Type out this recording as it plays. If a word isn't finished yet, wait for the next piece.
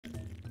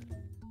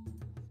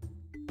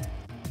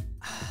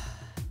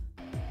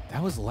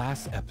That was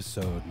last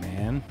episode,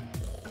 man.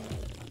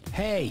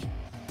 Hey.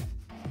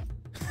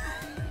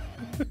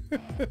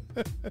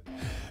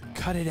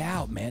 Cut it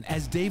out, man.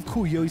 As Dave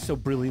Coulier so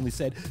brilliantly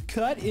said,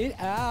 cut it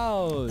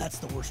out. That's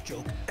the worst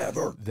joke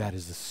ever. That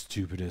is the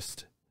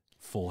stupidest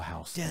Full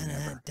House thing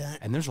ever.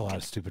 And there's a lot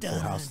of stupid Full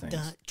House things.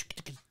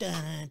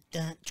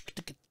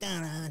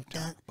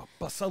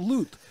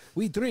 Salute.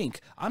 We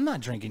drink. I'm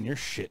not drinking your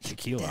shit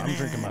tequila. I'm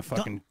drinking my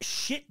fucking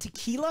shit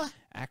tequila.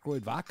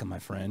 Ackroyd vodka, my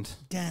friend.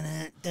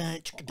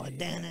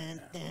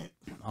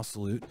 I'll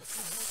salute.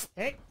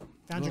 Hey,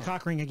 found your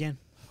cock ring again.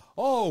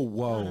 Oh,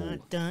 whoa.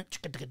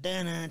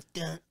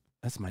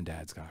 That's my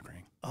dad's cock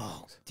ring.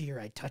 Oh, dear,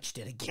 I touched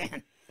it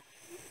again.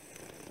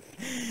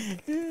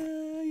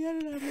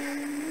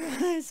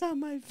 It's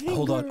on my finger.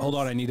 Hold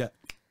on, I need a...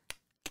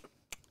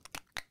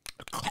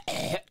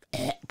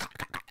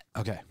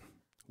 Okay.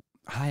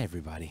 Hi,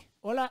 everybody.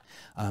 Hola.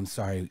 I'm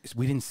sorry,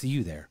 we didn't see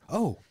you there.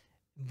 Oh.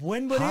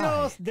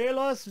 Buenos de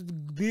los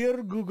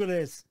beer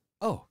Googles.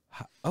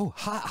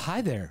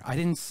 Hi there. I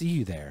didn't see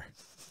you there.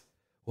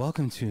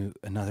 Welcome to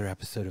another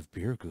episode of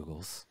Beer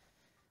Googles,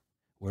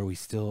 where we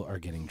still are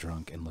getting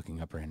drunk and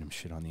looking up random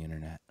shit on the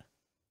internet.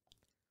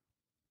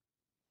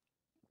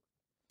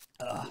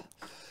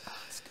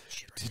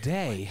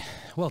 Today,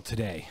 we're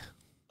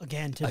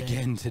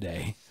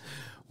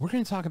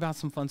going to talk about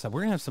some fun stuff.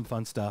 We're going to have some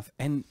fun stuff,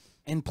 and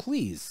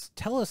please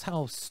tell us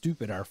how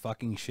stupid our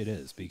fucking shit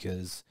is,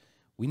 because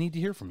we need to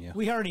hear from you.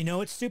 We already know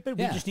it's stupid.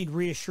 Yeah. We just need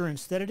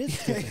reassurance that it is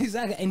stupid.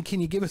 Exactly. And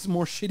can you give us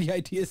more shitty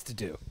ideas to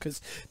do?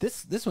 Because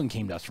this one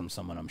came to us from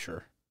someone, I'm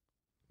sure.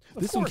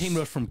 This one came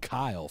to us from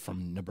Kyle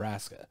from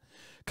Nebraska.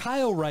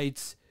 Kyle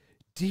writes,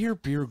 "Dear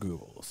Beer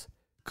Googles,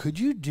 could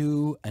you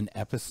do an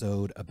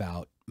episode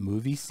about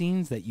movie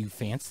scenes that you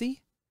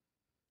fancy?"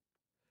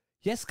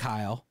 Yes,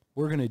 Kyle,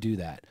 we're going to do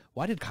that.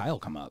 Why did Kyle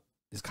come up?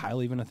 Is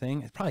Kyle even a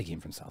thing? It probably came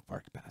from South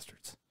Park,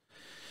 bastards.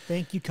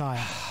 Thank you,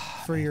 Kyle,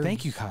 for your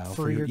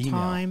email.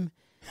 time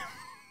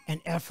and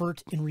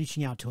effort in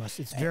reaching out to us.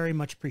 It's very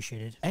much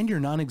appreciated. And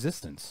your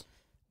non-existence.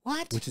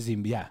 What? Which is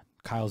even, yeah,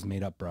 Kyle's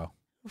made up, bro.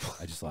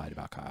 I just lied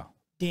about Kyle.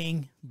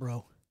 Ding,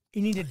 bro.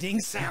 You need a ding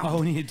sound.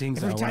 Oh, we need a ding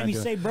sound. Every time you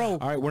say bro.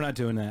 All right, we're not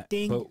doing that.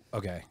 Ding. But,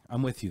 okay,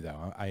 I'm with you,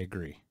 though. I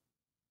agree.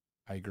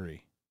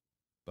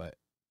 But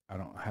I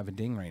don't have a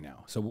ding right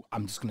now. So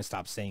I'm just going to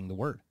stop saying the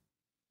word.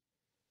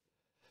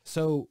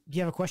 So, do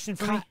you have a question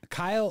for me?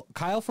 Kyle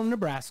from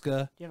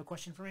Nebraska. Do you have a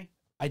question for me?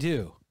 I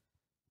do.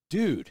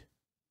 Dude,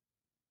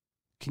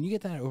 can you get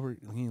that over?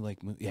 Yeah,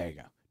 there you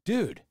go.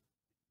 Dude,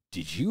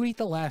 did you eat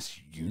the last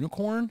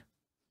unicorn?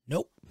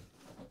 Nope.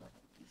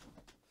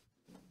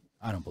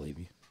 I don't believe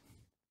you.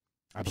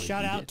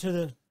 Shout out to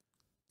the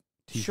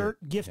shirt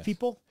gift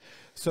people.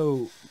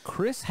 So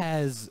Chris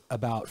has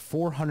about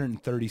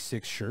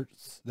 436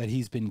 shirts that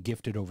he's been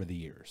gifted over the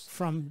years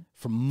from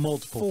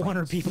multiple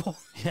 400 friends. people.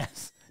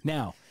 Yes.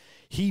 Now,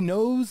 he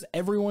knows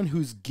everyone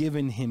who's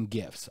given him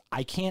gifts.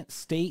 I can't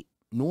state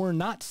nor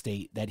not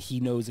state that he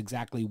knows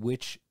exactly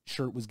which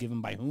shirt was given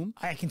by whom.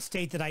 I can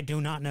state that I do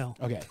not know.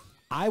 Okay.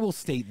 I will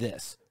state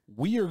this.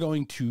 We are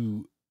going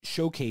to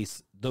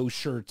showcase those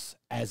shirts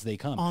as they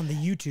come on the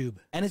YouTube,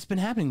 and it's been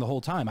happening the whole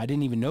time. I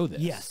didn't even know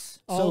this. Yes,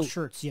 all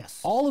shirts. Yes,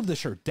 all of the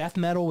shirt, death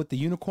metal with the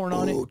unicorn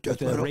on it, with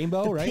the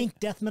rainbow, the right? Pink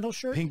death metal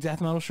shirt. Pink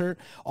death metal shirt.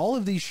 All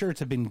of these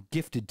shirts have been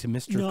gifted to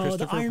Mr. No,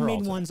 Christopher the Iron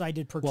Maiden Peralta. ones I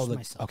did purchase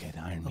myself. Okay, the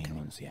Iron Maiden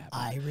ones, yeah.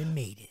 Iron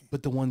Maiden.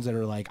 But the ones that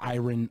are like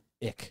Iron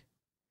Ick.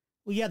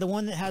 Well, yeah, the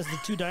one that has the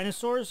two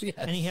dinosaurs, yes.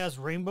 and he has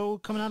rainbow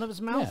coming out of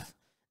his mouth,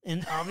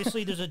 and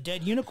obviously there's a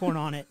dead unicorn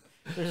on it.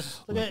 There's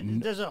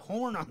a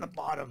horn on the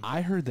bottom. I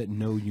heard that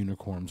no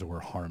unicorns were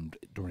harmed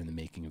during the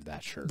making of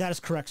that shirt. That is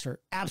correct, sir.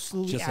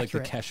 Absolutely just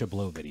accurate. Like the Kesha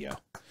Blow video.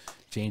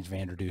 James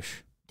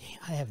Vanderdouche. Damn,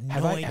 I have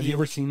no idea. Have you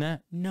ever seen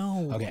that?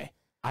 No. Okay.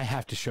 I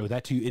have to show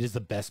that to you. It is the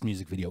best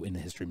music video in the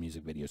history of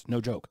music videos. No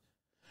joke.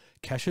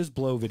 Kesha's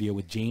Blow video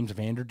with James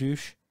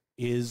Vanderdouche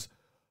is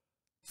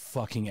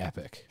fucking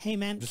epic. Hey,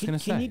 man,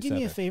 can you do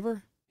me a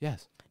favor?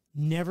 Yes.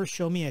 Never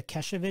show me a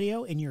Kesha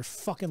video in your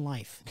fucking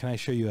life. Can I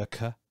show you a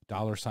 $$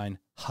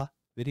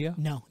 video?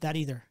 No, that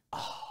either.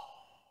 Oh,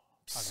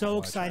 so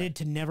excited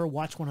to never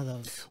watch one of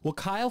those. Well,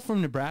 Kyle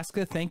from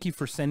Nebraska, thank you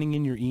for sending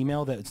in your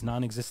email that it's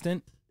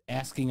non-existent,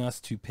 asking us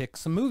to pick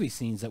some movie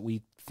scenes that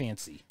we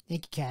fancy.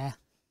 Thank you, Kyle.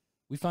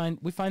 We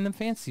find them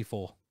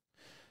fanciful.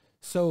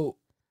 So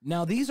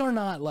now these are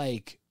not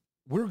like,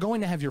 we're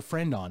going to have your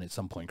friend on at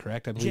some point,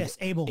 correct? I believe. Yes,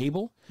 Abel.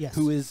 Abel? Yes.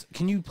 Who is?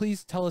 Can you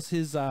please tell us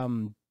his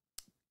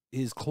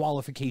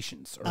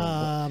qualifications? Or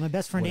my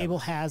best friend whatever. Abel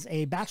has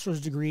a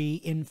bachelor's degree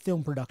in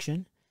film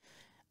production.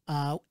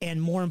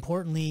 And more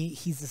importantly,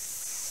 he's a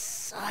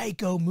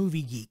psycho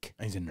movie geek.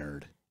 He's a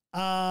nerd.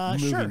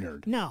 Movie sure.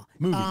 Nerd. No.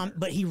 Movie nerd.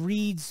 But he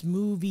reads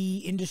movie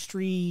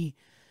industry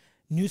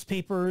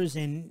newspapers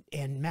and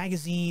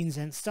magazines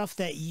and stuff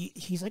that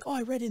he's like, oh,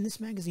 I read in this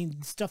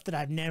magazine stuff that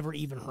I've never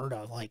even heard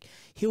of. Like,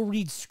 he'll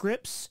read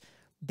scripts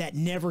that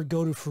never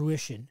go to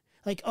fruition,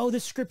 like, oh,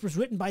 this script was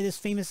written by this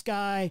famous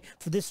guy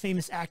for this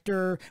famous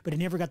actor, but it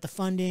never got the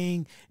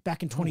funding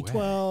back in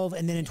 2012.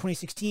 And then in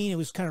 2016, it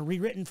was kind of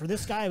rewritten for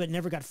this guy, but it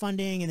never got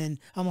funding. And then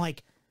I'm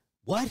like,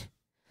 what?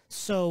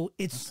 So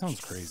it's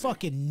sounds crazy.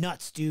 Fucking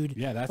nuts, dude.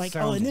 Yeah, that like,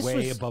 sounds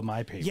way above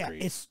my pay grade. Yeah,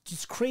 it's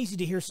just crazy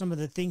to hear some of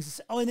the things.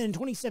 Oh, and then in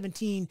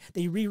 2017,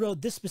 they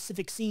rewrote this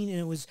specific scene, and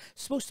it was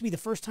supposed to be the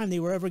first time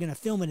they were ever going to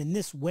film it in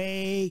this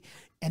way,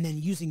 and then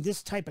using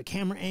this type of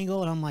camera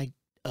angle. And I'm like,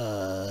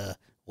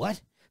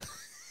 what?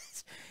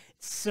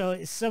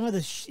 So some of the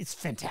it's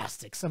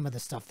fantastic. Some of the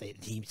stuff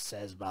that he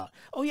says about,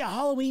 oh yeah,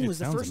 Halloween was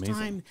the first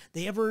time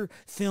they ever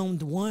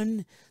filmed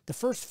one. The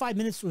first 5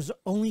 minutes was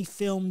only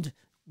filmed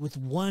with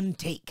one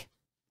take.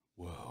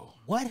 Whoa.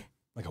 What?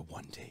 Like a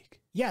one take.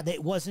 Yeah,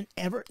 that wasn't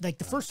ever like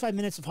the first 5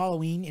 minutes of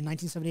Halloween in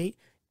 1978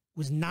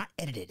 was not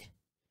edited.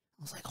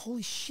 I was like,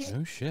 holy shit.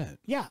 Oh shit.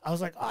 Yeah. I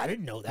was like, oh, I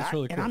didn't know that. That's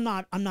really cool.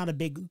 And I'm not a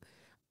big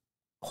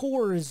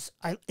horror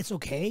it's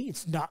okay.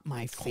 It's not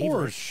my favorite.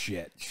 Horror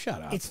shit.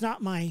 Shut up. It's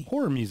not my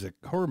horror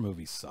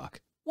movies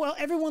suck. Well,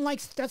 everyone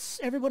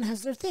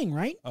has their thing,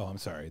 right? Oh, I'm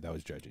sorry. That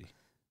was judgy.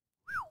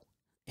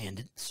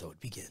 And so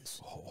it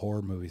begins.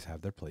 Horror movies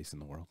have their place in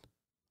the world.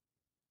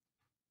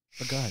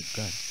 But go ahead.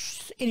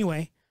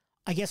 Anyway,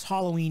 I guess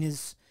Halloween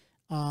is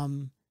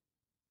known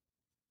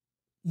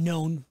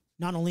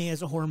not only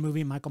as a horror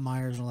movie, Michael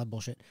Myers and all that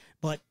bullshit,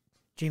 but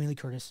Jamie Lee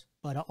Curtis,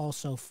 but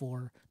also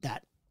for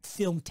that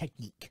film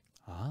technique.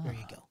 There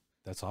you go.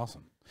 That's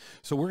awesome.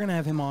 So we're going to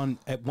have him on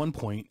at one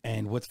point,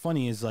 and what's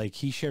funny is like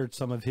he shared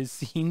some of his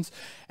scenes,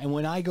 and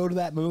when I go to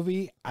that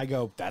movie, I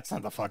go, that's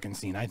not the fucking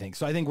scene, I think.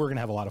 So I think we're going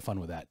to have a lot of fun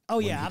with that. Oh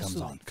yeah,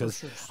 absolutely. Because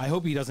sure. I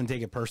hope he doesn't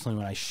take it personally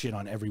when I shit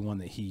on everyone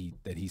that he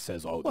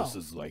says, oh, this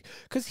is like,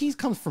 because he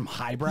comes from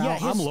highbrow. Yeah,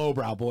 I'm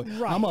lowbrow, boy.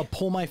 Right. I'm a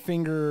pull my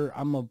finger.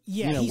 I'm a,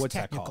 what's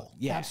technical. That called?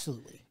 Yeah,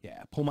 absolutely.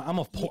 Yeah,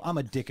 I'm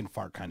a dick and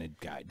fart kind of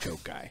guy,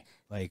 joke guy.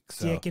 Like,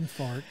 so. Dick and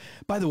fart.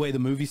 By the way, the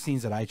movie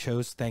scenes that I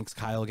chose, thanks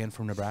Kyle again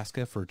from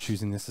Nebraska for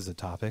choosing this as a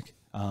topic.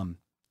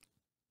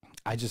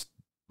 I just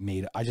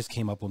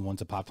came up with ones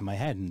that popped in my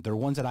head, and they're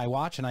ones that I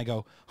watch and I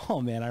go,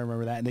 oh man, I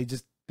remember that.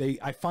 And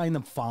I find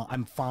them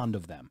I'm fond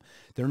of them.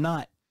 They're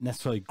not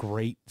necessarily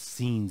great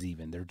scenes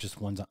even. They're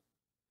just ones of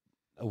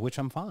which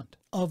I'm fond.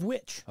 Of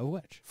which?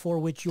 For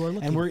which you are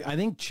looking. And I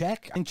think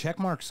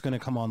Checkmark's going to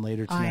come on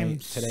later today and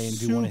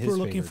do one of his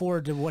super looking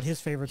forward to what his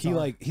favorites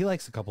are. He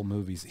likes a couple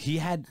movies.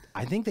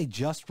 I think they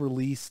just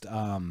released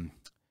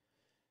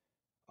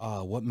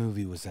what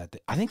movie was that?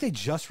 I think they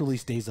just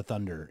released Days of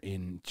Thunder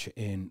in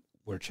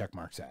where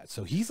Checkmark's at.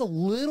 So he's a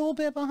little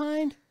bit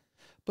behind.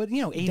 But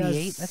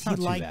 88. That's not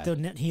too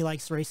bad. He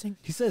likes racing.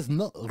 He says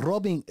not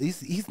robbing.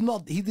 He's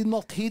not. He did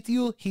not hit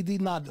you. He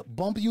did not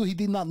bump you. He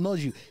did not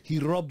nudge you. He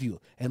robbed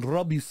you, and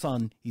rob you,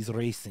 son, is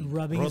racing.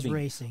 Robbing is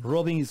racing.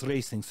 Robbing is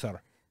racing,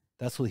 sir.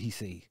 That's what he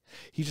say.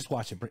 He just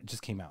watched it. It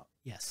just came out.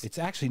 Yes, it's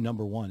actually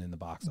 #1 in the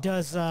box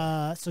office.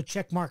 So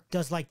Checkmark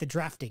does like the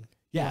drafting.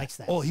 Yeah. He likes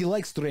that. Oh, he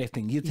likes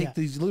drafting. You take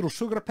these little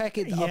sugar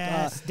packet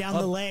up, down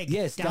the leg.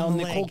 Yes, down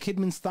Nicole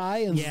Kidman's thigh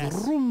and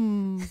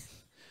vroom.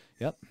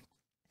 Yep.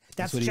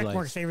 That's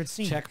Checkmark's favorite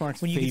scene.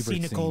 Checkmark's when you favorite can see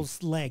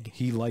Nicole's leg.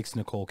 He likes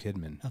Nicole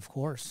Kidman. Of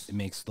course. It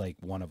makes like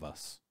one of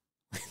us.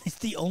 It's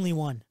the only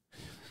one.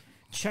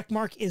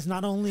 Checkmark is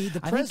not only the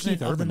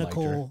president of the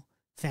Nicole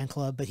fan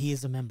club, but he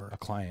is a member. A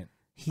client.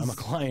 I'm a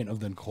client of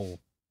the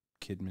Nicole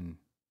Kidman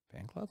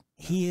fan club.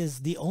 He is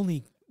the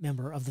only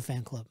member of the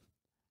fan club.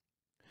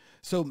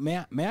 So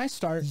may I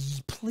start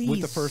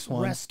with the first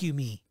one? Rescue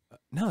me.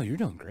 No, you're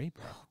doing great,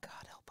 bro. Oh,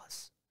 God help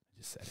us. I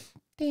just said it.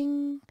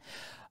 Ding.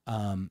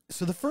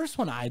 So the first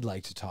one I'd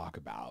like to talk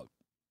about,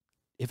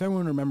 if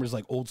everyone remembers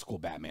like old school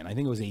Batman, I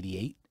think it was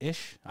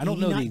 88-ish. I don't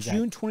know the exact.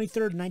 June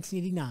 23rd,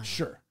 1989.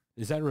 Sure.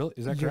 Is that real?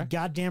 Is that correct?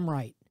 You're goddamn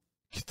right.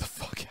 Get the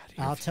fuck out of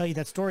here. I'll tell you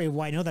that story of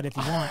why I know that if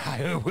you want.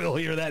 I will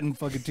hear that in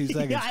fucking 2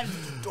 seconds.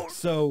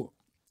 So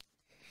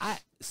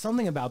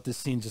something about this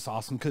scene is just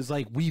awesome because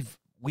like we've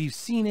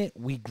seen it,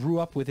 we grew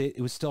up with it,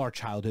 it was still our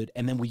childhood,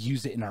 and then we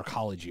used it in our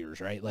college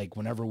years, right? Like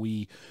whenever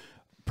we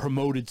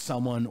promoted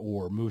someone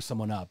or moved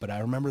someone up. But I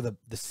remember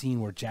the scene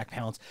where Jack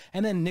Palance,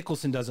 and then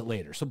Nicholson does it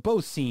later. So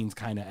both scenes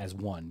kind of as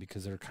one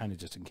because they're kind of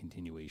just in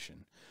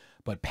continuation.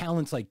 But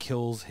Palance like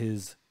kills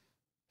his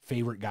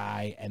favorite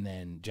guy, and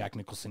then Jack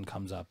Nicholson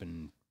comes up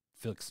and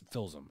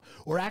fills him.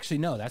 Or actually,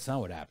 no, that's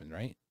not what happened,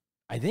 right?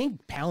 I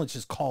think Palance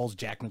just calls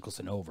Jack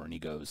Nicholson over and he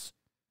goes,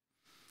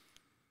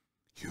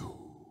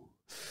 "You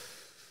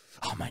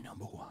are my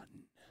number one."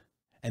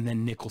 And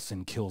then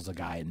Nicholson kills a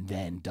guy and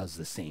then does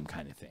the same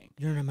kind of thing.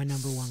 You're my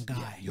number one guy.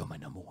 Yeah, you're my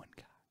number one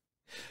guy.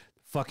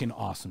 Fucking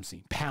awesome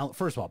scene.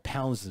 First of all,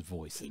 Palance's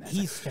voice in that.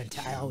 He's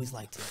fantastic. I always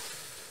liked him.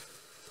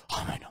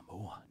 Oh, my number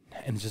one.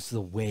 And just the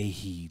way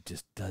he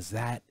just does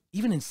that.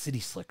 Even in City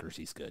Slickers,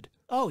 he's good.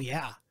 Oh,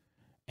 yeah.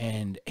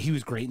 And he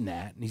was great in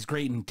that. And he's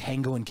great in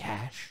Tango and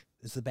Cash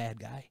is the bad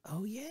guy.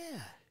 Oh,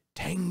 yeah.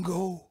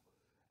 Tango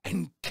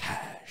and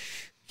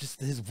Cash. Just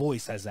his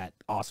voice has that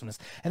awesomeness.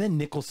 And then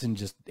Nicholson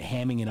just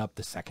hamming it up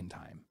the second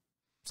time.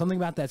 Something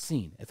about that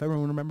scene. If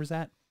everyone remembers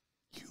that,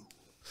 you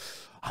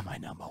are my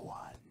number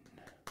one.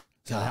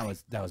 So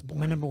that was boring.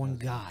 My number one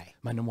guy.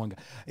 My number one guy.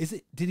 Is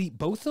it? Did he?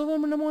 Both of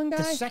them are number one guy.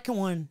 The second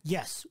one,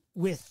 yes.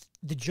 With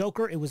the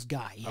Joker, it was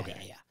Guy. Yeah,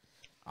 Okay.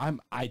 yeah.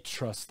 I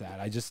trust that.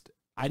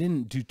 I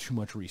didn't do too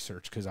much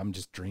research because I'm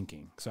just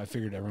drinking. So I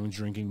figured everyone's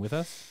drinking with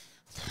us.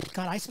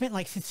 God, I spent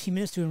like 15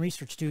 minutes doing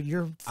research, dude.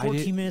 You're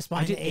 14 minutes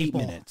behind I did the 8 eight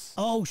ball. minutes.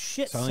 Oh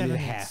shit! So I only 7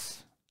 did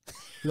minutes. half.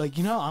 Like,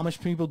 you know how much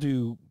people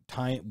do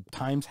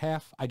times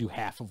half? I do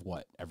half of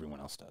what everyone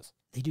else does.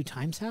 They do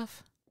times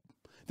half?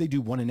 They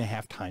do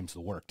 1.5 times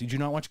the work. Did you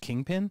not watch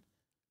Kingpin?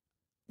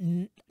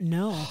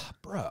 No.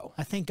 Bro.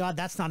 I thank God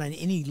that's not on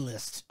any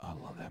list. I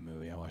love that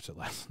movie. I watched it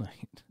last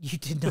night. You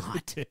did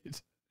not.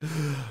 Did.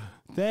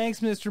 Thanks,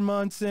 Mr.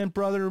 Munson,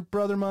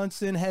 brother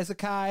Munson,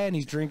 Hezekiah, and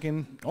he's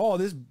drinking. Oh,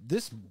 this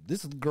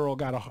girl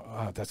got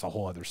a. That's a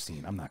whole other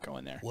scene. I'm not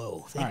going there.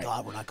 Whoa! Thank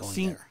God we're not going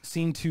there.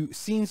 Scene 2.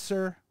 Scene,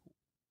 sir,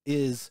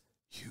 is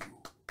you.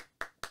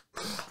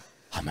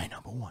 I'm my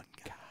number one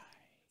guy.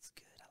 It's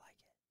good. I like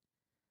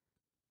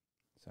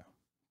it. So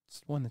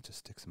it's one that just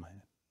sticks in my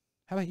head.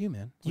 How about you,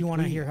 man? Do you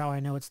want to hear how I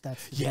know it's that?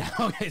 Yeah.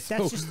 Okay.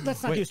 So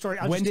let's not do a story.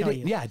 I'll just tell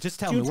you. Yeah, just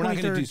tell June me. We're not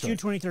going to do June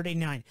 23rd,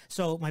 89.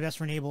 So my best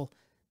friend Abel,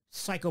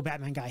 psycho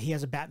Batman guy. He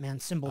has a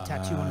Batman symbol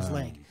tattoo on his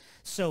leg.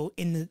 So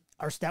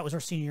that was our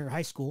senior year of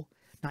high school,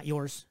 not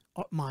yours,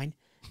 mine,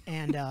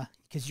 and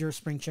because you're a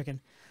spring chicken.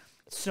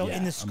 So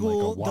in the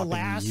school, the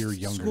last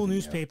school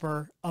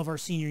newspaper of our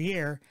senior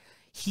year,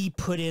 he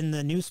put in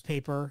the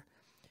newspaper.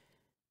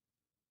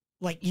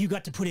 Like you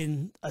got to put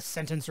in a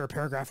sentence or a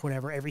paragraph,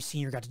 whatever. Every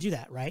senior got to do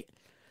that, right?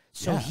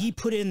 So he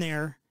put in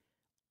there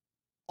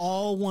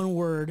all one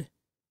word,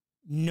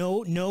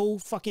 no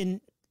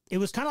fucking. It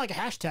was kind of like a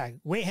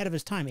hashtag, way ahead of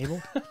his time,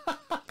 Abel.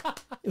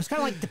 It was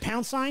kind of like the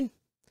pound sign.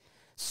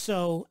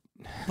 So,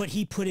 but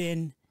he put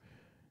in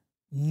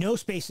no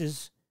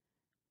spaces.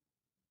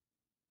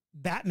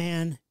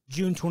 Batman,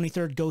 June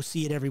 23rd, go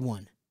see it,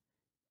 everyone.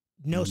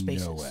 No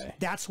spaces. No way.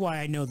 That's why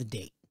I know the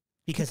date.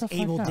 Because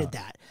Abel did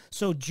that.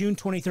 So June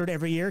 23rd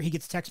every year, he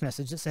gets a text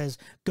message that says,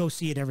 go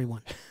see it,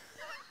 everyone.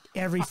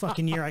 Every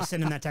fucking year I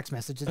send him that text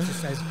message that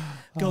just says,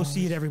 go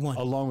see it, everyone.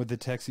 Along with the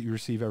text that you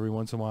receive every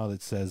once in a while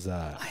that says,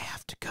 I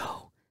have to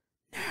go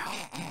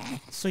now.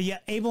 So yeah,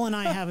 Abel and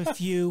I have a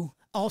few.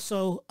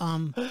 Also,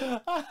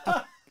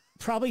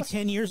 probably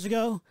 10 years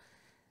ago,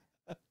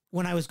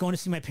 when I was going to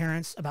see my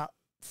parents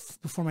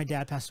before my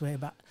dad passed away,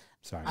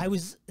 sorry.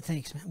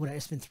 Thanks, man.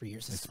 It's been 3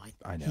 years. It's fine.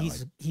 I know.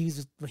 He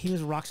was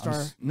a rock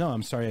star.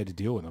 I'm sorry I had to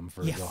deal with him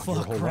for your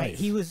whole right. life.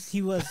 He was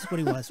what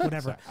he was,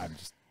 whatever. Sorry, I'm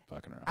just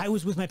fucking around. I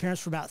was with my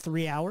parents for about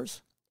 3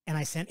 hours, and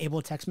I sent Abel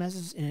a text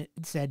message, and it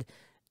said, ...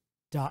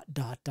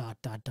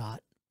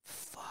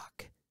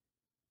 fuck ... ...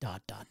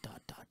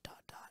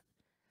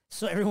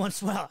 So every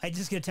once in a while, I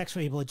just get a text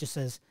from Abel. It just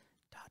says, ...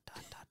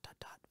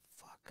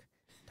 fuck ...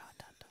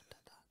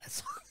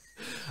 That's all.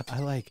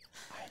 I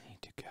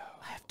need to go.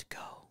 I have to go.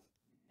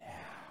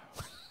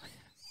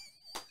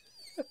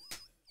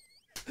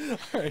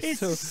 All right,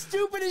 It's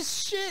stupid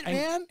as shit,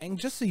 man. And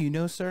just so you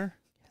know, sir.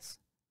 Yes.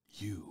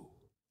 You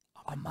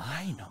are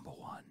my number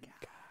one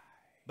guy.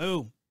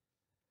 Boom.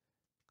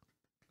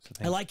 So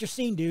I like your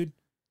scene, dude.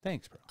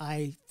 Thanks, bro.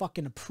 I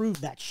fucking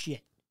approve that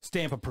shit.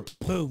 Stamp approved.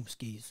 Boom,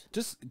 skis.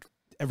 Just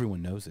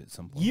everyone knows it at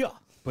some point. Yeah.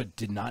 But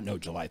did not know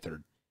July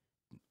 3rd,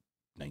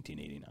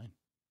 1989.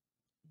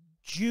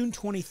 June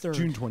 23rd.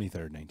 June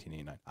 23rd,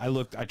 1989.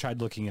 I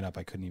tried looking it up.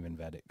 I couldn't even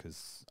vet it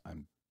because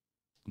I'm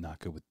not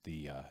good with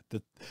the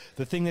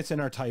thing that's in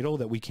our title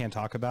that we can't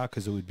talk about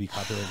because it would be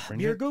copyright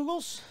infringement. Beer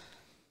Googles?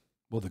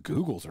 Well, the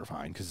Googles are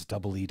fine because it's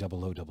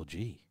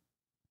EE00GG.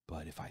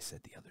 But if I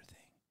said the other thing,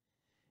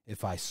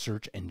 if I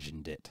search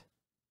engined it,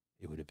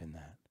 it would have been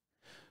that.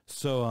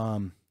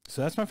 So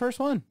that's my first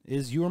one.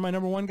 Is you are my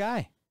number one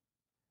guy,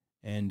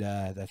 and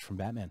that's from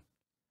Batman.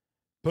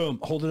 Boom!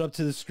 Hold it up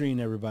to the screen,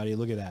 everybody.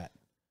 Look at that.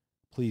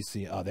 Please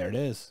see. Oh, there it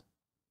is.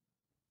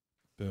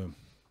 Boom.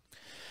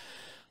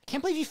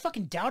 Can't believe you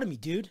fucking doubted me,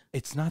 dude.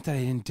 It's not that I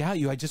didn't doubt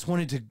you. I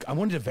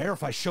wanted to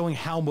verify showing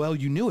how well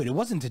you knew it. It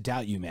wasn't to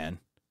doubt you, man.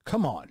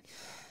 Come on.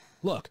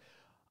 Look.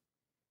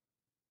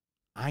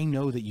 I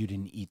know that you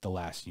didn't eat the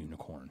last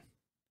unicorn.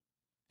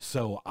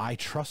 So I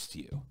trust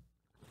you.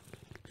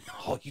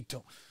 Oh, you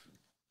don't.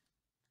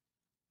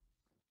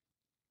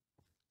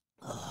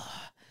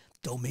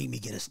 Don't make me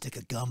get a stick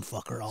of gum,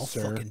 fucker. I'll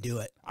fucking do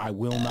it. I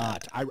will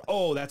not.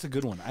 Oh, that's a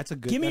good one. That's a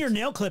good. Give me your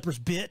nail clippers,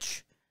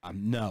 bitch.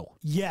 No.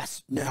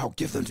 Yes. Now.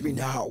 Give them to me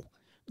now.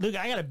 Look,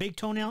 I got a big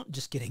toenail.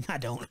 Just kidding. I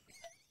don't.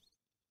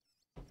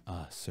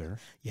 Sir.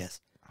 Yes.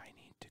 I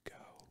need to go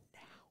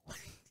now.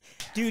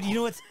 Dude, you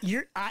know what's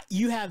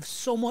you have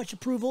so much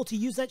approval to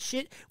use that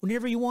shit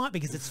whenever you want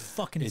because it's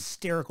fucking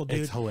hysterical,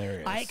 dude. It's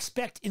hilarious. I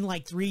expect in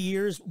like 3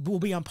 years we'll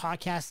be on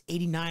podcast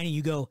 89 and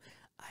you go,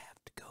 I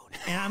have to go now.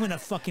 And I'm gonna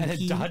fucking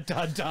pee. Now.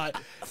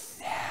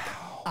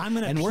 I'm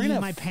gonna pee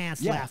my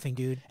pants laughing,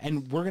 dude.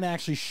 And we're gonna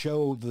actually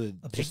show the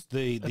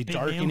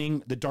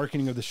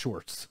darkening of the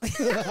shorts.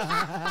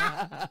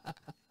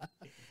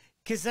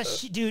 Because that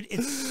shit, dude,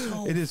 it's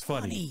so It is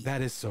funny.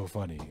 That is so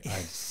funny.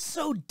 It's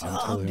so dumb, I'm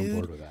totally dude. on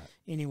board with that.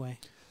 Anyway.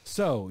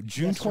 So,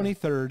 June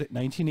 23rd,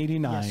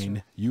 1989,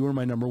 Yes, you were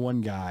my number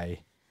one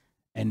guy,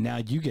 and now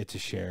you get to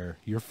share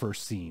your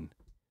first scene.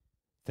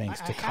 Thanks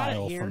to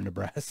Kyle from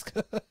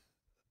Nebraska.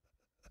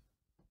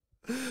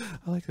 I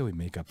like that we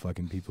make up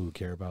fucking people who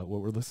care about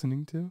what we're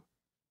listening to.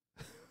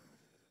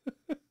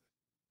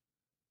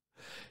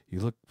 You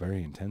look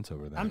very intense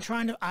over there. I'm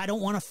trying to. I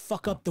don't want to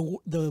fuck up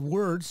the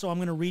word, so I'm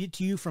going to read it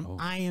to you from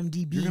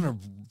IMDb. You're going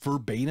to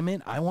verbatim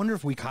it? I wonder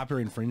if we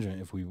copyright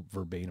infringement if we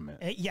verbatim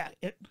it. Yeah.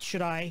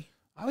 Should I?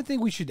 I would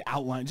think we should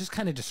outline, just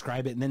kind of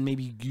describe it, and then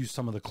maybe use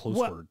some of the close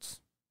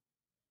words.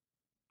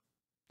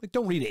 Like,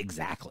 don't read it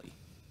exactly.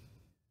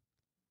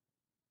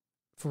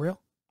 For real?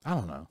 I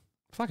don't know.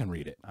 Fucking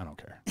read it. I don't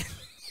care.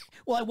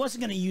 Well, I wasn't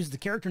going to use the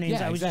character names.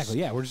 Yeah, I was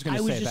exactly. We're just going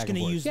to say it back and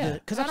forth. use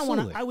the because I don't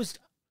want to. I was.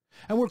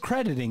 And we're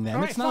crediting them.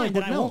 All right, it's not fine,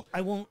 like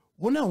I won't.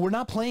 Well, no, we're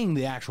not playing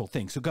the actual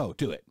thing. So go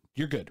do it.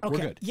 You're good. Okay.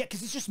 We're good. Yeah,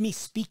 because it's just me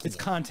speaking. It's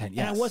content.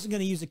 Yes. And I wasn't going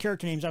to use the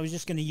character names. I was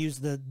just going to use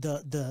the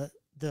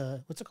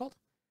what's it called?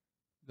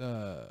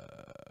 The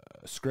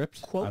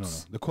script. Quotes. I don't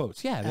know. The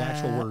quotes. Yeah, the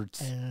actual words.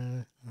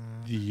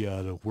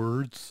 The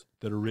words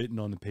that are written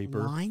on the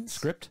paper. Lines.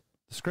 Script.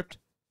 The script.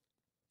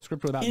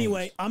 Script without.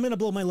 Anyway, names. I'm going to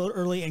blow my load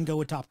early and go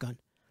with Top Gun.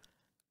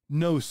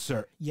 No,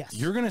 sir. Yes.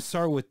 You're gonna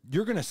start with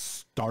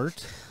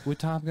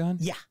Top Gun.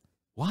 Yeah.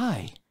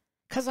 Why?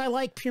 Because I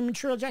like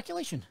premature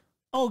ejaculation.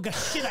 Oh, God,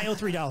 shit, I owe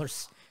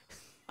 $3.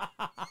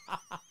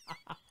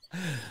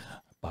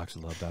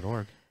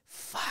 Boxoflove.org.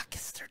 Fuck,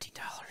 it's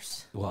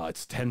 $13. Well,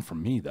 it's 10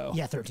 from me, though.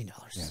 Yeah, $13.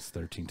 Yeah, it's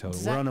 13 total.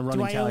 Does We're that- on a do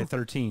running I tally owe-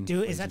 13.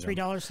 Is that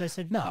 $3 I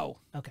said? No.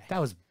 Okay. That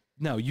was...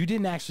 No, you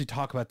didn't actually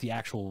talk about the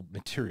actual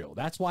material.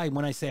 That's why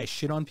when I say I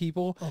shit on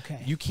people,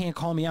 Okay. you can't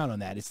call me out on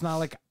that. It's not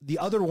like the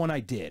other one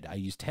I did. I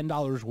used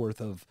 $10 worth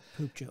of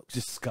Poop jokes.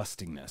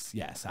 disgustingness.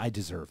 Yes, I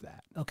deserve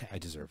that. Okay. I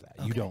deserve that.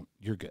 Okay. You don't.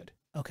 You're good.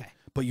 Okay.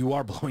 But you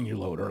are blowing your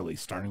load early,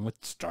 starting with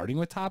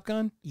Top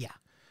Gun. Yeah.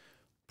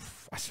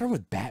 I started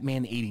with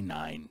Batman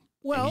 89.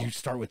 Well, and you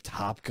start with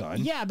Top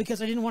Gun. Yeah,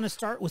 because I didn't want to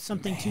start with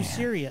something too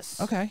serious.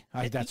 Okay,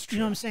 that's true. You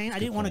know what I'm saying? I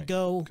didn't want to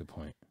go Good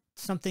point.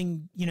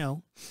 something,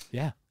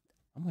 Yeah,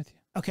 I'm with you.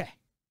 Okay.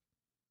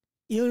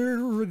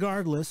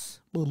 Irregardless.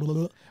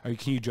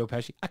 Can you Joe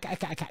Pesci?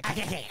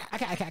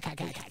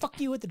 Fuck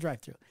you at the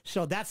drive-thru.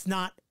 So that's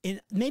not in.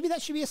 Maybe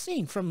that should be a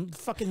scene from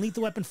fucking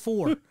Lethal Weapon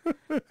 4.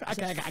 Fuck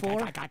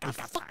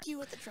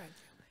you at the drive-thru.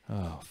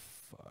 Oh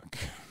fuck!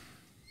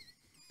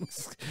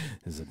 This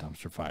is a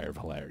dumpster fire of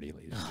hilarity,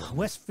 ladies and gentlemen.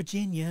 West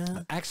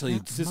Virginia. Actually,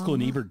 Siskel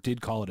and Ebert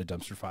did call it a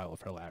dumpster fire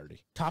of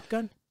hilarity. Top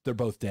Gun. They're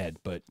both dead,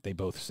 but they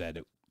both said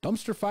it.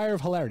 Dumpster fire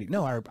of hilarity.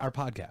 No, our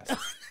podcast.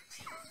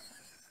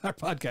 Our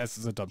podcast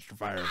is a dumpster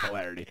fire of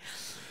hilarity.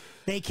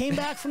 They came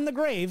back from the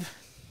grave.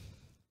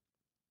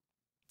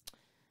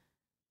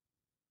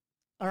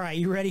 All right,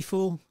 you ready,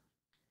 fool?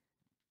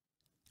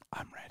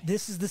 I'm ready.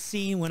 This is the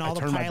scene when all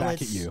the turn pilots. my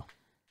back at you.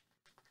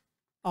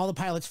 All the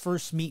pilots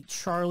first meet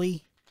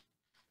Charlie,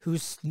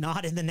 who's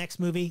not in the next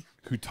movie.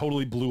 Who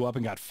totally blew up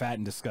and got fat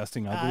and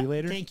disgusting ugly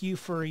later. Thank you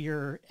for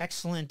your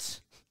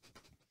excellent.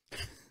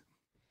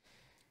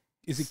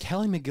 Is it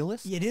Kelly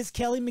McGillis? It is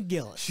Kelly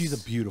McGillis. She's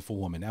a beautiful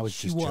woman. I was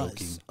just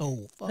joking.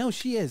 Oh, fuck. No,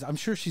 she is. I'm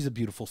sure she's a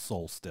beautiful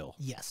soul still.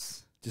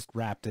 Yes. Just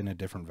wrapped in a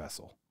different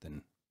vessel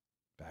than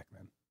back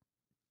then.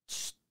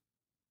 It's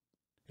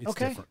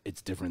okay. different.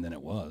 It's different than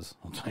it was.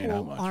 I'll tell you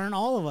Well, that much. aren't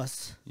all of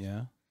us?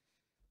 Yeah.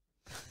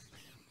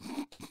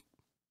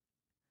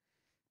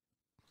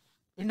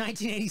 In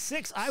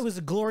 1986, I was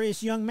a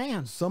glorious young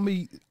man.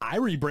 I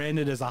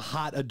rebranded as a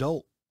hot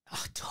adult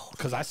Oh, totally.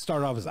 because I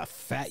started off as a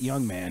fat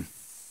young man.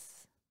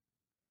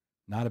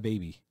 Not a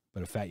baby,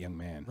 but a fat young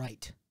man.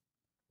 Right.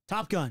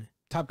 Top Gun.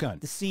 Top Gun.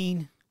 The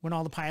scene when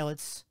all the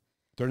pilots,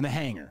 They're in the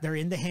hangar. they're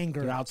in the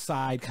hangar. They're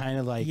outside, kind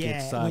of like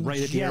Yeah, it's when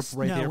right at the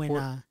airport.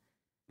 when,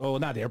 Oh,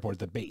 not the airport,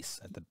 the base.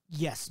 At the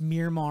yes,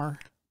 Miramar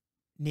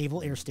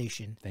Naval Air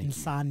Station Thank in you.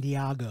 San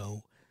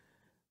Diego,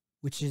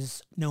 which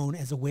is known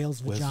as a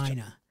whale's Whale's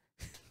vagina.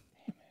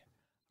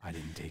 I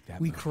didn't take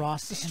that. We movie.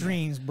 crossed the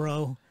streams,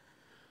 bro.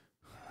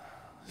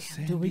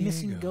 San Are we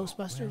missing Diego,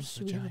 Ghostbusters? whale's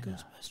Do we have a vagina.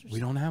 Ghostbusters? We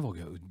don't have a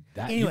go.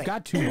 That Anyway. you've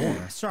got two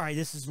more. Sorry,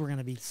 we're going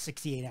to be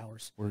 68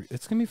 hours.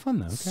 It's gonna be fun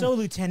though. Okay. So,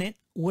 Lieutenant,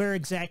 where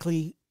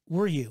exactly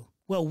were you?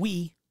 Well,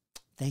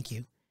 thank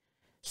you,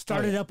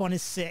 started up on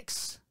his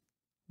 6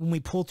 when we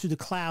pulled through the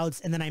clouds,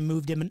 and then I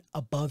moved him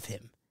above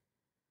him.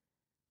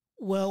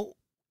 Well,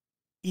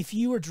 if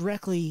you were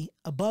directly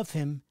above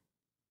him,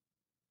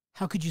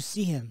 how could you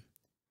see him?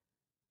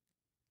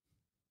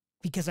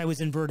 Because I was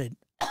inverted.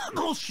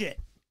 Bullshit.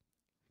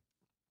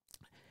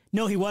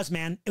 No, he was,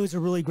 man. It was a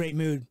really great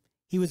mood.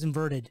 He was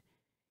inverted.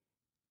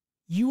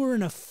 You were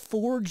in a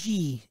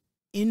 4G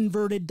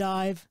inverted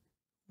dive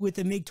with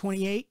a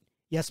MiG-28?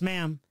 Yes,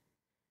 ma'am.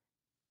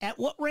 At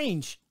what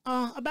range?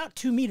 About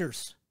 2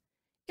 meters.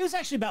 It was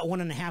actually about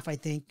 1.5, I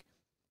think.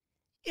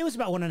 It was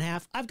about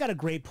 1.5. I've got a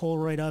great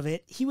Polaroid of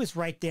it. He was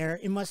right there.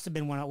 It must have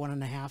been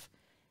 1.5.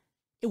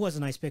 It was a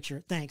nice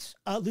picture. Thanks.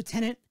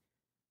 Lieutenant,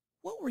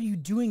 what were you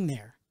doing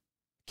there?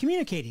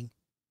 Communicating,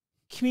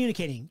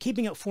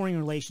 keeping up foreign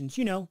relations,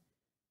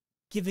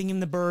 giving him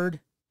the bird.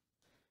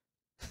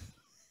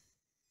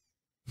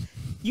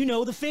 You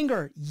know the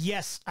finger.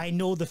 Yes, I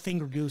know the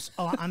finger, Goose.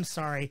 Oh, I'm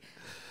sorry.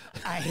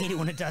 I hate it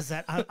when it does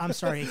that. I'm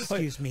sorry.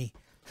 Excuse me.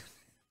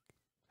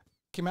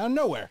 Came out of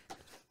nowhere.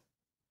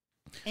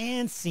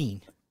 And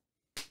scene.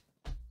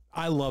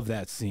 I love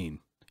that scene.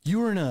 You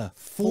were in a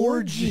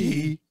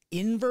 4G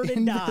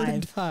inverted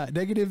dive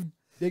negative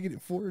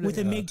 4 with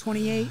a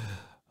MiG-28.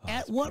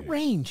 At what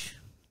range?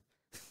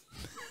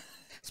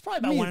 It's probably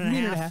about one and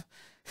a half.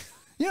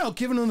 You know,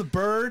 giving him the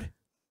bird.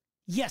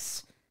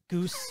 Yes,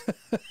 Goose.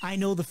 I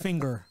know the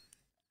finger.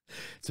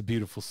 It's a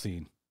beautiful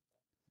scene.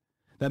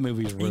 That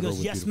movie is. And he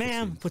goes, "Yes,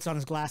 ma'am." Puts on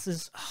his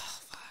glasses. Oh,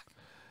 fuck.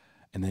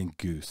 And then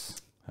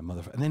Goose, that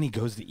motherfucker. And then he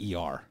goes to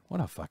ER.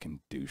 What a fucking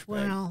douchebag.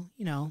 Well,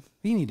 you know,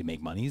 he need to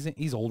make money.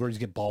 He's older. He's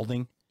get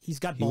balding. He's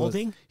got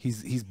balding.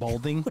 He's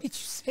balding. What did you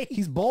say?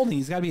 He's balding.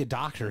 He's got to be a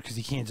doctor because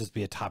he can't just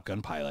be a Top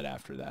Gun pilot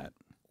after that.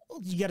 Well,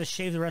 you got to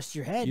shave the rest of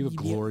your head. You have a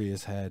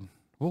glorious head.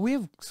 Well, we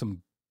have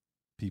some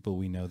people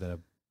we know that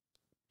have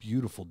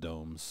beautiful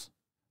domes,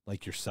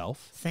 like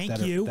yourself.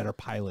 Thank you. That are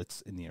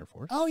pilots in the Air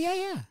Force. Oh yeah,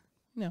 yeah.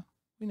 No,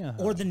 we know.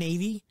 Or the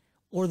Navy,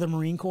 or the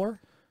Marine Corps,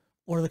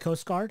 or the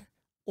Coast Guard,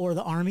 or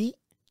the Army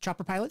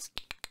chopper pilots.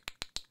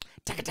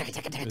 Is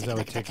that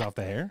what takes off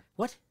the hair?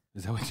 What?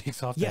 Is that what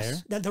takes off the hair?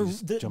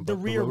 Yes, the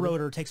rear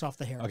rotor takes off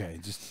the hair. Okay,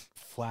 it just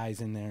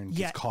flies in there and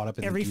gets caught up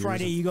in every the gears.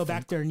 Friday you go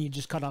back there and you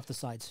just cut off the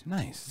sides.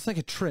 Nice. It's like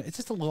a trip. It's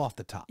just a little off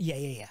the top. Yeah,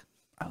 yeah, yeah.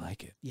 I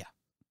like it. Yeah.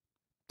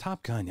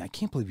 Top Gun. I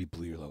can't believe you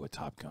blew your load with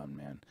Top Gun,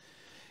 man.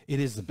 It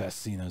is the best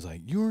scene. I was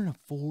like, you were in a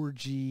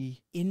 4G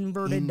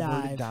inverted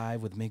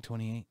dive with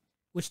MiG-28.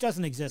 Which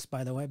doesn't exist,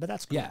 by the way, but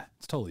that's cool. Yeah,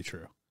 it's totally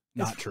true.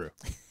 Not true.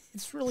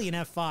 It's really an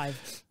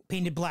F5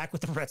 painted black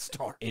with a red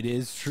star. It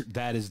is true.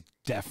 That is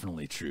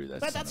definitely true.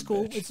 That's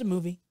cool. Bitch. It's a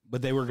movie.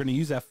 But they were going to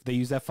use They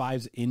use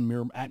F5s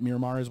at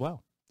Miramar as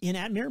well.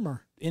 At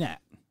Miramar.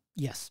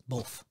 Yes,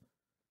 both.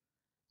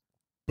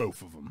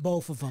 Both of them.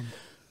 Both of them.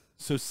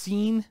 So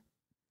scene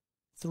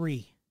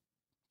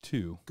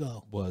 2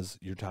 go was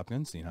your Top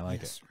Gun scene. I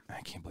like it.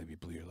 I can't believe you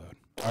blew your load.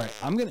 All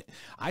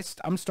right,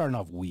 I'm starting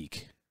off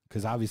weak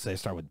because obviously I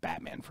start with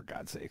Batman, for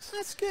God's sakes.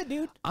 That's good,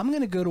 dude. I'm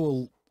going to go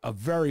to a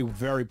very,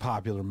 very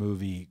popular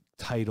movie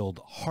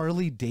titled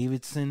Harley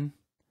Davidson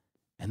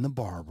and the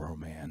Marlboro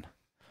Man,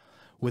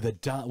 with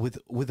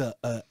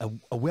a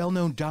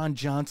well-known Don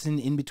Johnson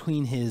in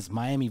between his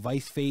Miami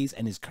Vice phase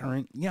and his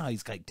current.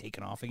 He's like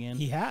taken off again.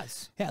 He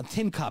has. Yeah,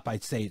 Tin Cup.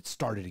 I'd say it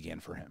started again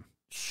for him.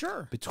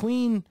 Sure.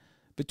 Between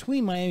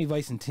Miami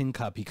Vice and Tin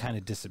Cup, he kind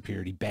of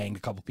disappeared. He banged a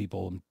couple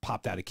people and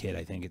popped out a kid,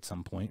 I think, at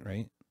some point,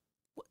 right?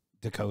 What?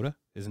 Dakota?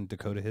 Isn't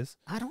Dakota his?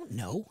 I don't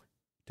know.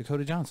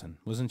 Dakota Johnson.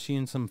 Wasn't she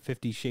in some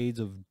 50 Shades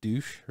of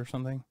Douche or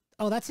something?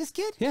 Oh, that's his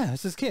kid? Yeah,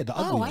 that's his kid. The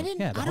ugly one.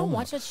 I don't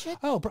watch that shit.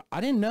 Oh, bro,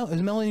 I didn't know. It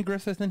was Melanie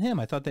Griffith and him.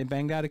 I thought they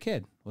banged out a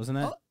kid. Wasn't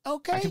that? Oh,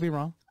 okay. I could be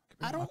wrong.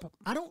 I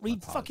don't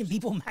read fucking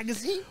People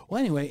magazine. Well,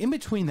 anyway, in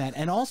between that,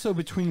 and also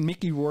between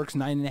Mickey Rourke's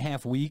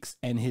 9.5 weeks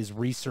and his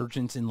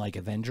resurgence in like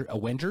Avengers,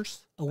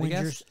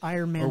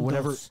 Iron Man, or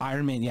whatever, those.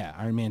 Iron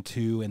Man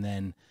 2, and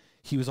then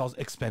he was all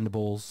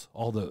Expendables,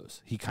 all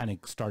those. He kind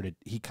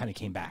of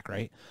came back,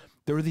 right?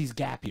 There were these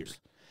gap years,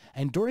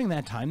 and during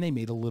that time, they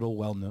made a little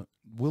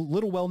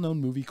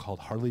well-known movie called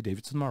Harley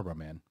Davidson Marlboro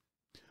Man.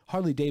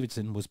 Harley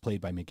Davidson was played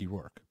by Mickey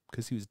Rourke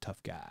because he was a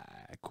tough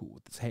guy, cool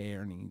with his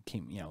hair, and he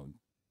came,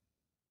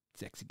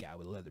 sexy guy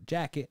with a leather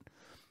jacket.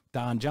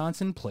 Don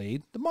Johnson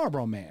played the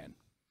Marlboro Man.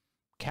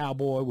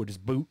 Cowboy with his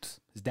boots.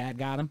 His dad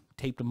got him,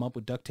 taped him up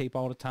with duct tape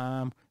all the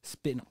time,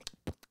 spitting,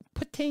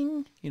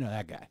 pa-ting,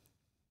 that guy.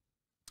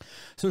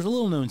 So there's a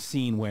little known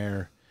scene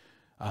where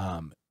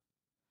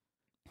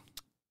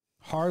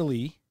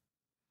Harley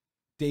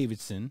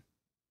Davidson,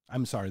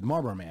 the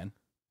Marlboro Man,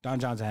 Don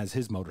Johnson has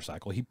his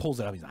motorcycle. He pulls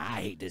it up. He's like,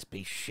 I hate this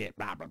piece of shit,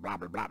 blah, blah, blah,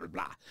 blah, blah, blah,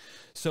 blah.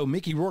 So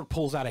Mickey Rourke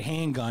pulls out a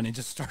handgun and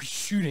just starts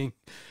shooting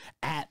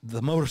at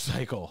the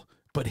motorcycle,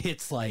 but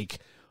hits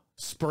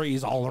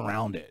sprays all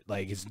around it.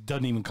 It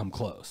doesn't even come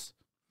close.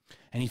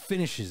 And he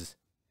finishes,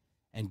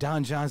 and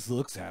Don Johnson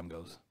looks at him and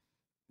goes,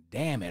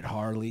 damn it,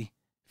 Harley.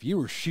 If you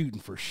were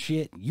shooting for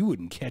shit, you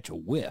wouldn't catch a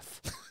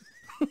whiff.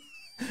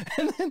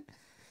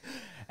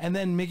 and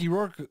then Mickey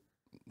Rourke,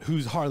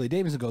 who's Harley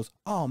Davidson, goes,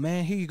 oh,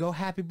 man, here you go.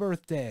 Happy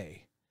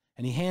birthday.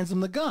 And he hands him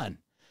the gun.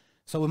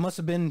 So it must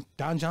have been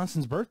Don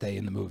Johnson's birthday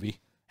in the movie.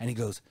 And he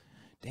goes,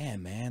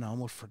 damn, man, I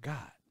almost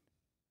forgot.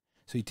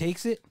 So he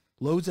takes it,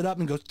 loads it up,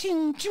 and goes,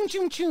 ching, ching,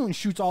 ching, ching, and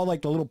shoots all the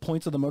little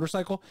points of the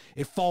motorcycle.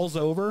 It falls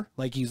over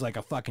like he's like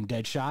a fucking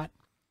dead shot.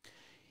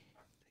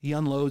 He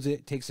unloads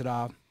it, takes it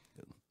off.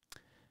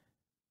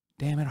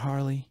 Damn it,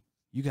 Harley.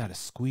 You got to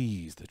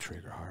squeeze the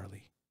trigger,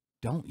 Harley.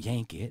 Don't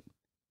yank it.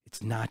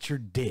 It's not your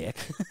dick.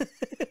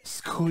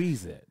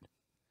 Squeeze it.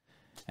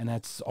 And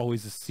that's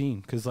always a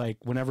scene. Because,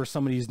 whenever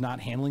somebody's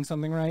not handling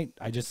something right,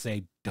 I just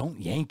say,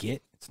 don't yank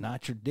it. It's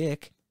not your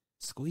dick.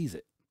 Squeeze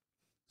it.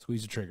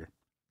 Squeeze the trigger.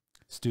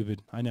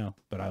 Stupid. I know,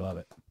 but I love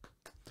it.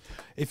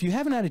 If you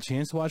haven't had a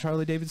chance to watch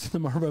Harley Davidson, the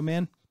Marlboro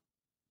Man,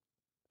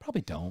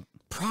 probably don't.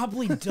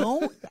 Probably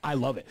don't? I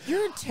love it.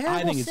 You're a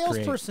terrible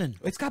salesperson.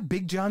 It's got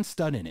Big John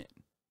Studd in it.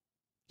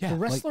 Yeah, The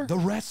wrestler? like the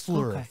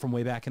wrestler Okay. from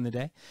way back in the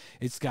day.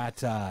 It's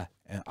got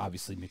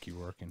obviously Mickey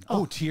Rourke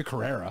and Tia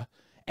Carrera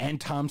and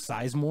Tom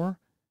Sizemore.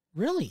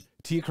 Really?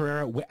 Tia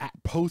Carrera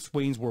post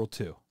Wayne's World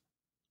 2.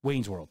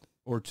 Wayne's World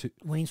or 2.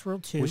 Wayne's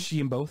World 2. Was she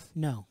in both?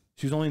 No.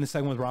 She was only in the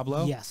second one with Rob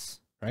Lowe? Yes.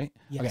 Right?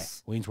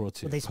 Yes. Okay. Wayne's World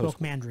 2. But they spoke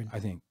Mandarin. I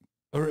think.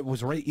 Or it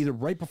was either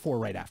right before or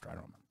right after. I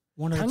don't remember.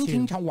 One of the Tang two.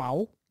 Ting Chao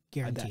Wow.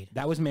 Guaranteed.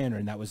 That was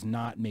Mandarin. That was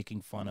not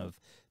making fun of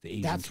the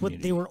Asian That's community.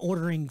 what they were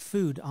ordering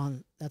food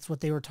on. That's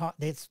what they were taught.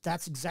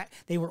 That's exact.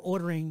 They were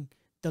ordering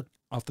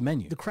off the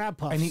menu. the crab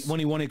puffs. And when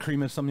he wanted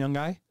cream of some young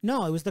guy?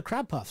 No, it was the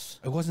crab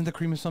puffs. It wasn't the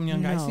cream of some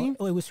young guy scene?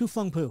 Oh, it was Hu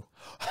Feng Pu.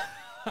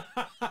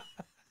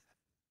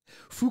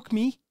 Fook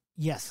me?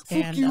 Yes.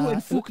 Fook you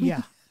and fook me?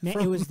 Yeah.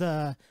 It was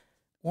the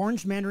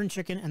orange Mandarin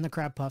chicken and the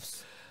crab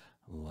puffs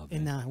Love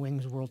in it. the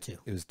Wings World 2.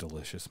 It was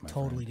delicious, my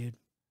Totally, friend. dude.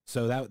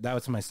 So that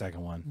was my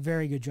second one.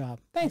 Very good job.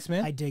 Thanks,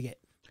 man. I dig it.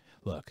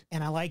 Look.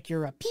 And I like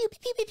your pew,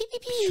 pew, pew, pew,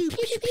 pew,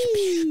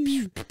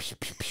 pew, pew,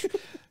 pew.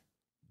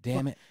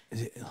 Damn it.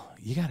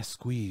 You got to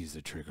squeeze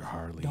the trigger,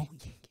 Harley. Don't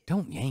yank it.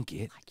 Don't yank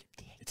it. Like your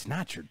dick. It's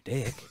not your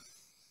dick.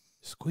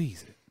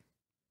 Squeeze it.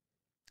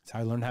 That's how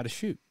I learned how to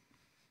shoot.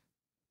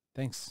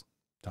 Thanks,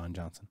 Don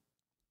Johnson.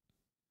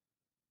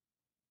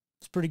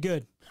 It's pretty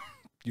good.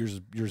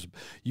 Yours,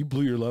 you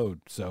blew your load,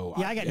 so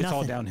Yeah, I got it's nothing.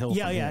 all downhill.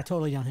 Yeah, from yeah, here.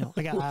 totally downhill.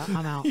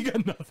 I'm out. You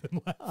got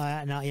nothing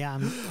left. No, yeah,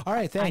 All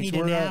right, thanks. I need a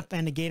We're, nap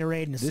and a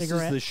Gatorade and a this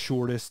cigarette. is the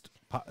shortest.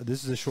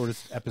 This is the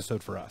shortest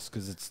episode for us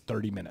because it's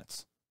 30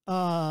 minutes.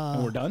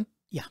 And we're done.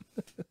 Yeah.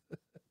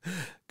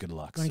 Good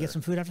luck. Want to get sir.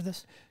 some food after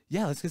this?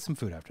 Yeah, let's get some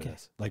food after Okay.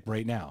 this. Like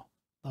right now.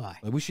 Bye-bye.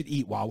 Like we should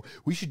eat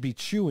we should be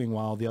chewing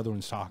while the other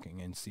one's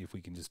talking and see if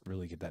we can just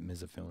really get that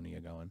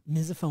misophonia going.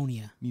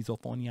 Misophonia.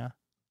 Misophonia.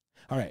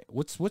 All right.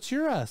 What's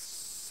your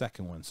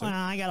second one? So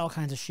I got all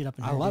kinds of shit up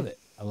in here. I love dude. it.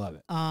 I love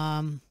it.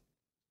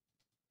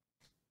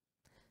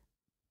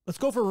 Let's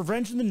go for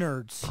Revenge of the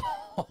Nerds.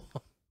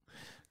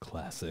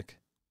 Classic.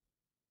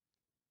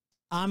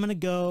 I'm going to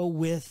go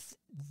with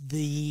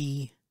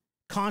the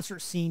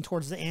concert scene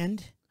towards the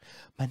end.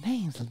 My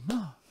name's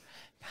Lamar.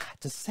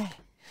 Got to say.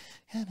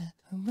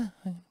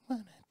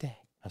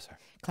 Oh, sorry.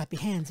 Clap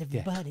your hands,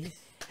 everybody. Yeah.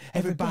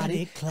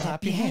 Everybody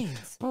clap your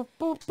hands. Or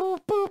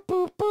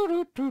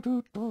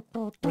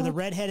the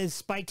redhead is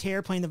spiked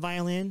hair playing the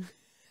violin.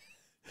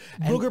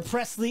 Booger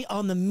Presley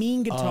on the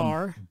mean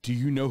guitar. Do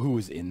you know who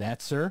was in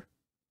that, sir?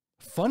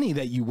 Funny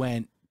that you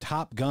went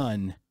Top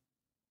Gun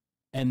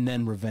and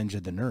then Revenge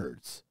of the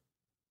Nerds.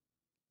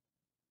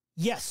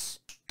 Yes,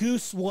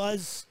 Goose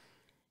was.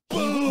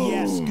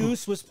 Yes,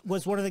 Goose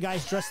was one of the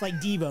guys dressed like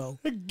Devo.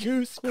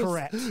 Goose was,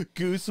 Correct.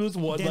 Goose was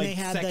one Then they like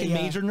had second the,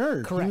 major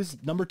nerd. correct. He was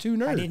number 2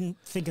 nerd. I didn't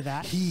think of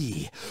that.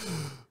 He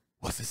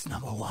was his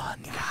number 1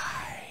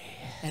 guy.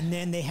 And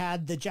then they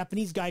had the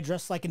Japanese guy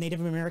dressed like a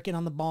Native American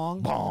on the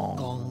bong. Bong.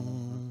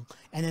 Gong.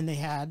 And then they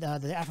had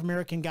the African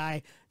American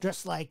guy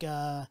dressed like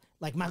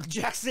Michael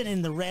Jackson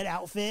in the red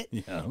outfit.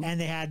 Yeah. And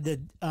they had the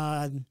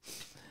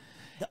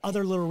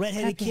other little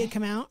redheaded kid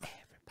come out.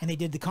 And they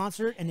did the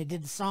concert and they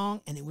did the song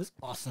and it was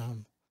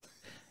awesome.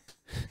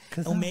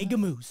 Omega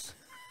Moose.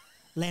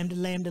 Lambda,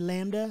 Lambda,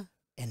 Lambda,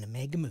 and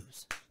Omega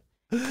Moose.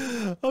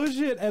 Oh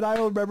shit! And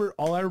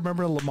all I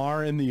remember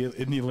Lamar in the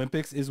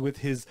Olympics is with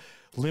his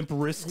limp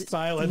wrist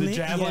style and the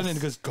javelin, yes. and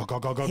it goes go go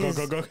go go go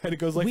go go, and it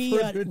goes like We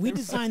further and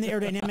designed the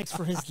aerodynamics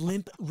for his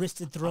limp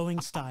wristed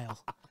throwing style.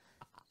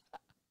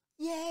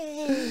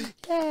 Yay!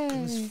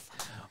 Yay.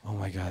 Oh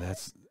my god,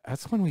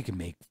 that's when we can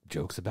make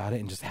jokes about it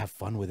and just have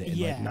fun with it and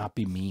like Yeah. not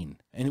be mean.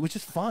 And it was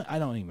just fun. I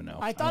don't even know.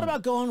 I thought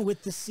about going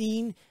with the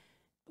scene,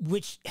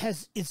 which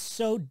is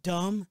so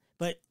dumb,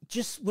 but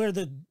just where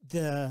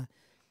the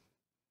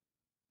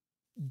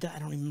I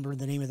don't remember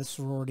the name of the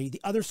sorority.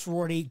 The other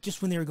sorority,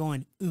 just when they were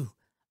going, ooh,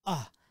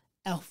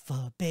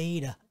 alpha,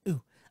 beta,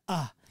 ooh,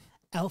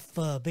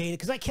 alpha, beta.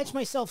 Because I catch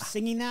myself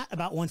singing that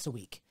about once a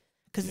week.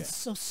 Because it's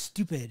so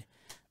stupid.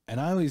 And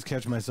I always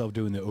catch myself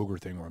doing the ogre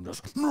thing where I'm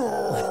just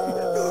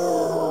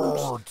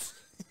nerds.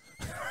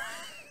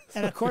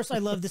 And of course, I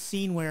love the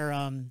scene where,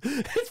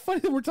 It's funny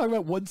that we're talking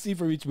about one scene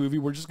from each movie.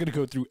 We're just going to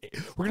go through.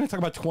 We're going to talk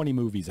about 20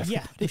 movies.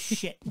 yeah, the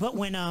shit. But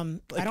when I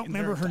don't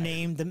remember her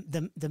name,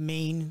 the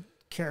main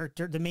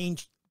character, the main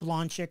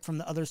blonde chick from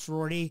the other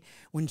sorority,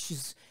 when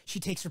she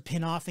takes her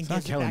pin off and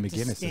gives it Kelly back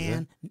McGinnis, to is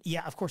Stan.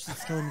 Yeah, of course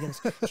it's Kelly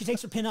McGinnis. She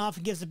takes her pin off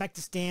and gives it back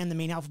to Stan, the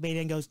main alpha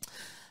beta, and goes,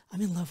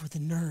 "I'm in love with a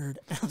nerd."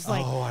 And I was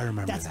like, Oh, I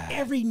remember that's that.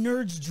 every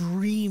nerd's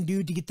dream,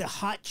 dude, to get the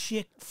hot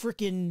chick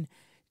freaking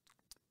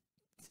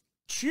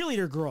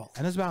cheerleader girl.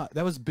 And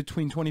that was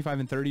between 25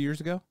 and 30 years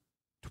ago.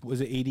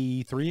 Was it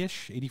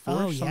 83-ish,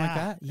 84-ish, something like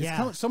that? It's yeah.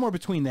 kind of somewhere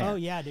between there. Oh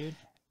yeah, dude.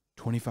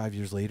 25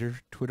 years later,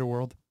 Twitter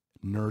world,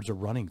 nerds are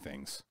running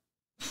things.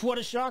 What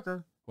a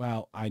shocker.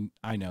 Well,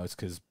 I know it's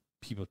because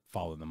people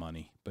follow the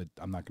money, but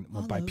I'm not going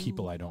to, by Follow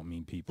people, I don't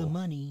mean people. The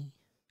money.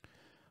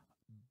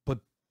 But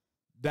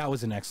that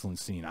was an excellent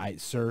scene.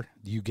 Sir,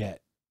 you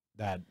get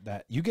that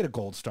you get a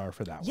gold star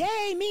for that one.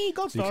 Yay, me,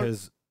 gold star.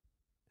 Because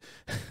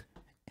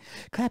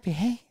clap your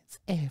hands,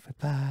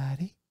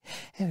 everybody.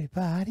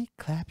 Everybody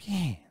clap your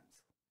hands.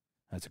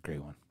 That's a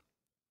great one.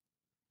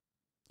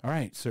 All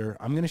right, sir.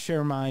 I'm going to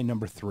share my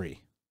number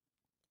 3.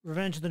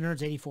 Revenge of the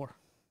Nerds 84.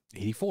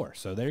 84.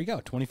 So there you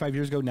go. 25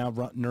 years ago now,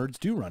 nerds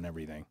do run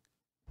everything.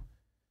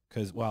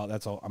 Because, well,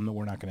 that's all. I'm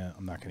not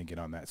gonna get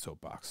on that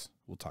soapbox.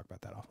 We'll talk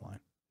about that offline.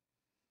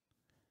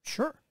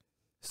 Sure.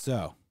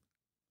 So,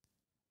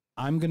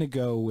 I'm gonna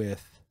go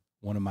with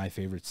one of my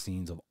favorite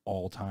scenes of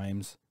all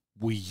times.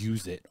 We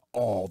use it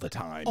all the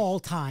time. All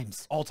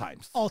times. All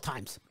times. All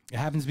times. It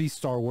happens to be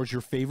Star Wars,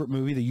 your favorite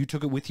movie that you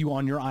took it with you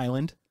on your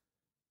island.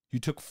 You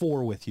took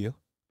 4 with you.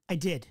 I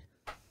did.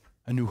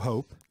 A New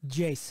Hope.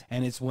 Jace.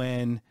 And it's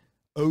when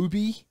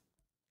Obi.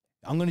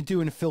 I'm going to do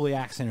an Philly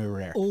accent over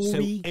there.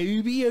 Obi. So,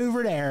 Obi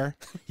over there.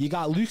 You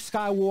got Luke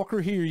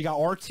Skywalker here. You got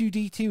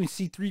R2-D2 and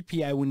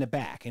C-3PO in the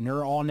back. And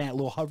they're on that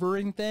little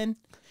hovering thing.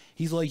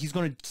 He's like, he's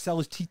going to sell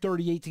his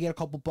T-38 to get a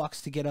couple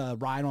bucks to get a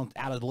ride on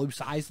out of Los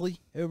Eisley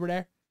over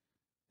there.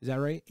 Is that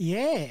right?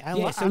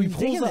 Yeah. So he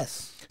pulls up.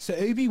 So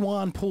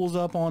Obi-Wan pulls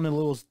up on a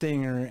little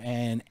stinger,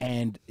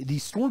 and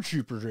these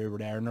stormtroopers are over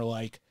there, and they're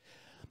like,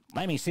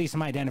 let me see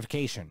some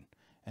identification.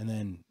 And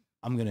then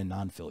I'm going to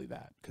non-Philly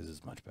that because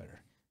it's much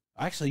better.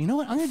 Actually, you know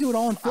what? I'm going to do it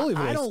all in Philly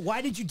voice.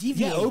 Why did you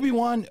deviate? Yeah,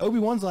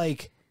 Obi-Wan's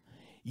like,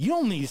 you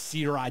don't need to see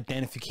your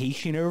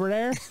identification over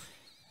there.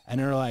 And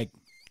they're like,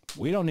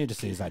 we don't need to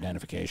see his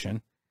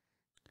identification.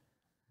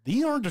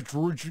 These ain't the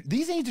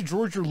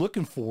droids you're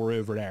looking for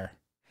over there.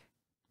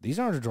 These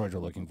aren't the droids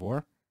you're looking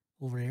for.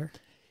 Over here.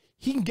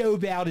 He can go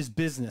about his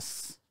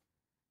business.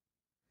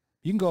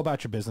 You can go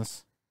about your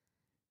business.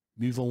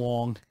 Move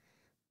along.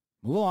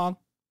 Move along.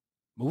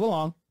 Move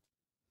along.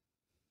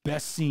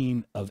 Best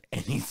scene of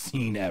any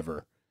scene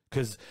ever.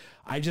 Because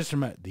I just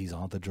remember, these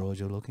aren't the droids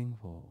you're looking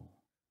for.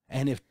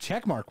 And if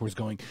Checkmark was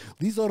going,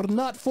 these are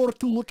not for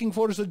to looking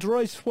for the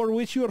droids for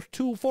which you're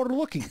too for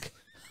looking.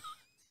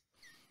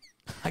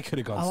 I could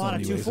have gone a so lot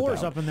of many ways 2-4s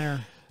about. up in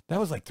there. That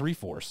was like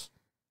 3-4s.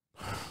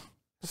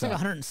 It's like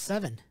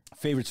 107.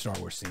 Favorite Star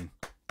Wars scene.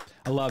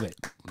 I love it.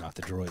 Not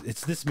the droid.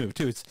 It's this move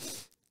too.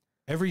 It's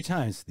every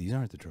time. These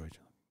aren't the droids.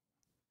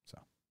 So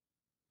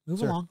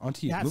move along. On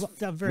to you. That's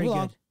very move good.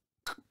 Along.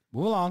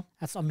 Move along.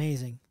 That's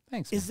amazing.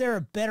 Thanks. Is there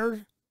a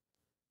better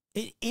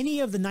any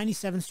of the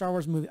 97 Star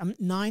Wars movies,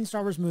 9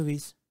 Star Wars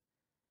movies?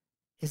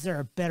 Is there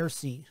a better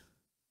scene?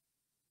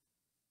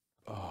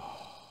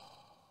 Oh,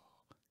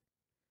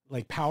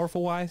 like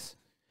powerful wise,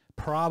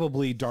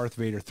 probably Darth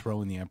Vader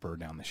throwing the Emperor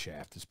down the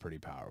shaft is pretty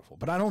powerful.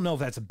 But I don't know if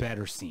that's a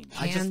better scene.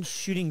 Han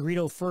shooting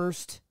Greedo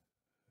first.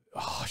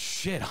 Oh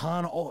shit,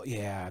 Han! Oh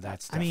yeah,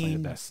 that's definitely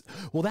the best.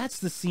 Well, that's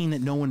the scene that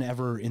no one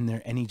ever in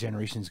any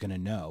generation is going to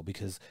know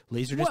because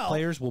Laserdisc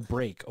players will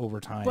break over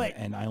time,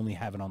 and I only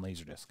have it on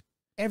Laserdisc.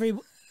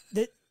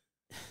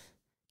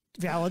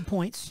 Valid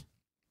points,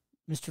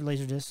 Mr.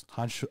 Laserdisc.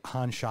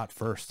 Han shot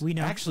first. We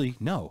know. Actually,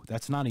 no,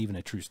 that's not even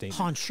a true statement.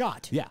 Han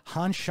shot. Yeah,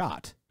 Han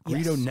shot.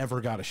 Greedo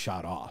never got a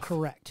shot off.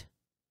 Correct.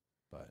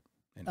 But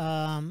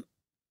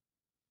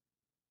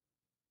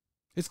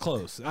it's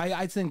close.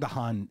 I think the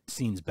Han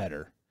scene's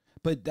better.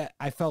 But that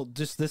I felt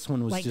just this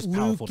one was like just Luke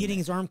powerful. getting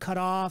his arm cut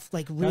off,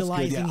 like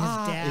realizing his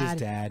dad. His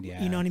dad,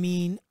 yeah. You know what I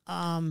mean?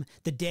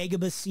 The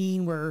Dagobah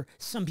scene where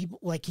some people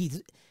like he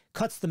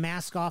cuts the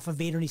mask off of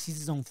Vader and he sees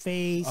his own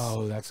face.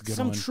 Oh, that's a good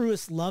Some one.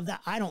 truists love that.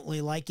 I don't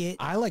really like it.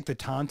 I like the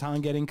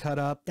Tauntaun getting cut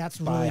up. That's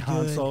by really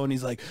Han good. Solo, and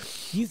he's like,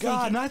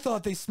 God, and I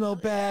thought they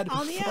smelled bad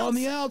on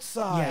the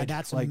outside. Yeah,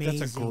 that's like amazing.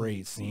 that's a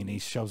great scene. He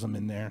shoves them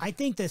in there. I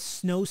think the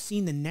snow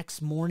scene the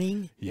next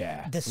morning.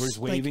 Yeah, where he's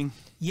waving.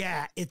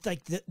 Yeah, it's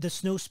like the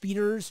snow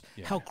speeders,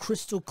 how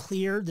crystal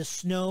clear the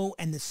snow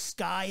and the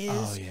sky is.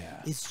 Oh,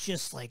 yeah. It's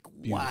just like,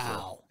 Beautiful.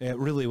 wow. It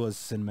really was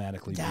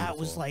cinematically That beautiful.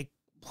 was like...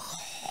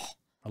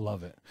 I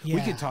love it. Yeah.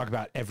 We could talk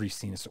about every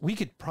scene. We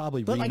could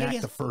probably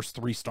reenact the first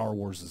 3 Star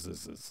Wars.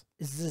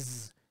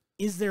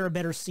 Is there a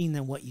better scene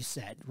than what you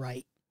said,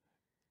 right?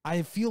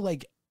 I feel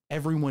like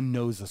everyone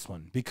knows this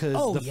one because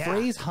the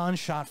phrase Han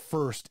shot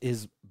first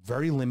is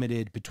very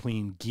limited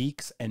between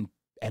geeks and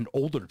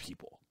older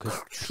people.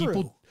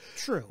 True.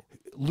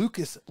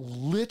 Lucas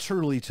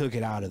literally took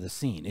it out of the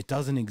scene. It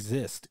doesn't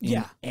exist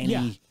in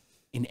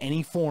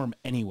any form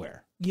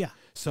anywhere. Yeah.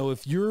 So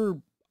if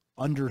you're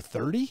under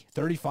 30,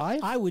 35?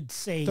 I would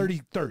say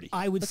 30.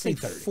 I would say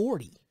 30.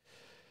 40.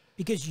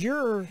 Because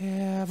you're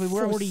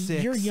 40,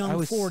 you're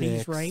young 40s,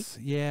 6. right?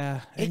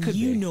 Yeah. And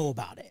you know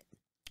about it.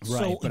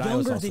 Right, so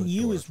younger than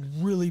you is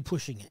really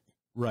pushing it.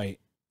 Right.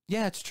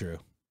 Yeah, it's true.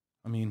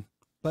 I mean,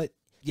 but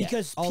yeah,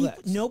 because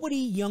nobody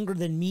younger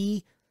than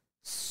me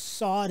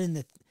saw it in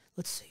the,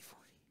 let's say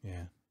 40.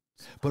 Yeah.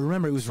 But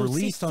remember, it was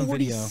released on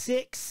video.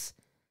 46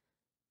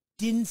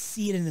 didn't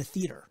see it in the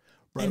theater.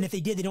 Right. And if they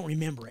did, they don't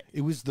remember it.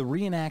 It was the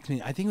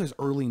reenactment. I think it was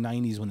early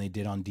 90s when they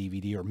did on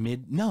DVD or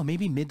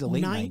maybe mid to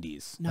late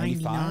 90s.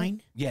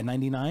 99? Yeah,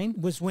 99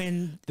 was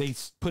when they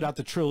put out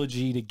the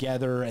trilogy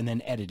together and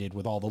then edited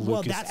with all the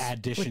Lucas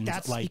additions,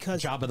 like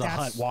Jabba the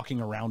Hutt walking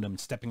around him,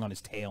 stepping on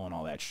his tail and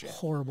all that shit.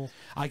 Horrible.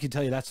 I can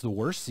tell you that's the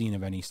worst scene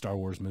of any Star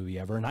Wars movie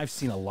ever. And I've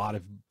seen a lot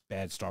of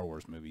bad Star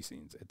Wars movie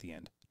scenes at the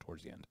end,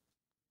 towards the end.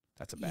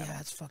 That's a bad one. Yeah,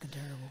 it's fucking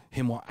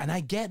terrible. And I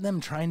get them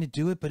trying to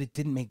do it, but it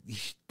didn't make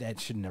that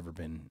should have never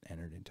been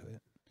entered into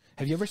it.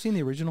 Have you ever seen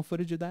the original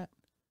footage of that?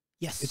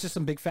 Yes. It's just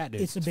some big fat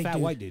dude. It's a big fat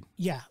dude. white dude.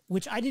 Yeah,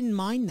 which I didn't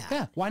mind that.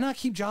 Yeah. Why not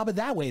keep Jabba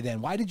that way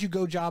then? Why did you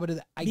go Jabba to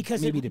that?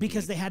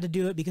 Because they had to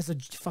do it because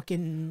of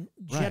fucking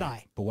Jedi.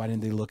 Right. But why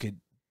didn't they look at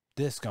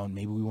this going,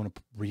 maybe we want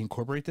to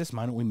reincorporate this?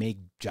 Why don't we make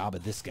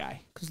Jabba this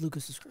guy? Because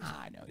Lucas is crazy.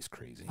 I know he's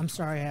crazy. I'm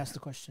sorry I asked the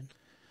question.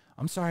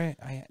 I'm sorry.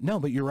 No,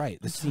 but you're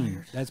right. The scene.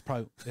 Tired. That's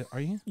probably. Are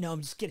you? No,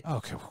 I'm just kidding.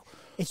 Okay.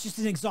 It's just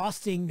an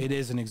exhausting. It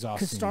is an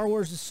exhausting. Because Star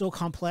Wars is so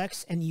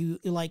complex, and you're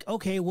like,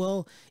 okay,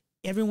 well,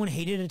 everyone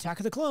hated Attack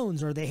of the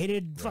Clones, or they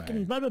hated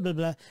fucking blah blah blah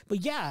blah.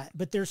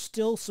 But there's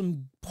still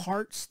some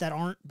parts that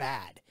aren't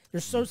bad.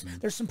 There's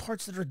some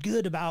parts that are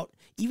good about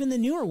even the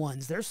newer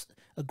ones. There's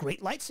a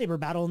great lightsaber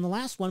battle in the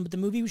last one, but the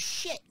movie was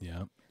shit.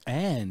 Yeah,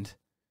 and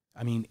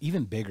I mean,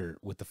 even bigger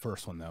with the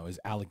first one though is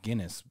Alec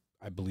Guinness.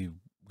 I believe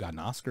got an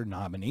Oscar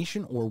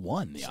nomination or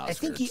won the Oscar. I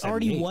think he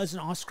already was an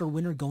Oscar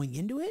winner going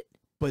into it.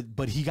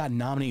 But he got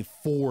nominated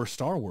for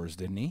Star Wars,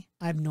 didn't he?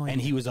 I have no idea.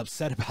 And he was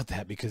upset about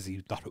that because he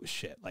thought it was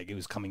shit. Like it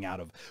was coming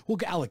out of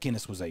Alec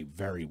Guinness was a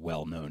very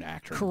well known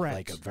actor. Correct.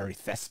 Like a very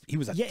he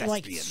was a thespian.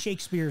 Like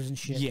Shakespeare's and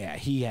shit. Yeah,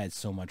 he had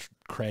so much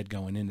cred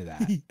going into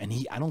that, and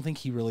I don't think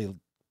he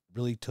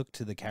really took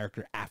to the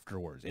character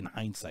afterwards. In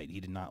hindsight, he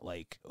did not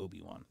like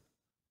Obi-Wan.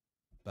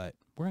 But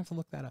we're gonna have to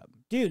look that up,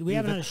 dude. We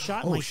haven't had a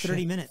shot in like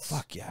 30 minutes.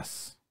 Fuck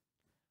yes,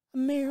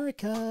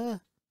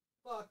 America.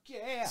 Fuck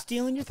yeah,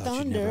 stealing your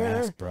thunder, never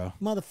asked, bro.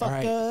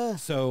 Motherfucker. All right.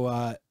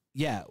 So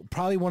yeah,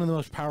 probably one of the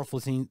most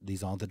powerful scenes.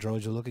 These aren't the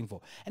droids you're looking for,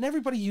 and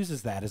everybody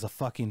uses that as a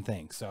fucking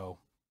thing. So.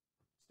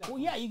 Well,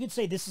 yeah, you could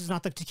say this is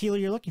not the tequila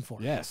you're looking for.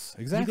 Yes,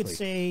 exactly. You could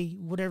say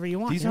whatever you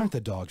want. These aren't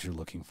the dogs you're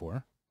looking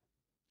for.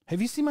 Have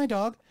you seen my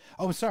dog?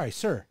 Oh, sorry,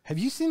 sir. Have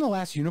you seen The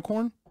Last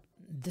Unicorn?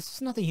 This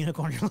is not the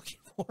unicorn you're looking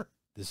for.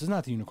 This is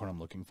not the unicorn I'm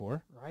looking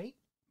for. Right?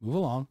 Move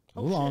along.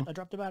 Move along. Shit, I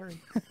dropped the battery.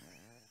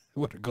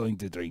 We're going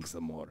to drink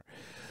some more.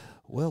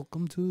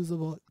 Welcome to the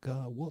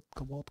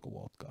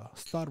vodka.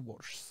 Star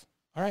Wars.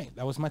 All right,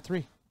 that was my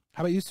 3.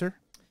 How about you, sir?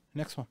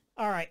 Next one.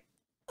 All right.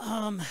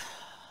 I'm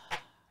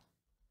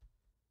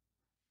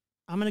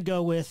going to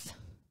go with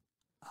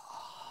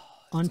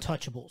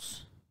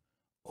Untouchables.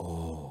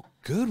 Oh,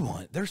 good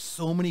one. There's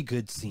so many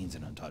good scenes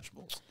in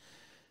Untouchables.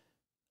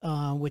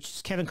 Which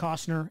is Kevin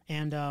Costner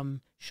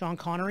and Sean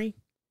Connery.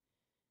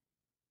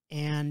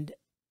 And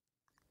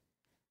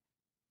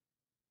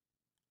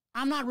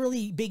I'm not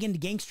really big into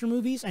gangster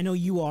movies. I know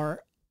you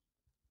are,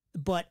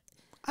 but...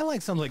 I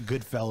like something like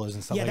Goodfellas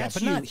and stuff like that,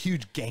 but not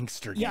huge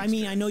gangster. Yeah, I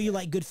mean, I know you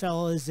like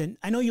Goodfellas, and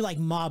I know you like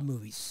mob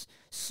movies.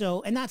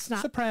 So, and that's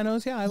not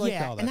Sopranos. Yeah, I like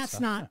all that. And that's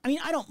stuff. not. I mean,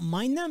 I don't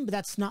mind them, but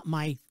that's not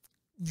my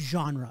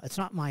genre. It's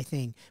not my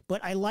thing.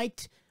 But I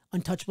liked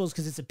Untouchables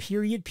because it's a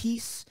period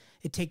piece.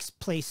 It takes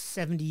place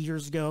 70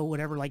 years ago,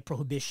 whatever, like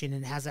Prohibition,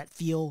 and has that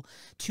feel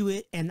to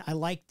it. And I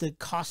like the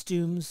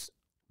costumes.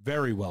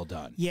 Very well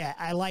done. Yeah,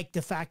 I like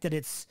the fact that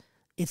it's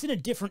in a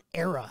different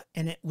era,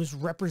 and it was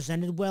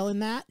represented well in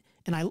that.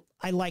 And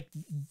I like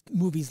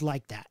movies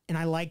like that. And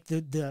I like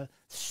the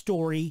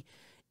story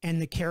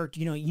and the character.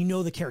 You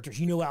know the characters.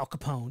 You know Al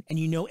Capone, and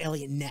you know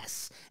Elliot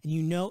Ness, and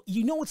you know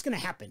what's going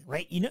to happen,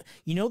 right? You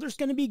know there's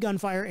going to be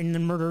gunfire and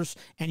then murders,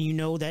 and you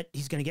know that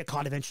he's going to get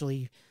caught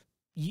eventually.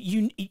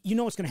 You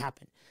know what's going to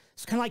happen.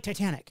 It's kind of like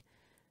Titanic.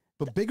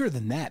 But bigger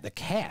than that, the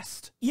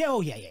cast. Yeah.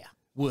 Oh yeah.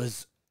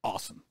 Was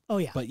awesome. Oh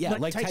yeah. But yeah,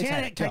 like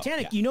Titanic.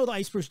 Yeah. You know the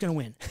iceberg's going to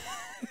win.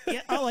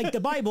 Yeah, like the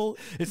Bible.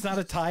 It's not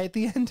a tie at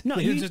the end. No,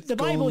 the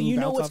Bible, you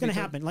know what's going to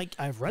happen. Like,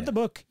 I've read the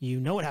book, you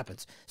know what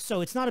happens.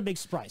 So it's not a big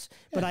surprise. Yeah.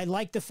 But I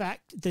like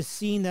the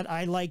scene that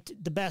I liked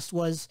the best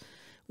was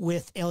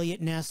with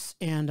Elliot Ness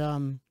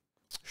and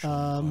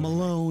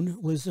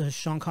Malone was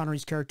Sean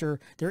Connery's character.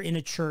 They're in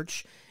a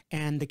church,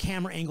 and the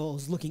camera angle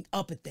is looking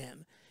up at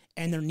them,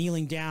 and they're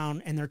kneeling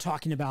down, and they're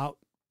talking about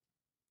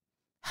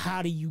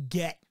how do you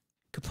get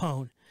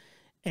Capone.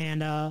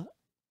 And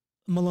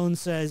Malone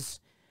says,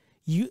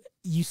 You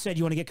said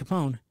you want to get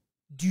Capone.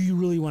 Do you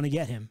really want to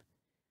get him?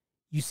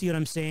 You see what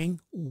I'm saying?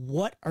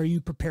 What are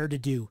you prepared to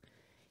do?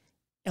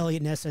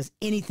 Elliot Ness says,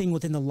 anything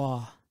within the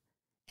law.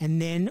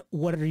 And then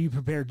what are you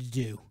prepared to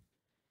do?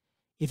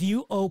 If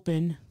you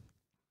open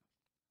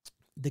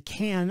the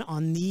can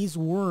on these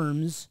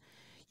worms,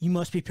 you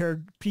must be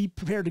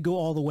prepared to go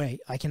all the way.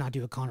 I cannot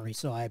do a Connery,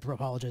 so I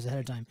apologize ahead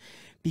of time.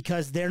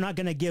 Because they're not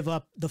going to give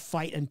up the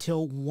fight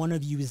until one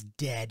of you is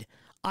dead.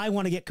 I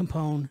want to get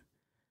Capone.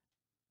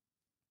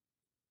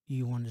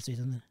 You wanted to say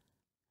something?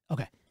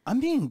 Okay. I'm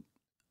being...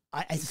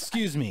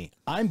 excuse me.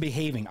 I'm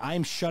behaving.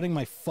 I'm shutting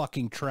my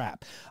fucking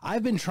trap.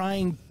 I've been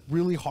trying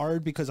really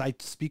hard because I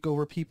speak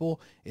over people.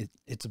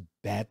 It's a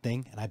bad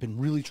thing, and I've been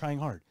really trying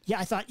hard.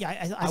 Yeah, I thought...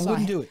 Yeah, I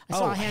wouldn't do it. I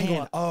saw a hand go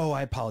up. Oh,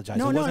 I apologize.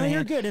 No,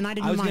 you're good, and I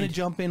didn't mind. I was going to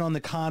jump in on the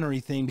Connery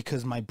thing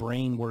because my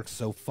brain works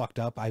so fucked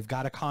up. I've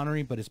got a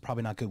Connery, but it's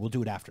probably not good. We'll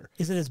do it after.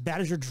 Is it as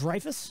bad as your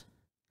Dreyfus?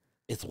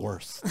 It's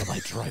worse than my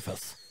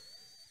Dreyfus.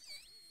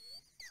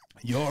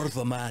 You're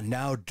the man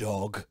now,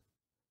 dog.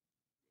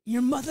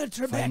 Your mother,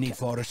 Trebek. Fanny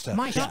Forrester.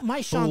 My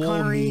Sean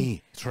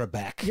Connery.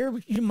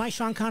 Trebek. My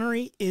Sean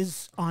Connery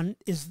is on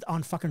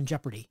fucking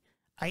Jeopardy.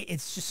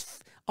 It's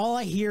just all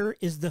I hear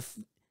is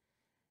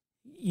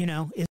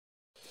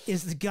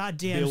is the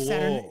goddamn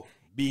Saturday.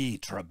 Me,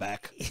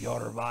 Trebek,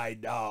 you're mine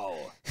now.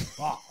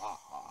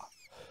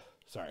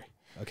 Sorry.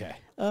 Okay.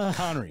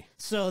 Connery.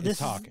 So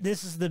this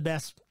is the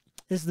best.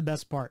 This is the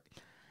best part.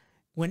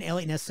 When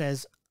Elliot Ness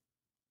says,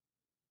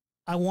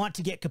 "I want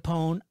to get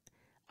Capone,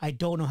 I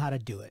don't know how to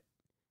do it,"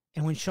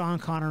 and when Sean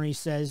Connery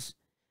says,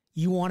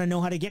 "You want to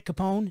know how to get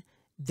Capone?"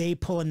 They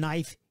pull a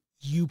knife,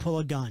 you pull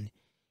a gun.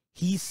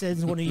 He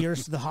sends one of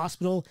yours to the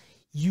hospital,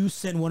 you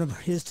send one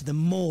of his to the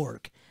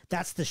morgue.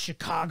 That's the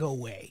Chicago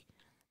way.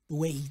 The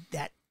way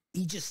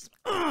he just,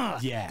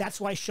 yeah. That's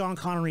why Sean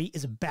Connery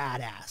is a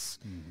badass.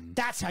 Mm-hmm.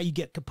 That's how you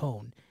get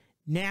Capone.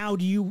 Now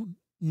do you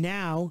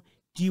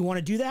want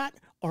to do that?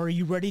 Or are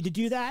you ready to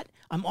do that?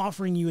 I'm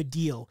offering you a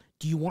deal.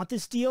 Do you want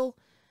this deal?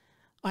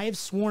 I have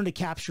sworn to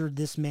capture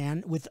this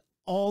man with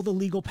all the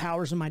legal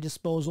powers at my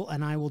disposal,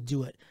 and I will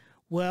do it.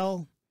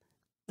 Well,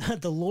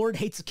 the Lord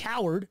hates a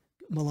coward,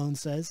 Malone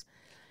says.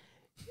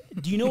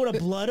 Do you know what a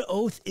blood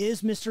oath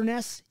is, Mr.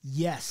 Ness?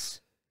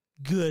 Yes.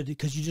 Good,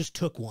 because you just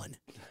took one.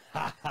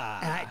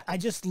 I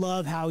just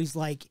love how he's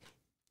like,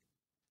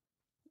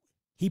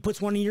 he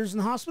puts one of yours in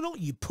the hospital,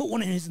 you put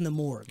one of his in the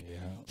morgue. Yeah.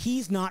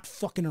 He's not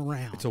fucking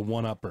around. It's a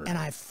one-upper. And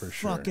I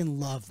fucking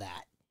love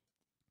that.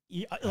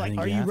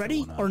 Are you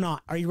ready or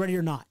not? Are you ready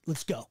or not?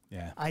 Let's go.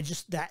 Yeah.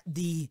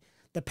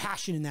 The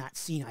passion in that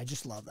scene, I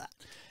just love that.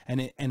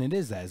 And it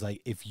is that. It's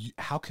like,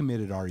 how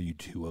committed are you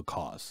to a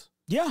cause?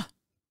 Yeah.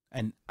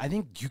 And I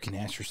think you can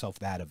ask yourself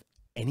that of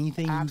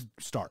anything you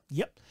start.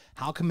 Yep.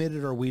 How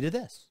committed are we to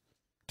this?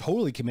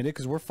 Totally committed,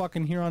 because we're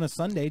fucking here on a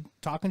Sunday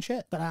talking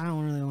shit. But I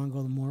don't really want to go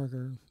to the morgue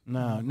or...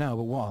 No,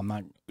 but I'm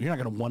not... You're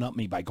not going to one-up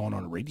me by going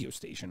on a radio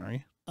station, are you?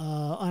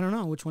 I don't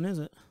know. Which one is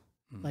it?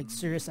 Like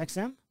Sirius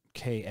XM?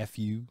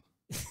 KFU?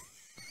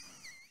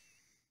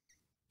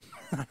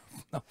 I have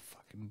no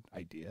fucking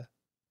idea.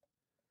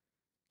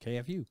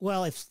 KFU.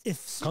 Well, if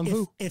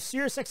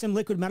Sirius XM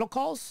Liquid Metal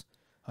calls,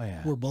 oh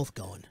yeah, we're both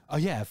going. Oh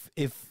yeah,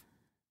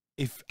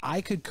 if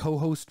I could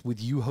co-host with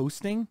you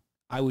hosting,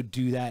 I would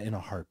do that in a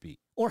heartbeat.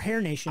 Or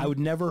Hair Nation. I would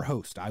never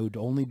host. I would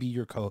only be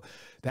your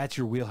That's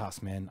your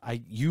wheelhouse, man.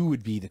 You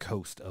would be the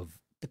host of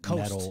the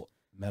coast.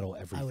 Metal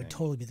everything. I would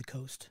totally be the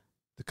coast.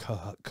 The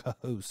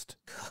co-host.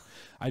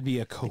 I'd be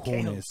a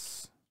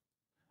cojones.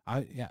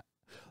 Yeah.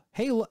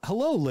 Hey,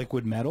 hello,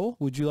 Liquid Metal.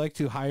 Would you like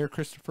to hire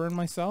Christopher and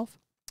myself?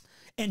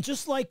 And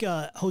just like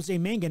Jose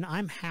Mangan,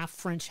 I'm half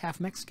French, half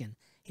Mexican.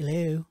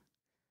 Hello.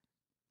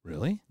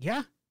 Really?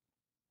 Yeah.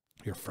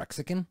 You're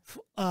Frexican?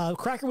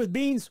 Cracker with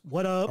beans.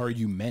 What up? Or are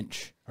you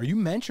Mensch? Are you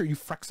Mensch or are you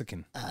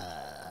Frexican?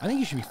 I think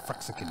you should be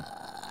Frexican.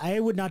 I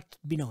would not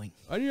be knowing.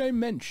 Are you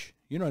Mensch?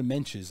 You know what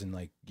Mensch is in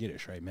like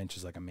Yiddish, right? Mensch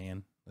is like a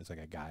man. It's like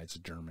a guy. It's a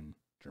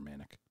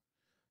Germanic.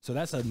 So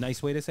that's a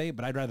nice way to say it,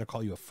 but I'd rather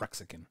call you a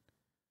Frexican.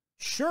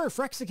 Sure,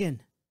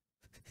 Frexican.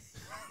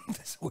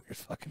 That's a weird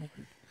fucking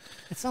word.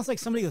 It sounds like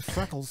somebody with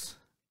freckles.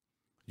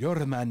 You're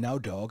the man now,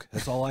 dog.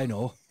 That's all I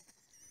know.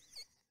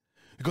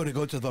 You're going to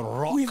go to the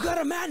rock. We've got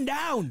a man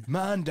down.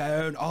 Man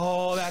down.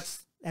 Oh,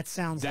 that's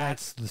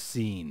the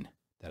scene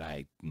that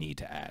I need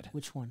to add.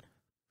 Which one?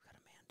 We've got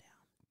a man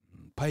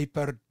down.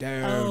 Piper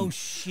down. Oh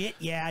shit,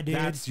 yeah, dude.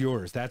 That's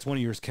yours. That's one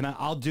of yours.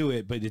 I'll do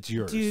it, but it's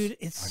yours. Dude,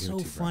 it's so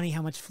funny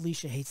how much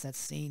Felicia hates that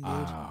scene,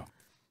 dude.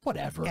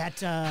 Whatever.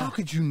 How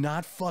could you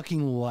not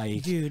fucking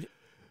like... Dude.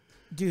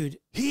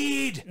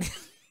 Heed!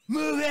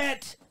 Move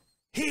it!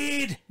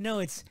 Heed!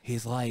 No,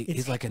 he's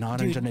like an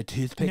orange on a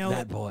toothpick,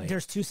 that boy.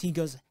 There's two scenes. He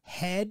goes,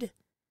 head,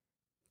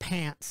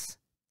 pants,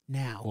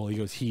 now. Well, he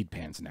goes, heed,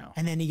 pants, now.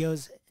 And then he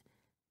goes,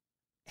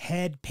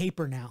 head,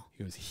 paper, now.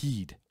 He goes,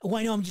 heed. Oh,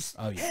 I know. I'm just,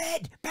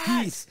 head,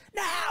 pants,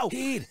 now!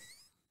 Heed!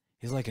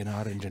 He's like an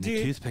orange on a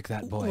toothpick,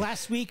 that boy.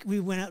 Last week, we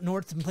went out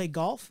north and played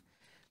golf.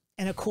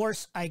 And of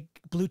course, I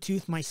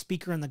Bluetooth my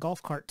speaker in the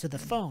golf cart to the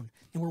phone.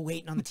 And we're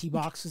waiting on the tee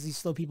box because these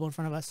slow people in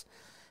front of us.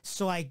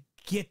 So I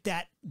get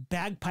that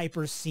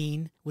bagpiper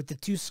scene with the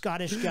two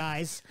Scottish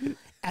guys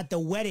at the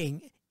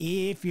wedding.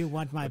 If you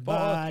want my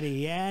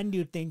body and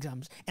you think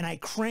I'm... And I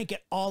crank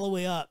it all the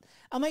way up.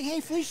 I'm like,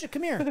 hey, Felicia,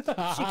 come here.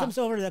 She comes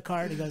over to the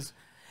car and he goes,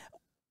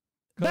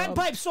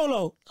 bagpipe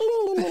solo.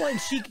 And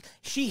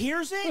she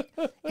hears it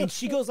and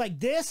she goes like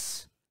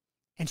this.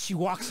 And she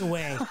walks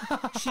away.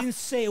 She didn't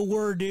say a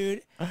word,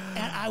 dude.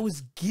 And I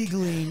was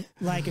giggling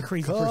like a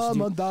crazy person.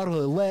 Come on,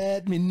 darling,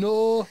 let me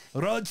know.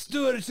 Rod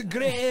Stewart's the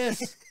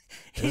greatest.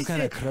 He's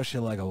kind of crush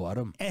you like a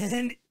worm.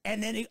 And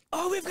then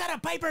we've got a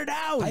piper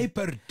down.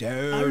 Piper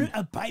down.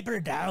 A piper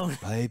down.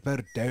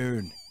 Piper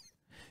down.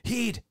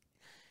 Heed.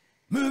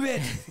 Move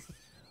it.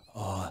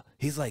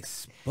 He's like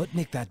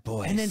Sputnik, that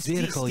boy. And then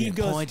Steve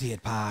goes, pointy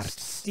at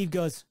parts. Steve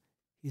goes,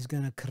 he's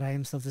going to cry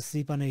himself to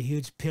sleep on a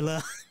huge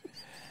pillow.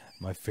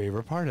 My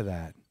favorite part of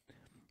that.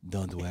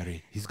 Don't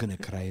worry. He's going to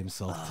cry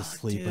himself to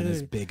sleep on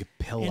his big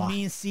pillow. And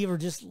me and Steve are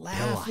just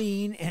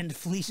laughing. And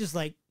Felicia's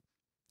like...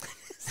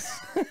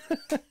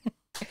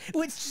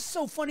 Well, it's just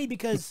so funny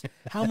because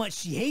how much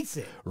she hates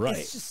it. Right.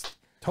 It's just...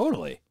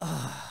 Totally.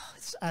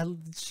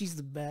 She's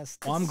the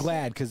best. Well, I'm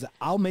glad because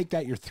I'll make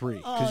that your 3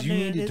 because you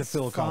needed to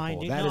fill a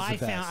couple. Dude. That No, is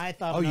the best. I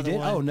thought. Oh, you did?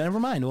 one. Oh, never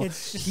mind. Well,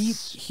 It's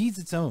just- he's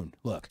its own.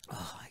 Look,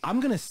 I'm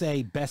gonna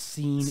say best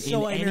scene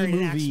So in I any married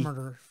an axe movie.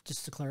 murderer,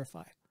 just to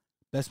clarify.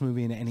 Best scene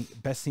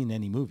in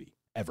any movie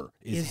ever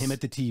is him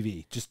at the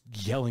TV just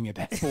yelling at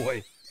that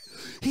boy.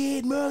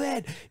 He'd move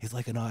it. He's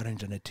like an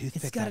orange on a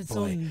toothpick. It's got that its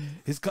boy. own-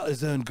 He's got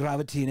his own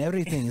gravity and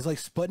everything. He's like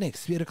Sputnik,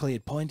 spherically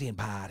at pointing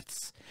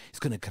parts. He's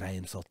gonna cry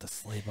himself to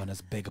sleep on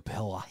his big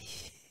pillow.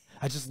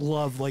 I just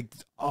love oh my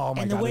god.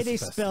 And the way it's they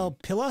best spell scene.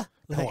 "pilla"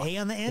 with Pilla. an A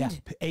on the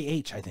end. Yeah,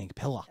 A-H, I think.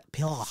 Pilla.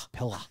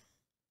 Pilla.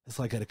 It's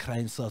like gonna cry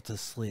himself to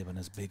sleep on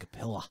his big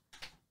pillow.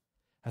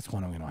 That's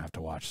one I'm gonna have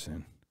to watch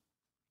soon.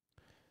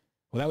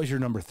 Well, that was your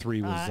number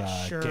 3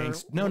 was Sure.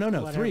 No.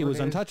 Whatever 3 was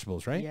it is.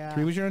 Untouchables, right? Yeah.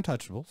 3 was your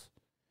Untouchables.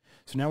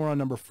 So now we're on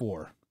number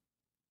 4.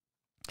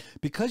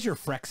 Because you're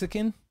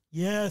Frexican,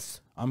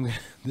 Yes.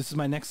 this is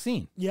my next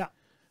scene. Yeah.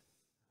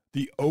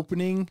 The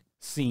opening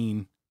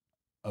scene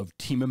of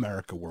Team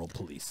America World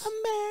Police.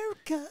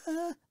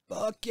 America.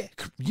 Fuck yeah.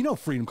 You know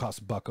freedom costs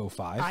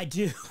 $1.05. I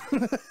do.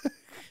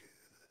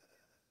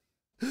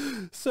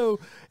 So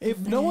if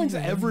no one's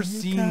ever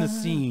seen the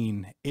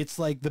scene, it's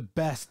like the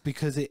best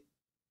because it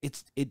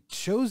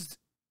shows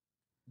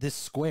this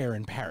square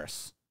in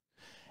Paris.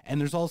 And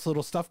there's all this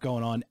little stuff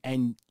going on,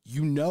 and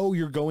you know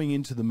you're going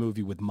into the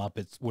movie with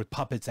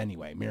puppets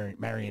anyway,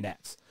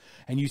 marionettes.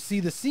 And you see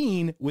the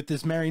scene with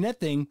this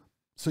marionette thing,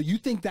 so you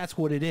think that's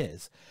what it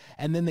is.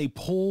 And then they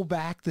pull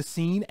back the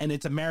scene, and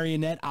it's a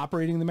marionette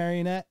operating the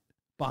marionette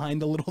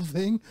behind the little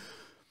thing.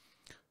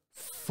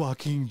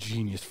 Fucking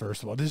genius,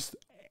 first of all.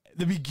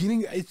 The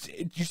beginning,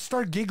 you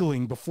start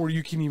giggling before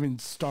you can even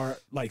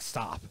start,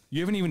 stop.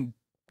 You haven't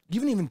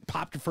even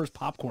popped your first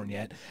popcorn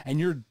yet, and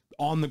you're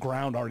on the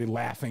ground already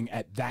laughing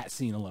at that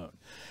scene alone.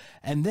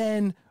 And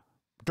then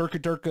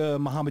Durka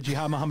Muhammad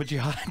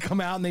Jihad come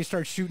out and they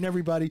start shooting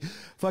everybody.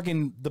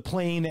 Fucking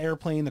the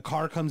airplane, the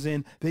car comes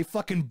in. They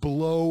fucking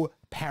blow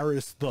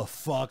Paris the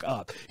fuck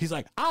up. He's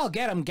like, I'll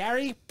get him,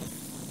 Gary.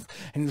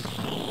 And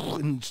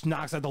just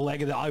knocks out the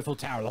leg of the Eiffel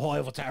Tower. The whole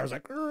Eiffel Tower's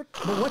like,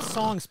 But what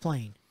song's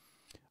playing?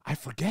 I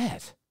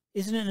forget.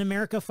 Isn't it in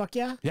America? Fuck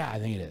yeah. Yeah, I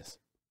think it is.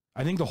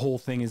 I think the whole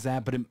thing is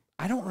that, but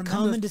I don't remember.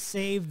 Coming to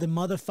save the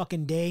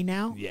motherfucking day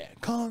now. Yeah,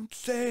 come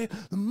save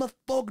the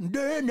motherfucking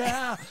day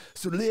now.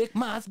 So lick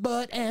my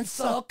butt and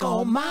suck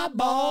on my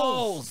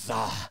balls.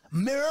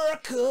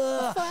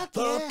 America,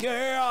 fuck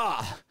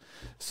yeah.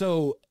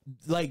 So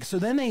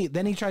then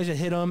he tries to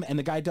hit him, and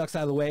the guy ducks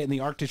out of the way, and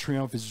the Arc de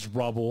Triomphe is just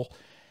rubble,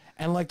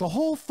 and the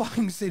whole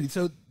fucking city.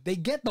 So they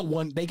get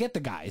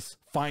the guys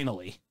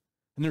finally,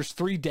 and there's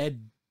 3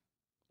 dead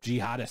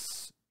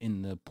jihadists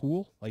in the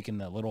pool, in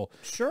the little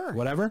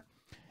whatever.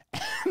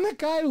 And the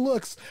guy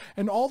looks,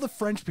 and all the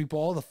French people,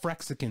 all the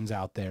Frexicans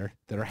out there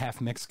that are half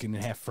Mexican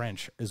and half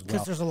French as well.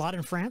 Because there's a lot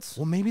in France.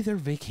 Well, maybe they're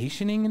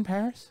vacationing in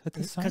Paris at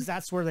this time. Because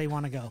that's where they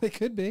want to go. They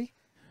could be.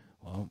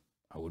 Well,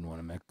 I wouldn't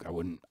want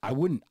to.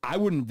 I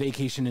wouldn't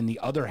vacation in the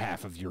other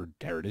half of your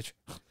heritage.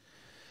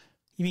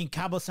 You mean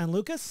Cabo San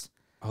Lucas?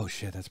 Oh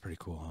shit, that's pretty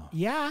cool, huh?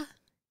 Yeah.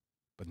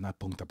 But not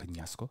Punta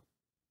Peñasco.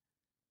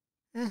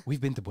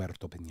 We've been to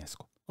Puerto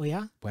Peñasco. Oh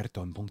yeah.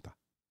 Puerto and Punta.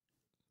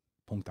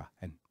 Punta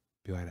and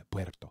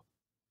Puerto.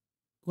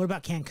 What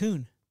about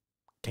Cancun?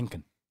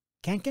 Cancun.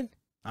 Cancun?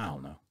 I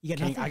don't know. You got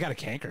nothing? I got a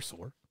canker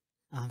sore.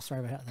 Oh, I'm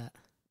sorry about that.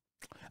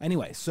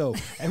 Anyway, so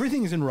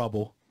everything is in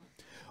rubble.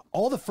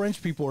 All the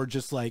French people are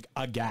just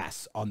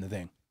aghast on the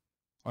thing.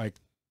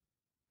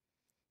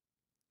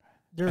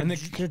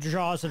 Their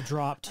jaws have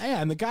dropped.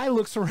 Yeah, and the guy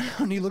looks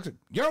around. He looks.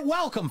 You're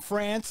welcome,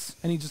 France.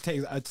 And he just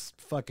takes. It's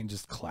fucking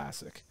just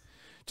classic.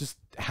 Just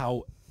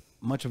how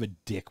much of a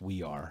dick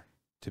we are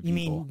to people. You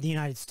mean the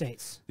United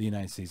States? The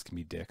United States can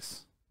be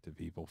dicks to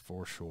people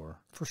for sure.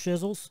 For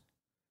shizzles?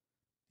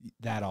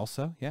 That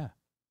also, yeah.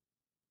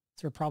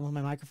 Is there a problem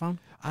with my microphone?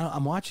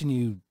 I'm watching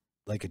you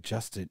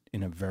adjust it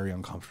in a very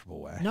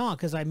uncomfortable way. No,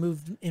 because I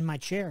moved in my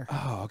chair.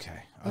 Oh,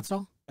 okay. That's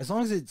all. As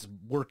long as it's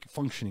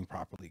functioning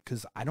properly,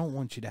 because I don't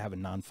want you to have a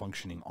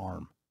non-functioning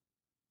arm.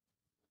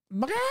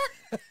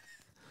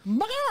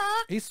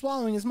 He's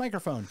swallowing his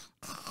microphone.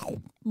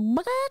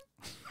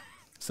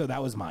 So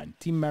that was mine.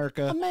 Team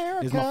America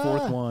is my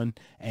 4th one,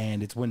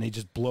 and it's when they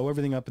just blow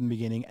everything up in the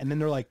beginning, and then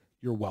they're like,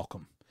 "You're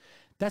welcome."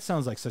 That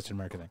sounds like such an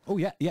American thing. Oh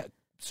yeah,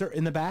 sir,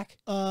 in the back.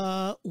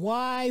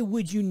 Why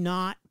would you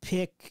not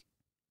pick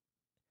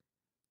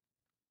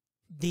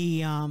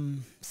the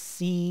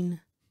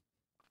scene?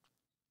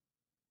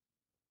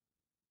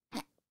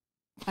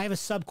 I have a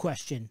sub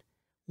question.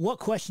 What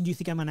question do you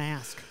think I'm going to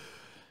ask?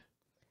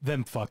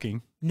 Them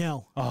fucking.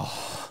 No.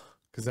 Oh,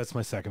 because that's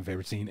my second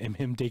favorite scene. And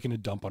him taking a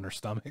dump on her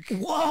stomach.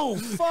 Whoa,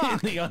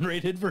 fuck. In the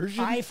unrated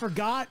version. I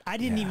forgot. I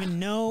didn't even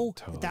know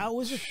that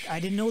was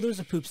I didn't know there was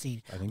a poop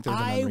scene. I think there's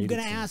an I'm unrated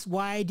going to scene. ask,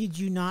 why did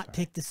you not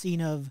pick the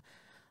scene of,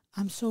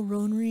 I'm so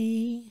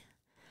Ronry.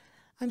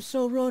 I'm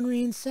so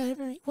Ronry and sad.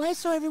 Why is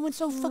so everyone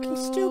so fucking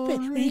stupid?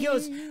 And he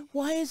goes,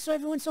 why is so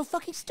everyone so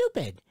fucking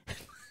stupid?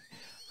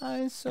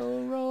 I'm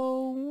so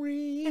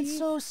Rory. And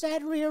so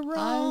sad,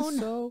 I'm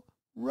so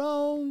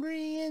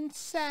Lonely and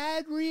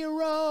sad we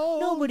roam.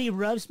 Nobody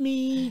rubs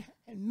me.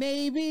 And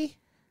maybe,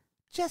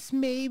 just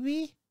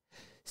maybe,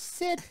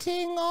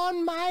 sitting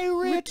on my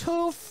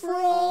little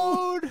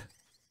road.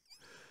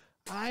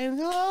 I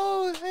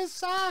know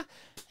this,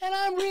 and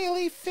I'm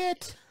really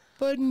fit,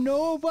 but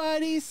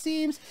nobody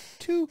seems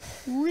to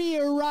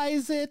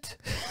realize it.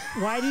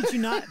 Why did you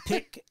not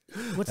pick,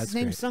 what's his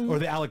name? Great. Sung? Or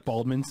the Alec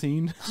Baldwin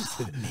scene.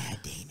 Oh,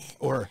 Matt Damon.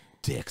 Or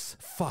dicks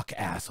fuck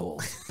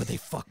assholes, but they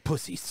fuck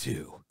pussies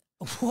too.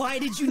 Why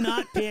did you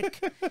not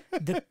pick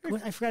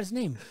I forgot his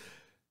name.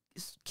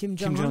 Kim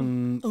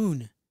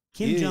Jong-un.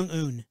 Kim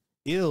Jong-un.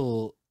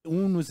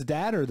 Un was the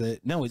dad, or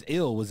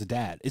Il was the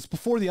dad. It's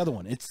before the other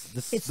one. It's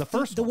the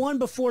first the one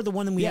before the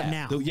one that we have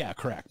now.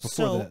 Correct.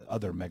 Before the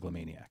other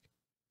megalomaniac.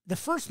 The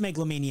first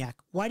megalomaniac.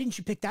 Why didn't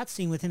you pick that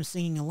scene with him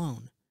singing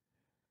alone?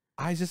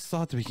 I just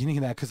saw at the beginning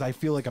of that because I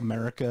feel like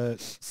America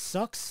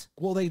sucks.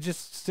 Well, they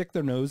just stick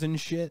their nose in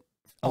shit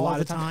a lot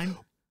of time.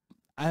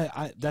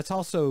 There's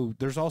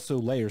also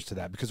layers to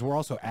that, because we're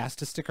also asked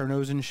to stick our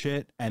nose in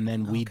shit, and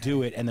then we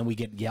do it, and then we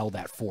get yelled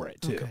at for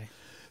it too. Okay.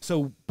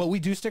 So, but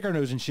we do stick our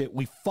nose in shit.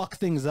 We fuck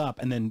things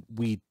up, and then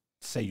we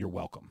say you're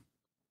welcome.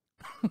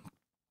 Little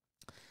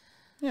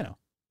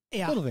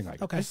thing like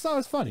that. I just thought it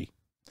was funny.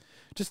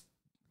 Just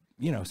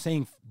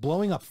saying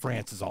blowing up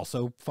France is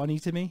also funny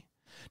to me.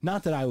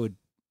 Not that I would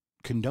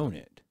condone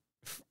it,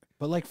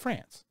 but like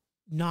France.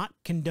 Not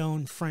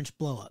condone French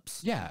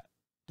blow-ups. Yeah.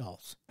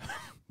 Dolls.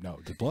 No,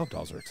 the blow-up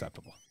dolls are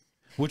acceptable,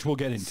 which we'll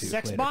get into.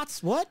 Sex later.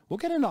 bots? What? We'll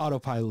get into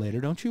autopilot later.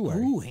 Don't you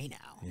worry. Ooh, hey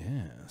now.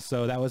 Yeah.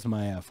 So that was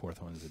my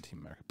fourth one, is a Team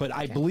America. But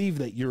I believe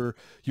that your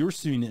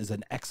scene is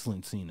an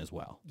excellent scene as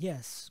well.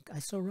 Yes, I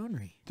saw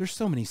Ronry. There's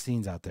so many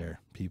scenes out there,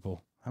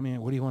 people. I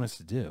mean, what do you want us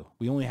to do?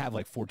 We only have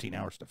like 14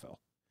 hours to fill.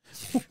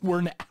 We're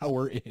an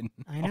hour in.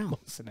 I know.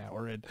 Almost an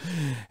hour in.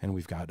 And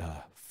we've got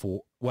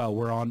 4.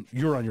 Well,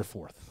 you're on your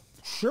fourth.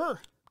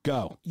 Sure.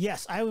 Go.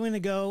 Yes, I'm going to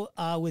go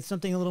with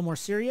something a little more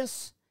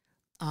serious.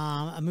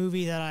 A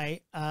movie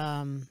that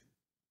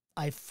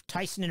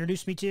Tyson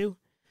introduced me to,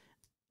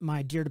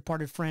 my dear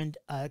departed friend.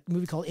 A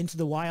movie called Into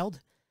the Wild,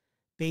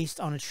 based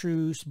on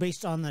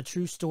the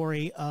true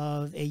story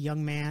of a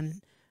young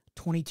man,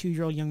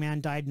 22-year-old young man,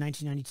 died in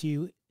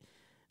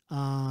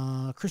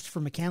 1992.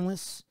 Christopher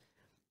McCandless,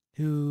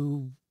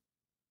 who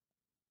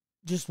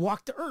just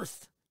walked the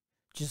earth,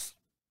 just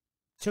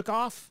took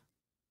off.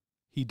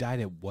 He died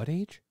at what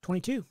age?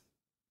 22.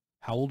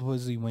 How old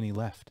was he when he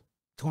left?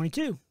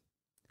 22.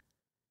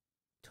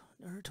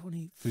 Or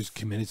 20. He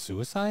committed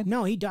suicide?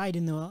 No, he died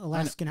in the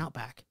Alaskan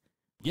outback.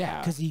 Yeah.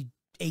 Because he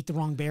ate the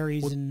wrong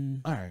berries. All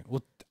right.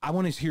 Well, I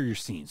want to hear your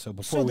scene. So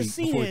before we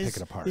pick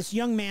it apart. This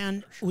young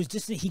man was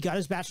he got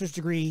his bachelor's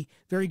degree,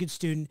 very good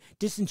student,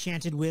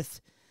 disenchanted with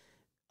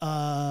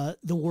the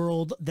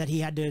world that he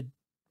had to,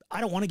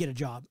 I don't want to get a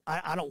job.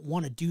 I don't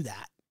want to do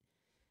that.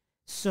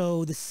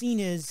 So the scene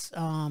is,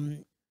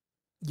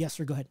 yes,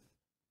 sir, go ahead.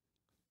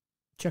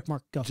 Check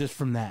mark, go. Just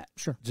from that.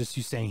 Sure. Just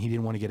you saying he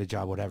didn't want to get a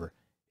job, whatever.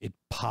 It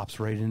pops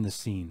right in the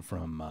scene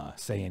from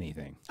Say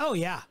Anything. Oh,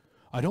 yeah.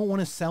 I don't want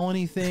to sell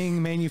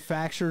anything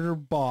manufactured or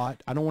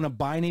bought. I don't want to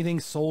buy anything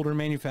sold or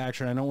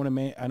manufactured. I don't want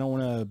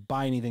to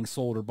buy anything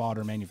sold or bought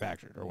or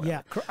manufactured or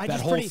whatever. Yeah,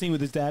 that whole scene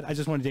with his dad. I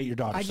just want to date your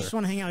daughter. I just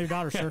want to hang out with your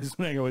daughter, sir. I just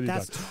want to hang out with your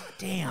daughter.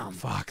 Damn.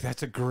 Fuck,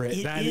 that's a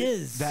great. It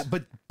is.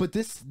 But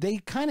this they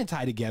kind of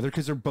tie together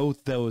because they're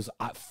both those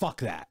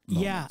fuck that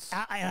moments.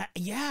 Yeah.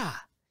 Yeah.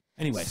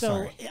 Anyway,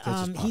 so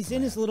sorry. He's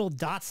in his little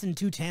Datsun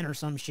 210 or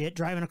some shit,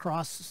 driving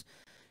across.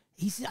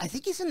 I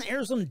think he's in the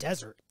Arizona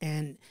desert,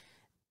 and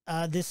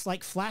this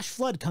like flash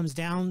flood comes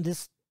down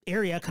this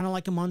area, kind of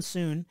like a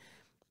monsoon,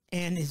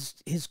 and he's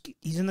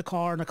in the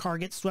car, and the car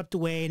gets swept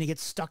away, and he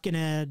gets stuck in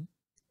a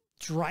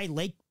dry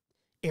lake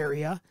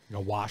area, a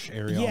wash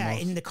area. Yeah,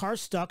 almost. and the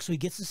car's stuck, so he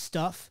gets his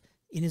stuff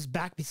in his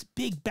back, this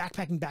big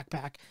backpacking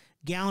backpack,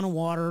 gallon of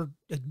water,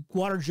 a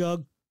water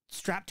jug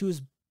strapped to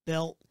his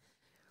belt.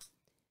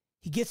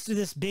 He gets to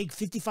this big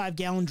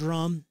 55-gallon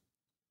drum,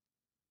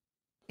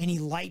 and he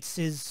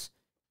lights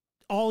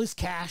all his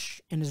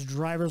cash and his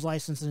driver's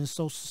license and his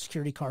social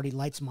security card. He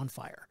lights them on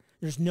fire.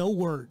 There's no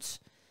words,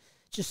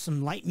 just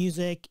some light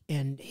music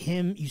and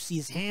him. You see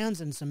his hands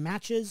and some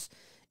matches,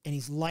 and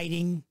he's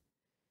lighting.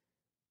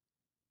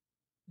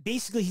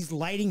 Basically, he's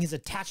lighting his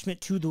attachment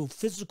to the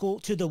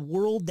physical, to the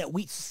world that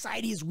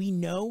society as we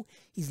know.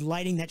 He's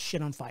lighting that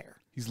shit on fire.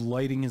 He's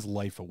lighting his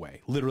life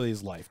away, literally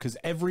his life, because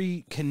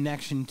every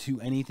connection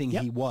to anything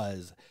he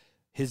was,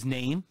 his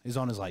name is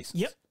on his license.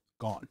 Yep,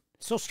 gone.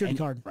 Social security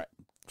card. Right.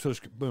 So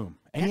boom.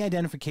 Any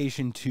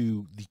identification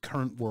to the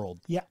current world.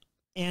 Yeah.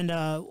 And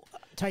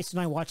Tyson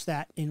and I watched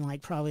that in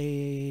like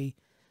probably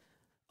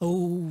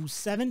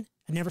 2007.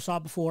 I never saw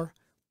it before.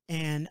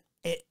 And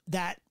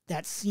that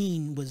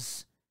scene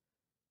was,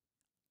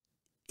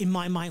 in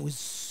my mind, was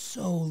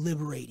so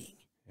liberating.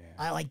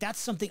 Yeah. That's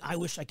something I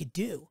wish I could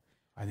do.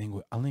 I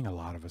think a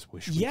lot of us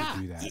wish we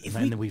could do that.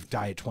 And then we've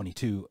died at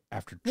 22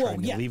 after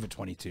trying to leave at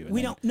 22.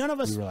 And none of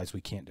us. We realize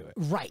we can't do it.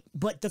 Right.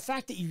 But the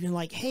fact that you're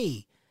like,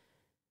 hey,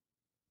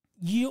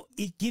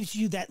 it gives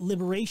you that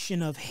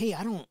liberation of, hey,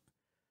 I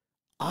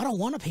I don't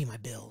want to pay my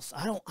bills.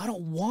 I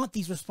don't want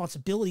these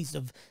responsibilities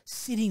of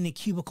sitting in a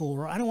cubicle,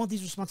 or I don't want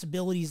these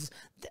responsibilities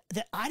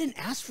that I didn't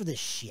ask for this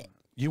shit.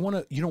 You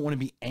don't want to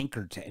be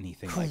anchored to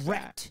anything like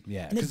that.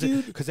 Yeah,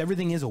 because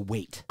everything is a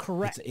weight.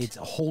 Correct. It's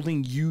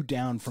holding you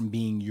down from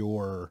being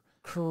your...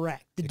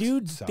 Correct. The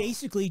dude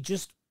basically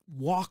just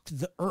walked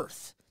the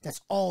earth.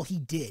 That's all he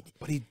did.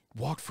 But he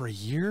walked for a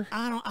year?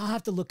 I'll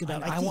have to look it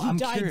up. I think he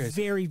died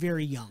very,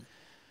 very young.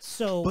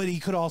 So, but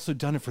he could have also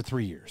done it for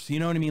 3 years. You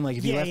know what I mean? Like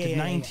if he left at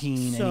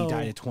 19 and he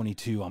died at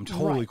 22, I'm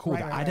totally cool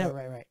with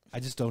that. I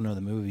just don't know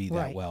the movie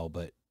that well,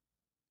 but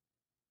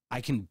I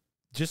can,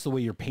 just the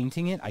way you're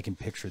painting it, I can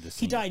picture this.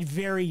 He died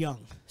very young.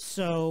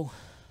 So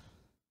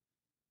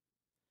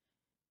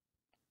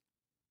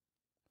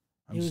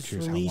it was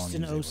released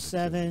in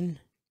 2007.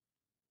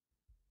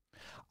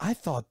 I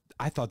thought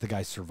the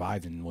guy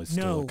survived and was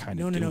still kind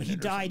of No. He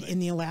died in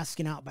the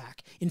Alaskan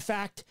outback. In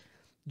fact,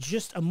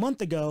 just a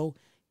month ago,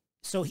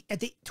 so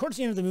towards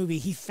the end of the movie,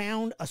 he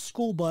found a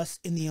school bus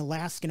in the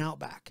Alaskan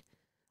outback.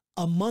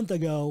 A month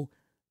ago,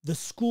 the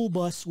school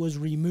bus was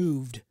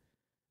removed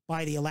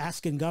by the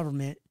Alaskan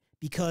government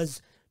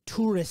because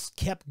tourists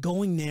kept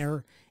going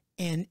there,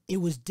 and it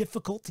was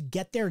difficult to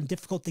get there and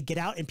difficult to get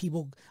out. And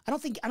people, I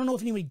don't know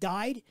if anybody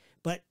died,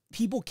 but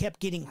people kept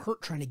getting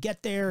hurt trying to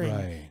get there.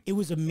 And it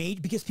was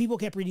amazing because people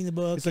kept reading the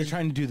book. It's like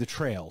trying to do the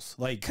trails,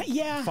 like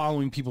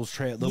following people's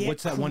trail.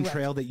 What's that one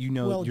trail that you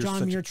know? Well,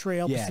 John Muir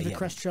Trail, Pacific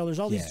Crest Trail. There's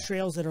all these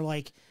trails that are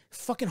like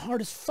fucking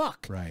hard as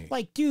fuck. Right.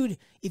 Like, dude,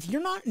 if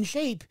you're not in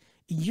shape,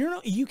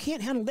 you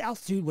can't handle the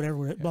altitude,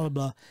 whatever, blah, blah,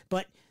 blah.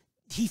 But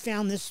he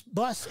found this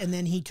bus, and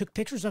then he took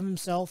pictures of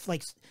himself,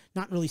 like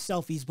not really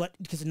selfies, but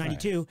because of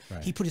 92,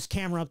 he put his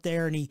camera up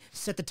there and he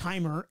set the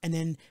timer, and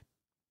then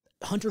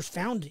hunters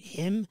found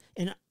him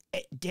and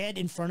dead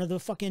in front of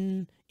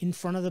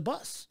the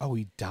bus. Oh,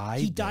 he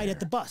died. He died at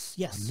the bus.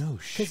 Yes. No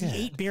shit. Because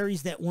he ate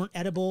berries that weren't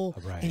edible,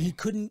 and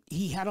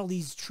he had all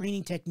these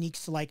training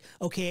techniques to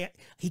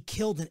he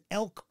killed an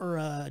elk or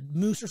a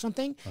moose or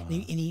something, and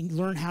he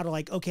learned how to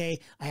I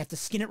have to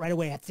skin it right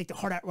away. I have to take the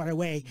heart out right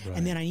away,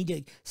 and then I need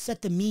to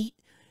set the meat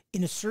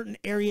in a certain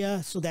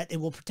area so that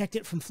it will protect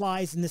it from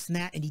flies and this and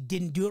that. And he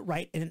didn't do it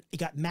right, and it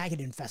got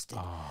maggot infested.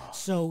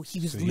 So he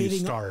was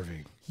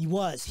starving. He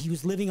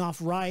was living off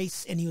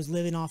rice, and he was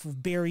living off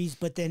of berries,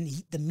 but then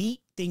the meat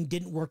thing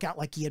didn't work out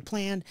like he had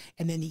planned.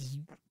 And then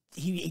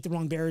he ate the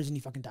wrong berries and he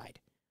fucking died.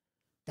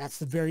 That's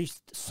the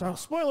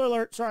spoiler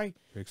alert. Sorry.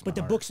 But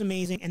the book's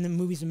amazing and the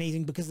movie's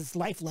amazing because it's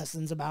life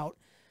lessons about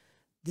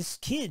this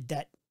kid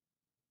that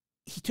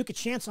he took a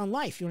chance on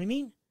life. You know what I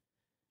mean?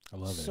 I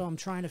love it. So I'm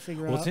trying to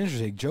figure out. Well, it's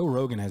interesting. Joe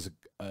Rogan has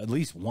at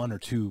least one or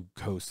two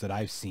hosts that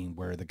I've seen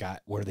where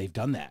they've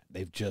done that.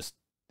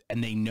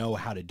 And they know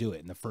how to do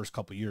it. And the first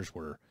couple of years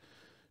were,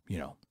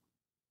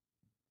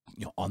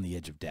 on the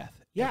edge of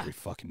death every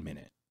fucking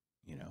minute.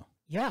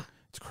 Yeah,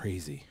 it's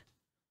crazy.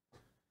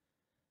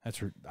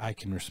 I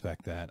can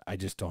respect that. I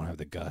just don't have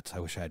the guts. I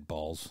wish I had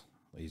balls,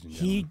 ladies and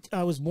gentlemen.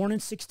 He was born in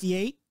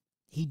 1968.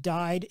 He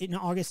died in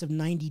August of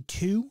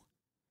 1992.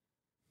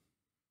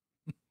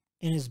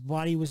 And his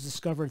body was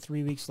discovered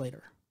 3 weeks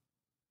later.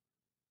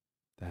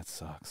 That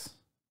sucks.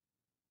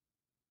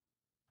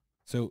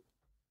 So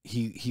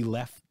he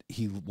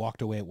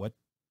walked away at what?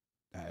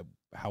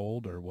 How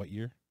old or what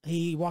year?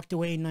 He walked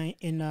away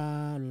and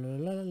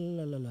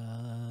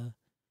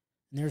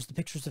there's the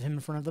pictures of him in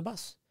front of the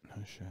bus.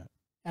 Oh, shit.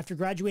 After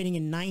graduating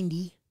in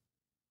 1990,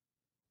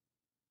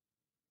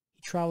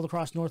 he traveled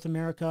across North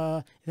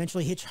America,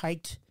 eventually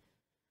hitchhiked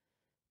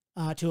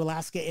to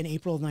Alaska in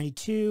April of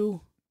 1992.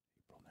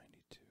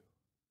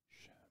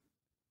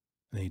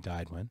 And he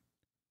died when?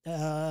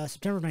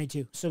 September of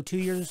 1992. So 2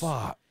 years.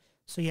 Fuck.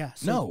 So yeah.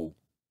 No.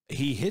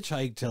 He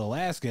hitchhiked to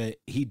Alaska.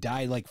 He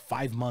died like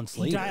 5 months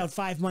later. He died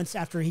 5 months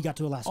after he got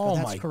to Alaska. Oh,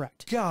 that's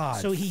correct. God.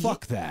 So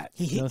fuck that.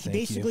 He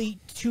basically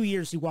 2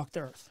 years he walked the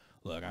earth.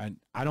 Look,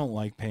 I don't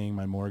like paying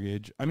my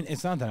mortgage. I mean,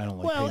 it's not that I don't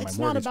like paying my mortgage.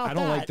 Not about I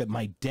don't like that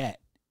my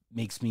debt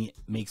makes me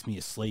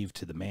a slave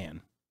to the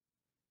man.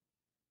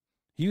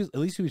 At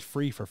least he was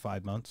free for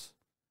 5 months.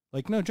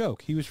 Like, no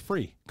joke. He was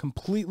free.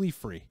 Completely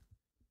free.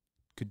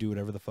 Could do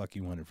whatever the fuck he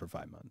wanted for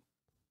 5 months.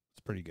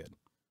 It's pretty good.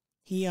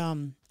 He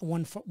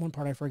one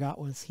part I forgot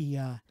was he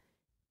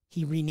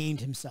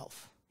renamed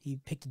himself. He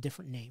picked a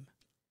different name.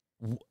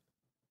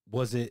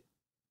 Was it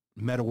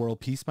Meta World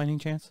Peace by any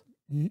chance?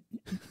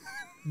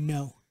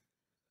 No.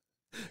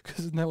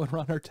 Because isn't that what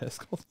Ron Artest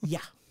called? Yeah.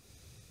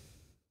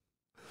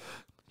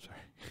 Sorry.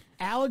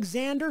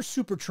 Alexander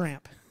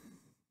Supertramp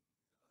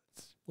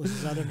was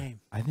his other name.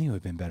 I think it would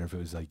have been better if it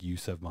was like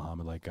Yusuf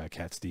Muhammad, like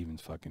Cat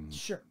Stevens fucking.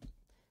 Sure.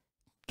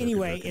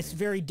 Anyway, it's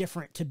very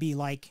different to be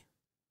like,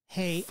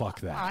 hey, fuck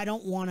that. I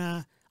don't want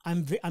to,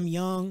 I'm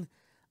young.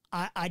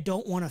 I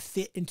don't want to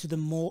fit into the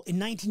mold. In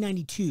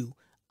 1992,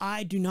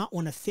 I do not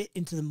want to fit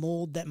into the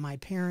mold that my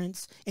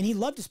parents, and he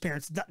loved his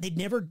parents. They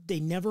never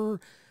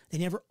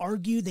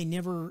argued.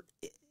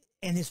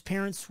 And his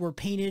parents were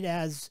painted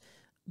as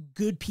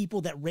good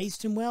people that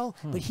raised him well,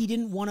 but he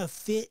didn't want to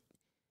fit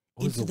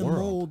into the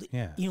mold.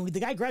 Yeah. The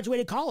guy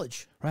graduated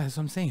college. Right. That's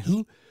what I'm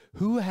saying.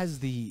 Who has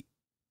the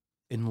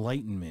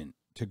enlightenment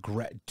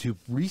to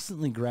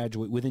recently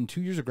graduate within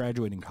 2 years of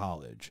graduating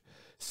college,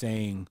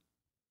 saying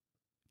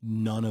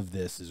none of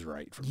this is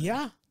right for me.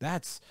 Yeah.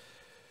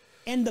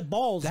 And the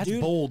balls, that's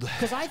dude. bold.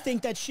 Because I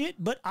think that shit,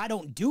 but I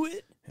don't do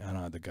it. I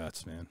don't have the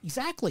guts, man.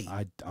 Exactly.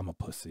 I'm a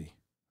pussy.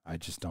 I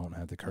just don't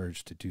have the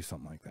courage to do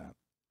something like that.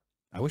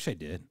 I wish I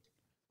did.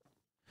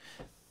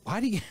 Why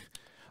do you...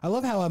 I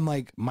love how I'm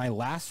like, my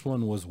last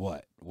one was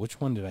what?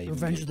 Which one did I even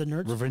Revenge of the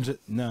Nerds?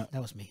 No.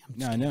 That was me.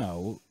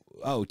 No.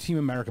 Oh, Team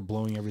America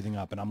blowing everything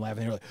up. And I'm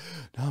laughing. They're like,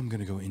 no, I'm going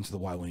to go into the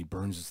wild when he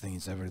burns this thing.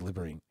 It's ever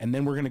liberating. And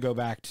then we're going to go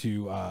back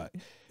to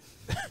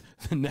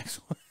the next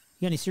one.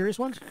 You got any serious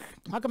ones?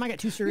 How come I got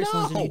 2 serious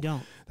ones and you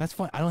don't? That's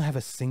fine. I don't have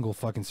a single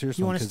fucking serious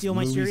You one. want to steal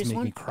my serious make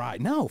one? Me cry.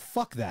 No,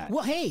 fuck that.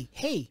 Well,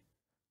 hey.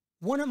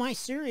 One of my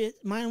serious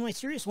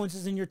ones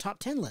is in your top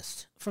 10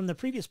 list from the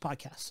previous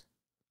podcast.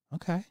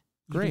 Okay.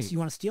 Great. You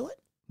want to steal it?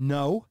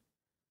 No.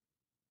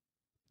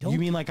 Don't. You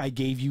mean like I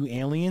gave you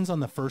Aliens on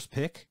the first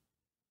pick?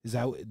 Is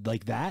that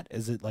like that?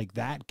 Is it like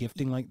that?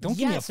 Gifting like... Don't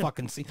give me a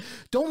fucking scene.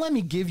 Don't let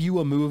me give you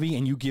a movie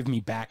and you give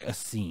me back a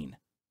scene.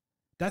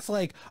 That's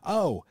like,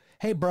 oh,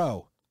 hey,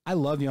 bro, I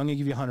love you. I'm going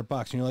to give you $100.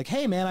 And you're like,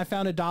 hey, man, I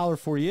found $1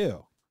 for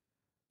you.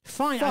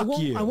 Fine. Fuck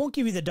you. I won't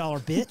give you the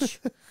 $1, bitch.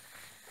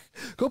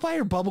 Go buy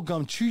your bubble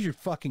gum. Chew your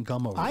fucking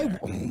gum over there.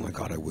 Oh, my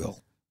God, I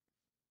will.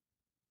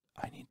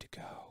 I need to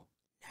go.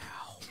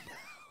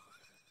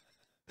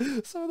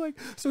 So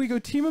we go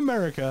Team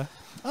America.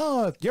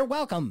 Oh, you're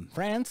welcome,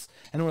 France.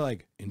 And we're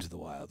like, Into the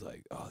Wild.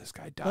 Like, oh, this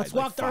guy died. Let's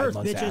like walk the 5 earth,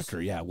 months bitches.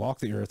 after. Yeah, walk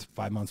the earth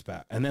 5 months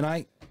back. And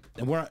then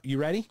you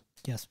ready?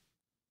 Yes.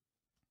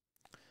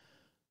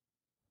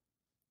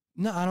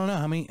 No, I don't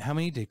know. How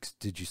many dicks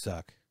did you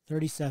suck?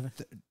 37.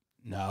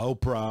 No,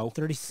 bro.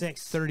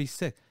 36.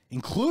 36.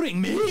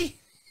 Including me?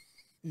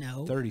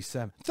 No.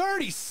 37.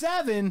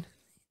 37?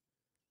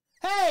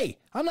 Hey,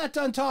 I'm not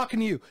done talking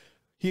to you.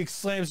 He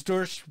slams the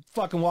door,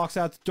 fucking walks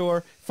out the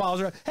door, follows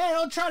her. Hey,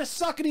 don't try to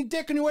suck any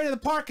dick on your way to the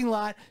parking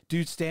lot.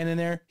 Dude standing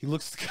there. He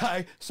looks at the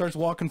guy, starts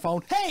walking,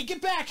 phone. Hey,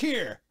 get back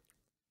here.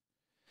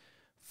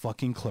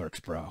 Fucking Clerks,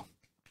 bro.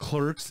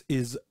 Clerks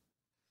it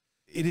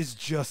is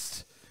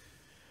just,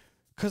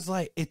 because,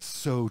 like, it's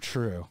so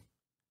true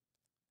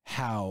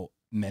how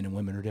men and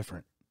women are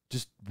different.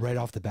 Just right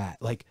off the bat.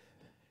 Like,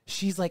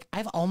 she's like,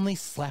 I've only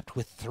slept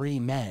with 3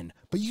 men,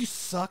 but you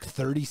sucked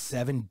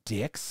 37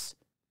 dicks?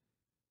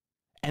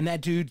 And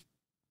that dude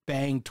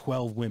banged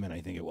 12 women,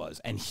 I think it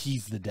was, and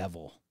he's the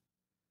devil.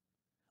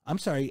 I'm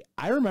sorry,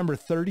 I remember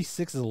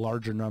 36 is a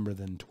larger number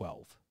than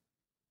 12.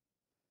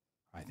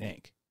 I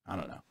think. I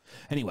don't know.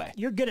 Anyway.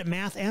 You're good at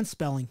math and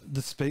spelling.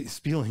 The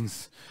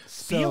spellings.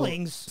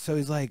 Spellings? So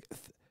he's like,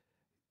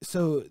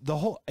 so the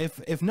whole,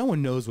 if no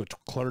one knows what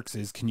Clerks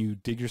is, can you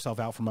dig yourself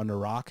out from under a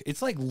rock?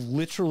 It's like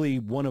literally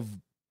one of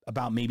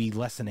about maybe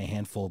less than a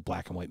handful of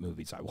black and white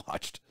movies I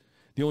watched.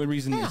 The only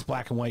reason it's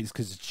black and white is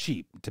because it's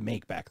cheap to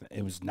make back then.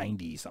 It was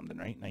 90 something,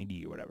 right?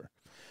 90 or whatever.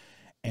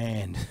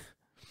 And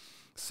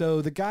so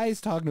the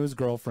guy's talking to his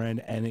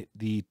girlfriend and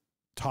the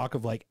talk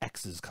of like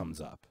exes comes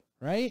up,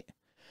 right?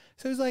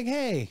 So he's like,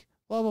 hey,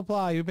 blah, blah,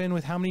 blah. You've been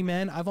with how many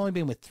men? I've only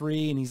been with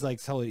 3. And he's like,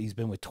 he's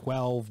been with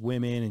 12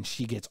 women and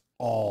she gets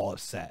all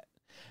upset.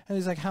 And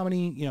he's like, how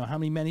many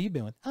men have you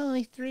been with?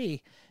 Only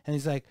 3. And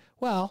he's like,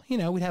 well,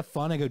 we'd have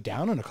fun. I go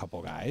down on a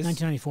couple guys.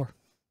 1994.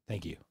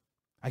 Thank you.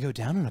 I go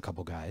down on a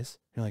couple guys.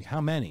 You're like, how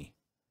many?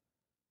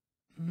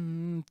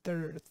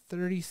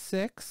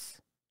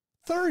 36?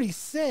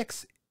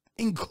 36?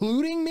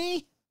 Including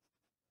me?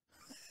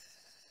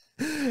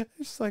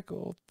 It's like,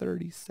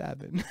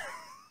 37.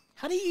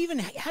 How do you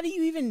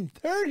even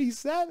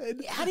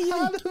 37? How do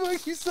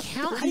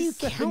you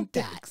count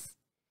that?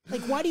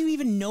 Like, why do you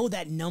even know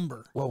that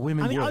number? Well,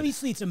 women would.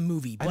 Obviously it's a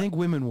movie, but I think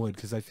women would,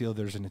 because I feel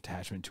there's an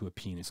attachment to a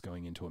penis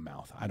going into a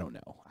mouth. I don't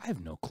know. I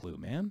have no clue,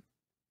 man.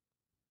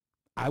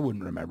 I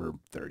wouldn't remember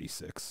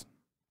 36.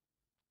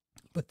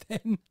 But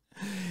then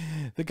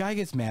the guy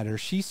gets mad at her.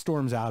 She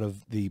storms out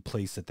of the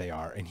place that they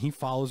are, and he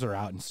follows her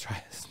out and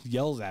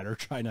yells at her,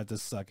 try not to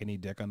suck any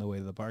dick on the way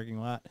to the parking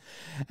lot.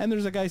 And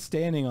there's a guy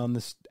standing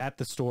at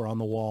the store on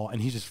the wall, and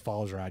he just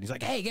follows her out. He's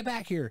like, hey, get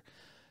back here.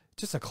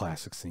 Just a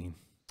classic scene.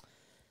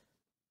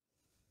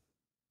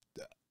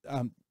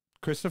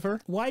 Christopher?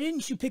 Why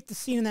didn't you pick the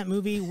scene in that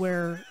movie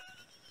where...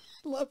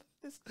 Love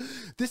this.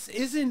 This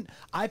isn't,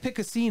 I pick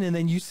a scene and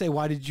then you say,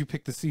 why did you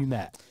pick the scene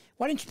that?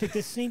 Why didn't you pick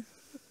this scene?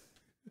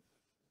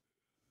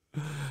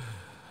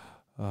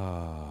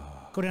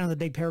 Go down to the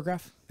big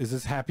paragraph. Is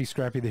this Happy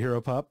Scrappy the Hero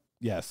Pup?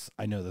 Yes,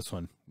 I know this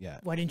one. Yeah.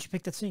 Why didn't you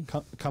pick that scene?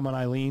 Come on,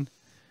 Eileen.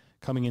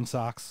 Coming in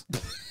socks.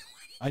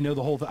 I know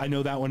the whole I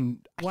know that one.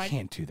 I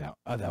can't do that.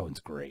 Oh, that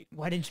one's great.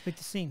 Why didn't you pick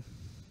the scene?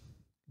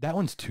 That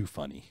one's too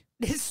funny.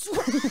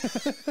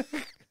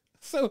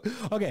 So,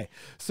 okay.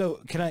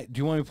 So, do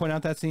you want me to point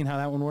out that scene, how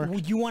that one worked?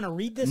 Would you want to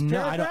read this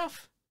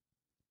paragraph?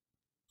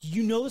 Do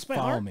you know this by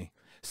heart? Follow me.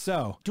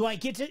 So, do I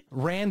get it?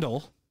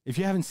 Randall, if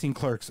you haven't seen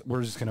Clerks,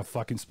 we're just going to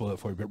fucking spoil it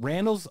for you. But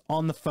Randall's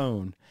on the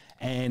phone,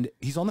 and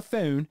he's on the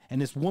phone,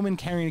 and this woman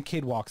carrying a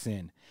kid walks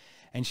in.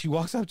 And she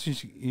walks up to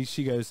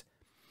she goes,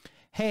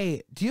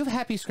 hey, do you have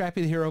Happy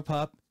Scrappy the Hero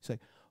Pup? He's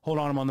like, hold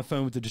on, I'm on the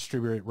phone with the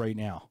distributor right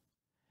now.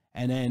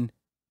 And then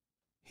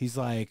he's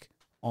like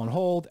on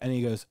hold, and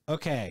he goes,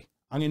 okay,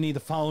 I'm going to need the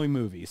following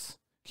movies.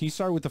 Can you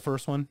start with the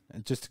first one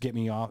just to get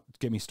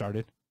me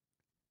started?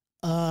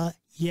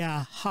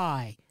 Yeah.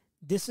 Hi,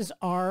 this is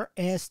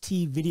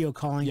RST video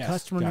calling, Yes,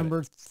 customer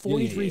number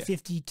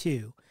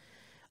 4352.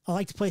 I'd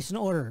like to place an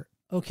order.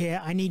 Okay,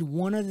 I need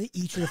one of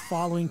each of the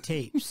following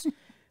tapes.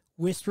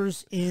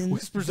 Whispers in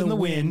the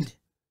Wind.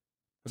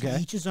 Okay.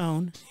 To each his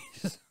own.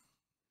 Is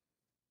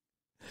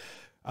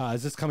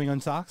this coming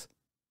on socks?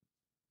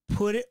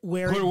 Put it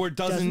where it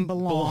doesn't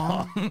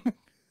belong.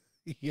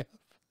 Yeah.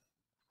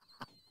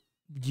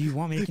 Do you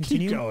want me to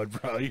continue? Keep going,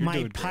 bro. You're My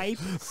doing great.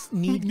 pipes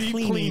need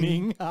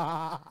cleaning.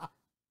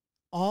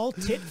 All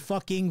tit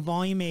fucking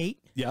volume 8.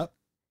 Yep.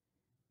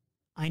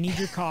 I need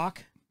your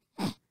cock.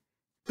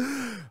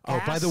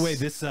 Oh, by the way,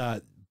 this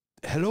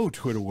hello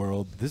Twitter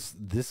world.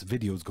 This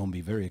video is going to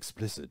be very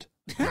explicit.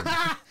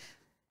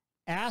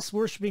 Ass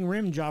worshipping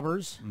rim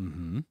jobbers.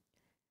 Mm-hmm.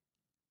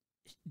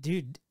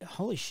 Dude,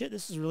 holy shit,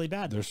 this is really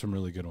bad. There's some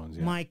really good ones.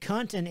 Yeah. My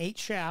cunt and 8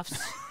 shafts.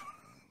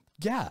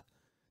 Yeah.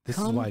 This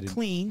Come is why I didn't.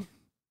 clean.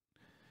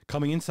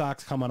 Coming in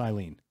socks. Come on,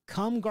 Eileen.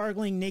 Come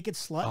gargling naked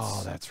sluts.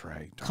 Oh, that's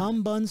right. Darn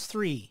Come buns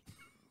 3.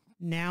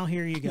 Now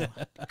here you go.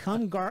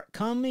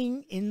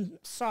 Coming in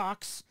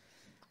socks.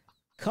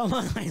 Come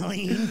on,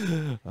 Eileen.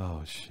 it.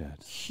 Oh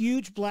shit.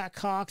 Huge black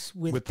cocks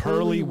with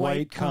pearly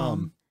white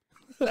cum.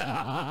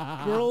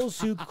 Girls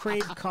who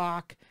crave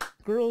cock.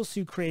 Girls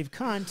who crave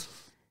cunt.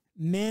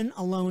 Men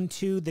alone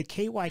too. The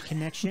KY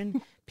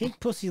connection. Pink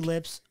pussy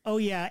lips. Oh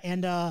yeah,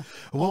 and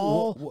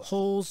all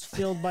holes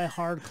filled by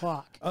hard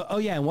clock. Oh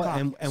yeah, and what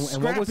and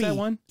what was that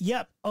one?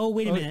 Yep. Oh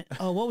wait a minute.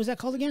 Oh, what was that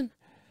called again?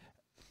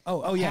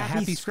 Oh yeah,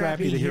 Happy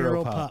Scrappy the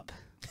Hero Pup.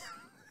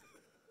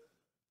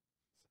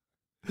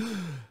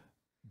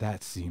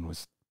 That scene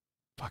was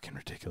fucking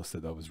ridiculous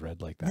that was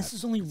read like that. This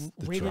is only The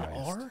rated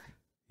driest. R?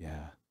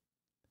 Yeah.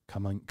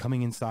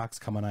 Coming in socks,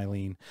 come on,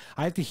 Eileen.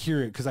 I have to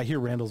hear it because I hear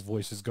Randall's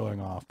voice is going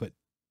off, but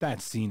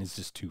that scene is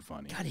just too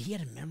funny. God, he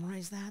had to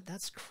memorize that?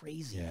 That's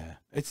crazy. Yeah.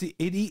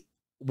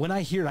 When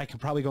I hear it, I can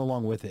probably go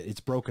along with it. It's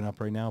broken up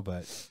right now,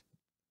 but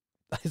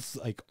it's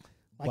like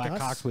black us?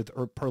 cocks with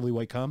pearly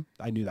white cum.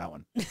 I knew that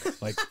one.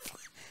 Like,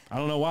 I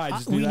don't know why. I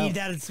just knew we that.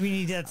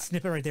 need that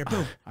snippet right there.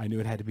 Boom. I knew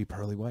it had to be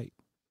pearly white.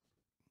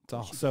 That's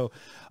all. So,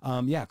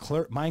 yeah,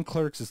 mine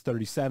Clerks is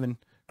 37.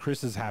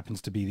 Chris's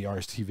happens to be the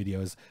RST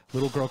videos.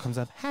 Little girl comes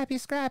up, Happy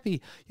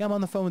Scrappy. Yeah, I'm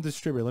on the phone with the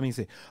distributor. Let me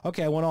see.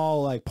 Okay, I want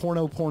all like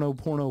porno, gay porno.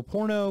 What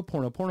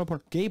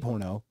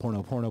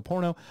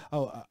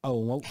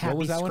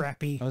was that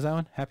Scrappy. one? What was that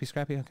one? Happy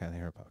Scrappy? Okay, the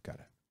hero got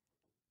it.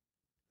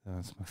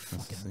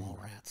 Fucking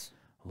Mallrats.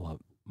 I love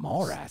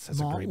Mallrats.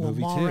 That's a great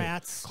movie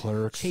Mallrats, too.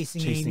 Clerks,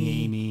 Chasing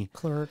Amy,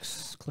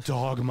 Clerks.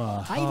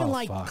 Dogma. I even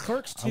liked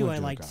Clerks too. I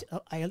liked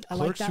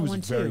that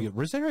one too. Good.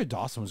 Rosario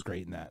Dawson was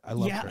great in that. I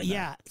loved her.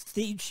 Yeah.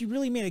 She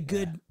really made a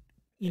good,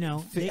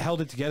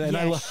 held it together. And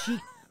I love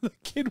the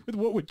kid with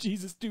 "What Would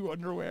Jesus Do"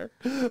 underwear.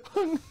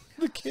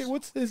 The kid,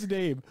 what's his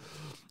name?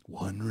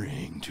 One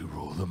ring to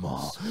rule them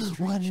all.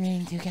 One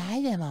ring to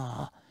guide them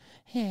all.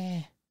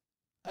 Yeah.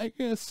 I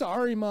guess.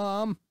 Sorry,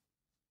 Mom.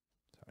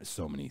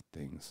 So many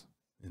things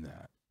in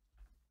that.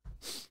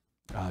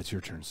 It's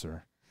your turn,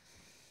 sir.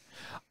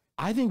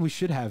 I think we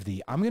should have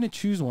I'm going to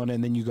choose one,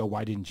 and then you go,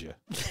 why didn't you?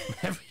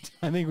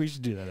 I think we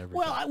should do that every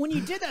time. Well, when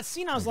you did that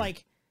scene, I was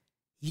like,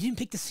 you didn't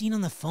pick the scene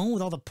on the phone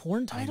with all the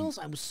porn titles?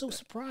 I was so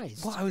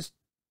surprised. Well, I was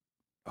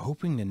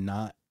hoping to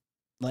not,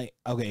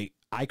 okay,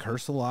 I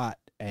curse a lot,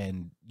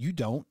 and you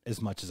don't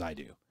as much as I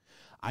do.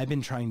 I've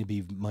been trying to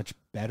be much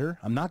better.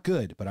 I'm not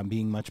good, but I'm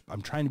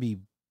trying to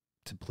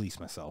police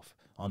myself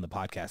on the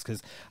podcast,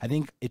 because I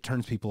think it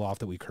turns people off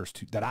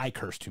that I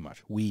curse too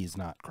much. We is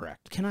not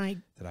correct. Can I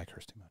that I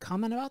curse too much?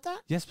 Comment about that?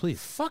 Yes,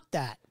 please. Fuck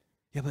that.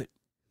 Yeah, but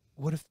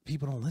what if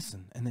people don't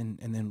listen, and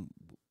then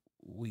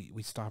we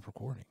stop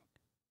recording?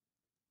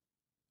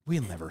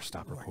 We'll never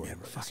stop recording.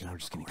 We're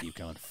just gonna keep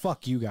going.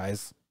 Fuck you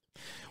guys.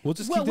 We'll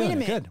just keep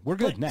doing it. Good. We're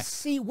good. Next.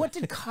 See, what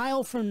did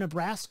Kyle from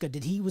Nebraska?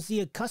 Was he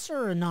a cusser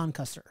or a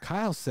non-cusser?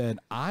 Kyle said,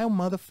 I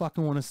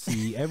motherfucking want to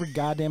see every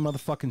goddamn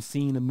motherfucking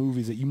scene in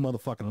movies that you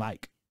motherfucking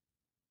like.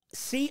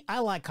 See,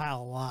 I like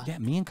Kyle a lot. Yeah,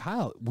 me and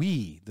Kyle,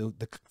 the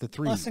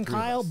three. Us and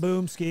Kyle,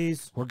 boom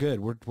skis. We're good.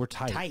 We're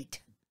tight.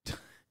 Tight.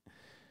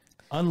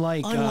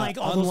 Unlike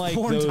all those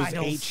porn those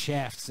titles. 8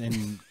 shafts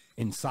in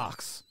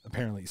socks.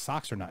 Apparently,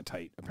 socks are not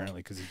tight. Apparently,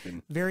 because he's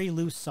been very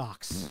loose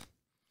socks.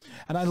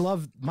 And I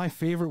love my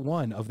favorite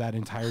one of that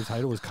entire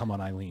title was "Come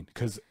On, Eileen,"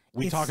 because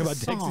we talk about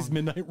Dexy's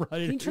Midnight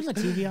Riders. Can you turn the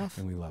TV off?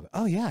 And we love it.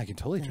 Oh yeah, I can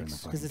totally turn the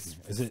fucking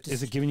TV.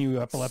 Is it giving you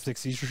epileptic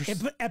seizures?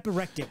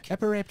 Epileptic.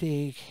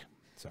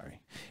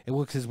 Sorry.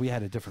 Because we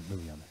had a different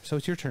movie on there. So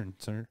it's your turn,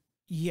 sir.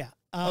 Yeah.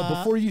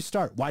 Before you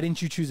start, why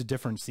didn't you choose a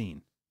different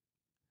scene?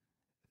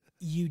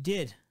 You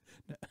did.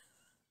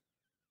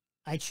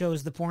 I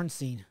chose the porn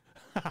scene.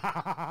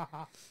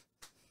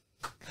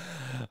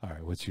 All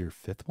right, what's your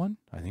 5th one?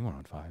 I think we're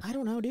on 5. I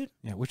don't know, dude.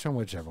 Yeah,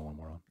 whichever one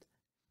we're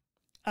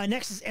on.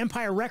 Next is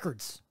Empire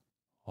Records.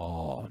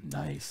 Oh,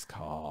 nice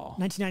call.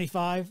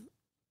 1995.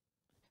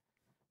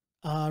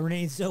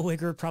 Renee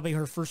Zellweger, probably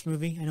her first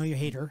movie. I know you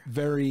hate her.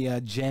 Very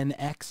Gen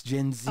X,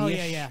 Gen Z. Oh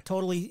yeah.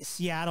 Totally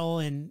Seattle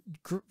and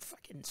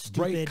fucking stupid.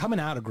 Right, coming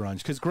out of grunge,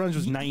 because grunge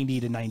was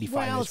 90 to 95.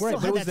 Well, Right,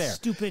 but it was that there.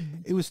 Stupid.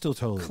 It was still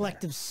totally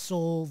Collective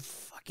Soul,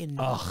 fucking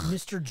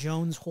Mr.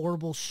 Jones,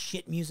 horrible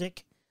shit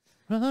music.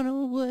 Run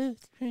away,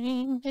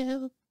 train,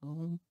 hell.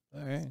 All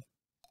right.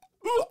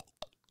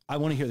 I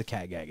want to hear the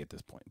cat gag at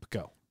this point, but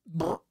go.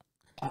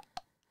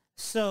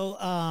 So,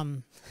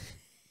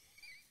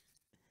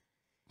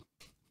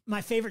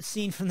 my favorite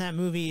scene from that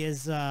movie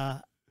is,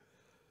 and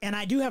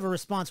I do have a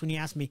response when you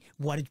ask me,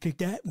 why did you pick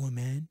that one,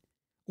 man?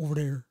 Over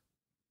there.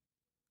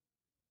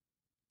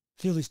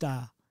 Philly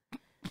style.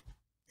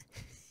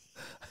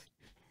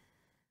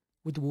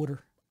 With the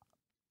water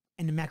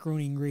and the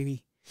macaroni and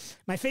gravy.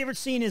 My favorite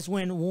scene is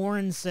when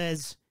Warren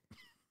says,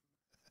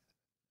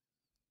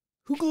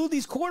 who glued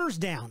these quarters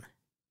down?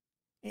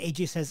 And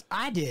AJ says,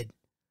 I did.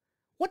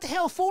 What the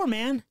hell for,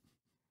 man?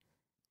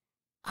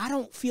 I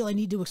don't feel I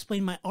need to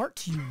explain my art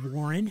to you,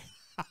 Warren.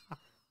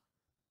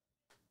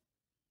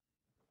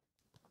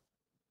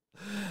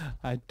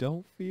 I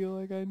don't feel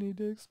like I need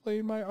to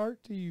explain my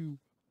art to you,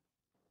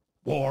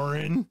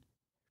 Warren.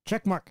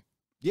 Check mark.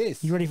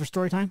 Yes. You ready for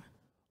story time?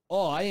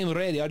 Oh, I am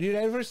ready. Are you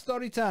ready for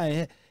story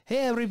time? Hey,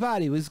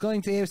 everybody, we're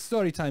going to have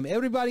story time.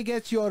 Everybody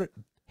gets your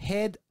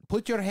head,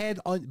 put your head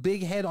on,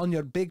 big head on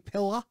your big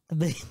pillow.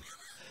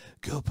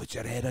 Go put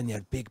your head on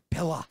your big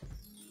pillow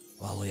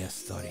while we have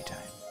story time.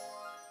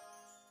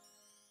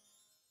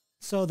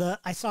 So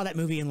I saw that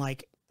movie in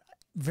like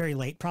very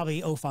late,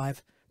 probably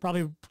 05,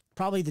 probably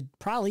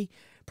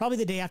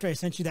the day after I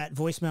sent you that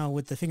voicemail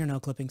with the fingernail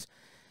clippings.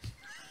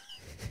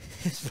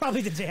 It's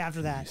probably the day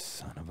after that. You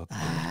son of a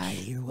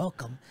bitch. You're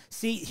welcome.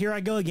 See, here I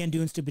go again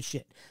doing stupid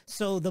shit.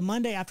 So the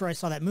Monday after I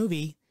saw that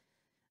movie,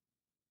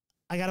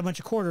 I got a bunch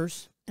of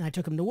quarters and I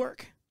took them to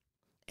work.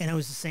 And I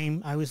was the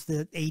same. I was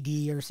the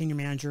AD or senior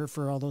manager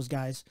for all those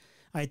guys.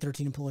 I had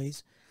 13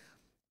 employees.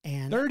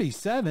 And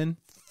 37?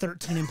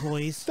 13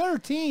 employees.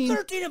 13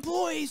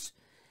 employees.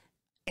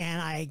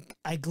 And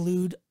I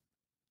glued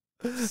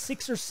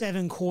 6 or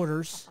 7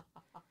 quarters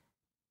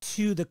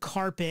to the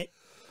carpet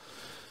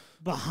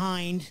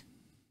behind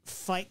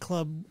Fight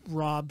Club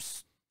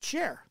Rob's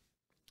chair.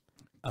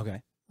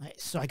 Okay.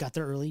 So I got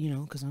there early,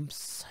 because I'm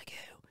psycho.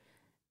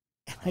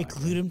 And I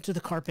glued him to the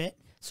carpet.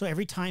 So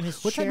every time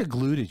his What chair... type of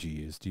glue did you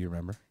use? Do you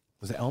remember?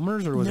 Was it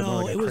Elmer's or was it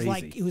more like it was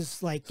crazy? it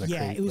was like crazy,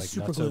 it was like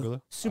super nutso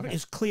glue. Okay. It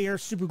was clear,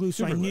 super glue.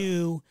 So Super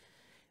glue.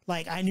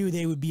 I knew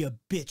they would be a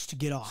bitch to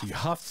get off. So you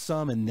huffed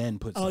some and then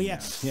put some Oh, yeah.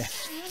 down. Yeah.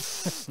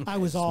 I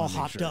was all wanna make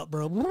hopped sure. up,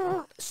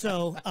 bro.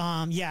 So,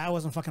 I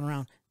wasn't fucking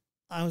around.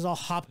 I was all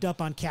hopped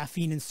up on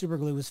caffeine and super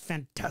glue. It was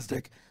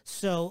fantastic.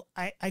 So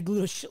I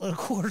glued a shitload of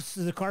quarters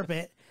to the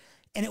carpet,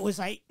 and it was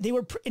they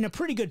were in a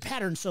pretty good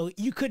pattern, so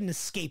you couldn't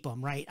escape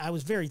them, right? I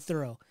was very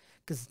thorough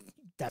because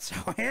that's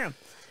how I am.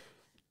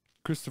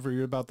 Christopher,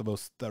 you're about the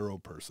most thorough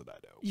person I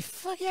know. You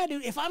fuck yeah,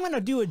 dude. If I'm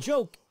gonna do a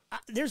joke,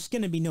 there's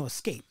gonna be no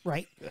escape,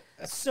 right?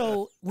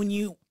 So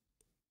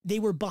they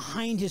were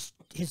behind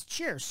his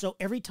chair, so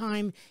every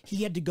time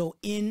he had to go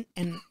in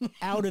and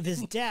out of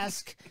his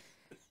desk,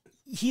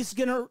 he's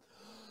gonna.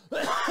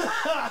 Let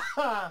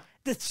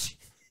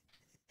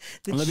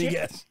me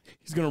guess.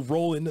 He's going to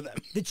roll into them.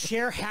 The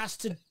chair has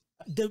to,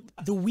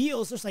 the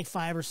wheels, there's like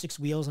 5 or 6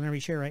 wheels on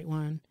every chair, right?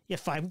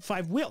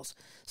 Five wheels.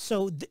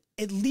 So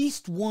at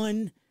least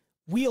one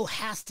wheel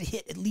has to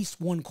hit at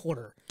least 1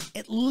 quarter.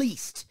 At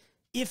least.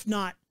 If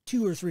not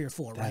 2 or 3 or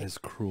 4, right? That is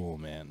cruel,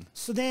 man.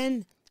 So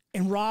then,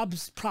 and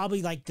Rob's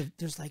probably like, there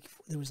was like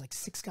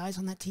 6 guys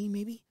on that team,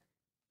 maybe?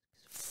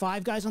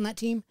 5 guys on that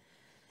team.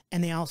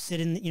 And they all sit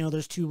in,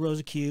 there's 2 rows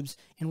of cubes.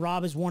 And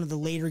Rob is one of the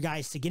later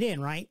guys to get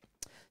in, right?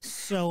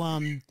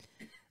 So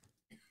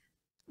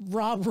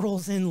Rob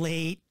rolls in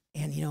late,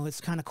 and,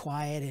 it's kind of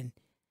quiet. And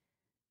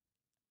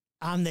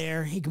I'm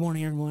there. Hey, good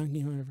morning, everyone.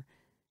 Whatever.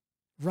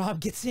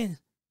 Rob gets in.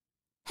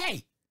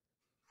 Hey!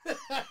 What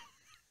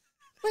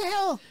the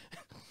hell?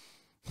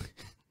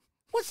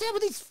 What's up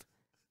with these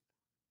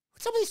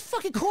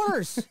fucking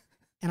quarters?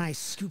 And I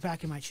scoot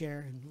back in my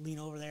chair and lean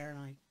over there,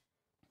 and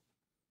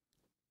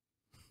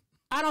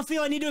I don't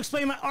feel I need to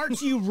explain my art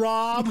to you,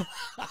 Rob.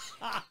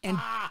 And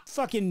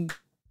fucking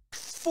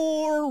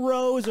 4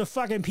 rows of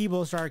fucking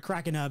people started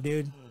cracking up,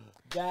 dude.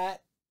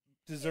 That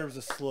deserves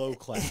a slow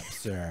clap,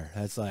 sir.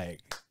 That's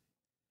like...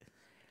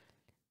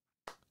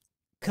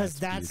 Because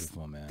that's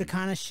man. the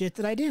kind of shit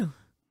that I do.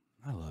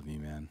 I love you,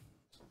 man.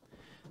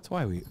 That's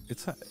why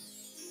it's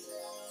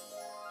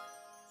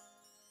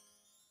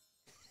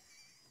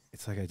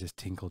like I just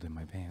tinkled in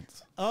my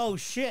pants. Oh,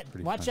 shit.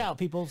 Pretty Watch funny. out,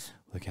 peoples.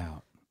 Look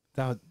out.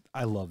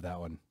 I love that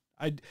one.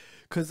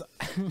 Because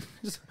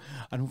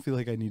I don't feel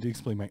like I need to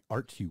explain my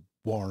art to you,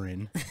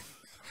 Warren.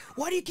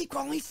 Why do you keep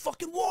calling me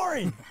fucking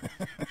Warren?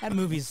 That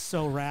movie's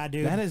so rad,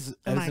 dude. That is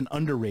an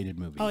underrated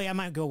movie. Oh, yeah, I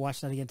might go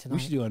watch that again tonight.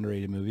 We should do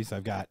underrated movies.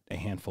 I've got a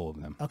handful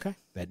of them. Okay.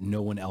 That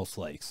no one else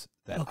likes.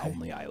 That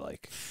only I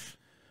like.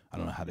 I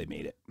don't know how they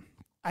made it.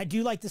 I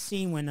do like the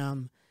scene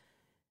when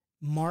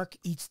Mark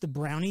eats the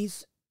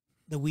brownies,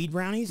 the weed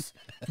brownies,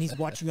 and he's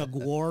watching a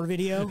Gwar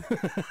video.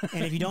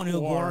 And if you don't know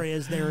who Gwar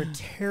is, they're a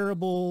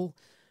terrible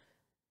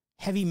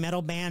heavy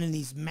metal band in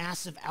these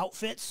massive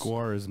outfits.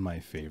 Gwar is my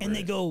favorite. And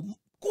they go,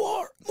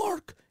 Gwar,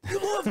 Mark, you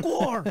love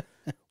Gwar.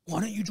 Why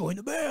don't you join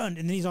the band?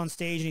 And then he's on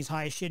stage and he's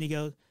high as shit. And he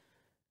goes,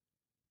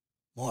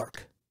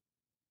 Mark,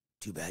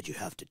 too bad you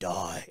have to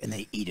die. And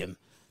they eat him.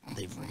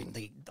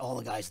 All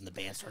the guys in the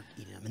band start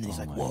eating him. And then he's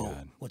like, whoa,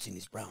 God. What's in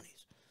these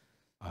brownies?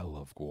 I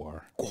love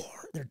Gwar.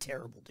 Gwar. They're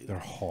terrible, dude. They're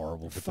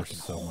horrible, but they're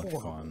so much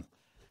fun.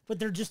 But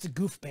they're just a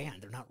goof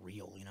band. They're not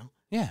real, you know?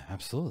 Yeah,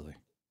 absolutely.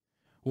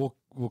 Well,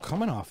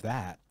 coming off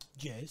that.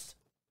 Jace.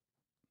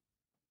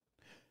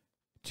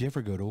 Did you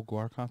ever go to a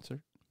Gwar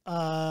concert?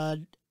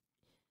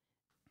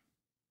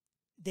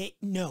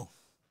 No.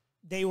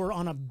 They were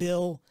on a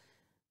bill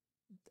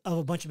of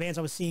a bunch of bands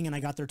I was seeing, and I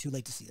got there too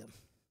late to see them.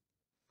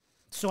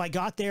 So I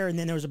got there, and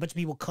then there was a bunch of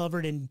people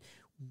covered in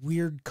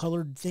weird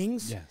colored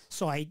things. Yes.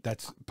 So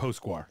that's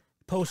post-Gwar.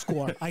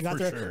 Post-Gwar. I got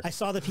there. Sure. I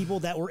saw the people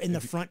that were in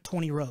the front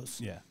 20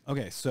 rows. Yeah.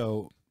 Okay,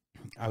 so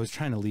I was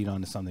trying to lead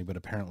on to something, but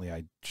apparently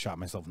I shot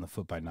myself in the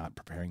foot by not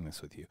preparing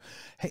this with you.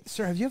 Hey,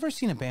 sir, have you ever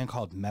seen a band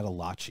called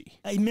Metalachi?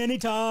 Many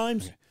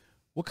times. Okay.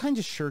 What kinds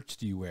of shirts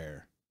do you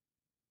wear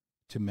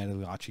to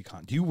Metalachi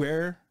Con? Do you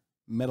wear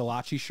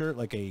Metalachi shirt,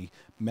 like a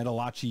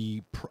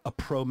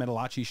pro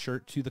Metalachi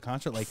shirt to the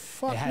concert? Like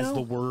it has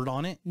the word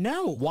on it?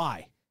 No.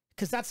 Why?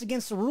 Because that's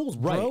against the rules,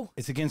 bro. Right.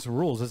 It's against the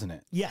rules, isn't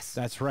it? Yes.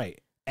 That's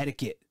right.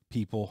 Etiquette,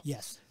 people.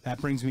 Yes.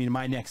 That brings me to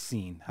my next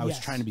scene. I was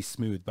trying to be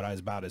smooth, but I was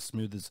about as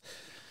smooth as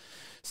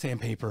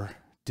sandpaper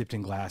dipped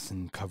in glass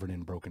and covered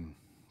in broken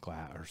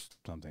glass or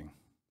something.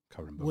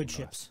 Covered in broken wood glass.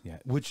 chips. Yeah.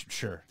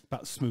 Sure.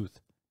 About smooth.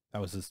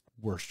 That was his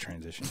worst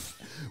transition.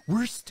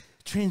 Worst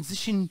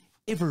transition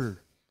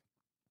ever.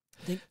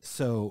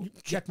 So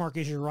checkmark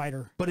is your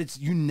writer. But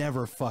you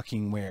never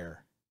fucking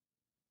wear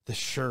the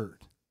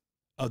shirt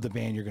of the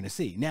band you're going to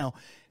see. Now,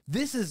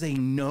 this is a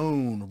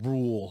known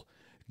rule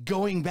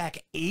going back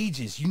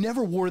ages. You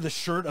never wore the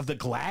shirt of the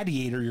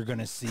gladiator you're going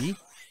to see.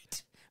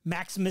 Right.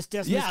 Maximus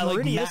Decimus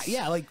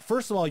Meridius. Like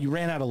first of all, you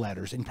ran out of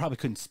letters and probably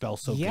couldn't spell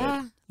so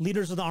good.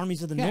 Leaders of the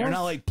armies of the North. You're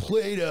not like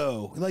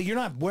Plato. Like you're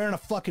not wearing a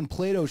fucking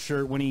Plato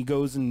shirt when he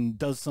goes and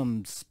does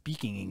some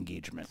speaking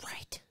engagement.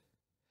 Right.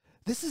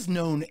 This is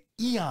known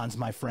eons,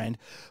 my friend,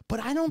 but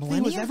I don't think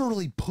it was ever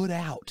really put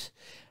out.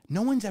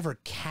 No one's ever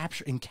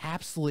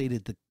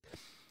encapsulated the.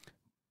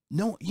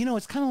 No,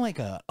 it's kind of like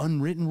a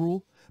unwritten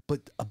rule,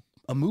 but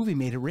a movie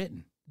made it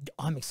written.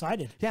 I'm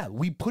excited. Yeah,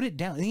 we put it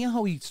down. You know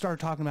how we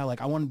started talking about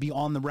like I want to be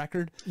on the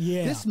record?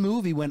 Yeah. This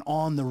movie went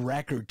on the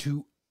record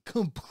to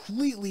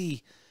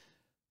completely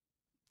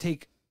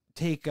take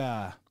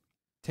a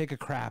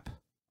crap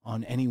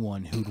on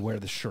anyone who'd wear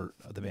the shirt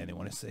of the band they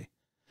want to see.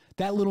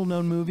 That little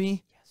known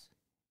movie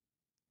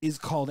is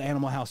called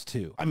Animal House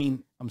 2.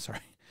 I'm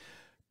sorry.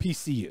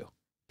 PCU.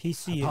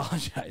 PCU. I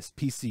apologize.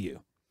 PCU.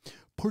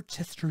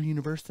 Portchester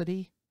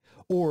University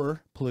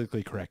or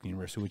politically correct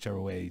university, whichever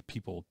way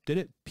people did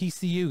it.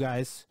 PCU,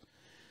 guys.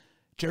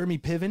 Jeremy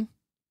Piven.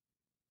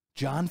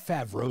 Jon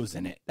Favreau's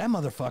in it. That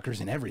motherfucker's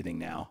in everything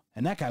now.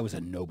 And that guy was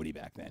a nobody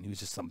back then. He was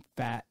just some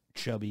fat,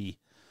 chubby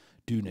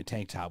dude in a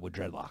tank top with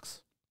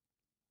dreadlocks.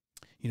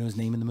 You know his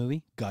name in the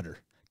movie? Gutter.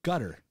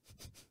 Gutter.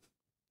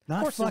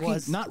 Not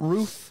fucking, not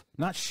roof,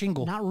 not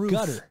shingle. Not roof.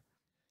 Gutter.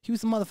 He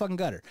was the motherfucking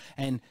gutter.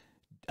 And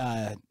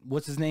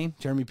what's his name?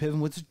 Jeremy Piven.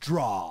 What's his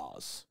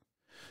draws?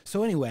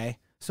 So anyway,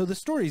 so the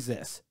story's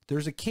this.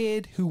 There's a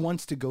kid who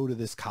wants to go to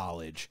this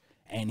college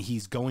and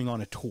he's going on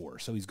a tour.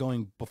 So he's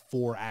going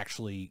before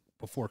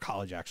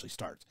college actually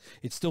starts.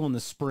 It's still in the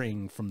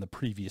spring from the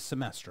previous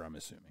semester, I'm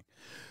assuming.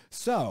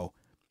 So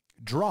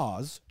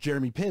Draws,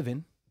 Jeremy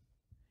Piven,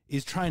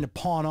 is trying to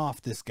pawn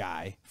off this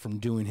guy from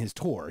doing his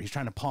tour. He's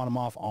trying to pawn him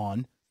off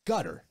on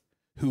Gutter,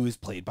 who is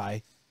played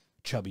by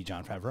chubby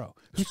Jon Favreau.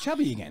 Who's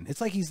chubby again.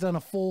 It's like he's done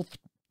a full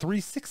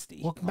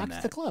 360. Welcome back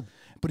to the club.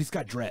 But he's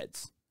got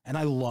dreads. And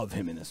I love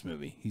him in this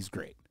movie. He's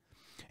great.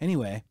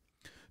 Anyway,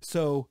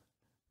 so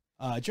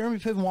Jeremy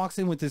Piven walks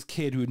in with this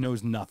kid who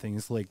knows nothing.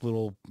 This like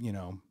little,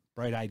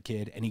 bright-eyed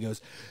kid. And he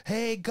goes,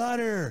 "Hey,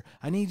 Gutter,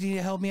 I need you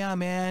to help me out,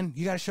 man.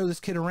 You got to show this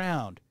kid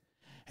around."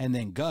 And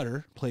then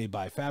Gutter, played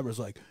by Favreau's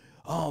like,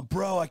 "Oh,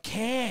 bro, I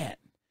can't."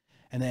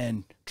 And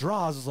then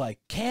Draws is like,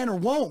 "Can or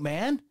won't,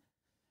 man."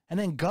 And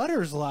then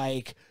Gutter's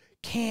like,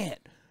 "Can't.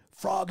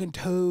 Frog and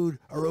Toad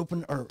are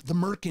open, or the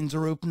Merkins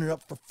are opening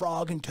up for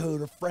Frog and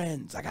Toad are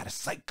friends. I got to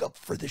psych up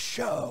for the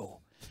show."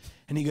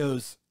 And he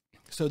goes,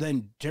 so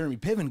then Jeremy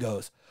Piven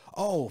goes,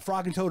 "Oh,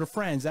 Frog and Toad are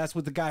friends. That's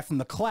with the guy from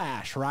The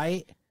Clash,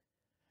 right?"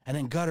 And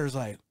then Gutter's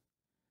like,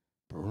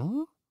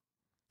 "Brr?"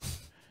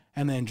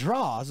 And then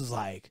Draws is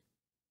like,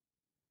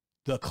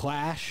 "The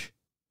Clash?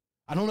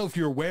 I don't know if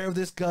you're aware of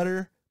this,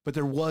 Gutter, but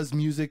there was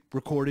music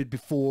recorded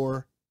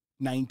before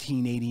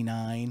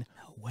 1989.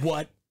 No way.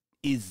 What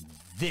is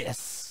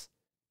this?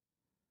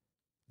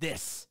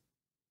 This."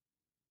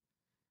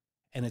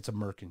 And it's a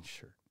Merkin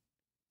shirt.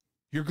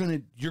 You're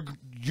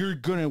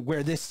gonna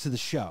wear this to the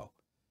show.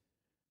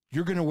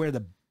 You're gonna wear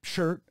the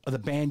shirt of the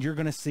band you're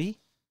gonna see.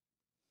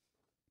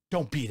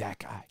 Don't be that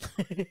guy.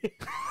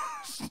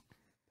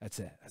 That's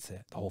it.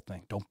 The whole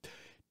thing.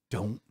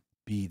 Don't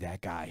be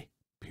that guy.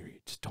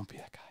 Period. Just don't be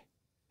that guy.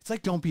 It's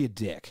like don't be a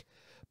dick,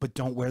 but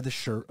don't wear the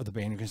shirt of the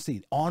band you're going to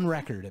see. On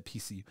record at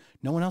PCU.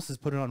 No one else has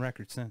put it on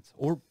record since.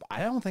 Or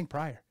I don't think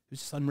prior. It was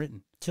just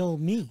unwritten. Till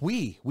me.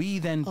 We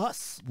then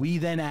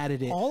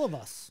added it. All of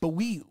us. But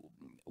we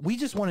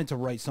just wanted to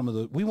write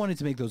we wanted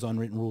to make those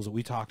unwritten rules that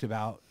we talked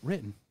about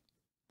written.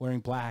 Wearing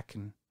black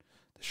and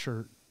the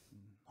shirt and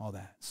all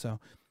that.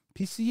 So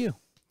PCU.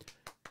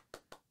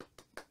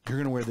 You're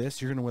going to wear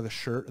this. You're going to wear the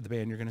shirt of the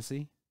band you're going to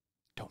see.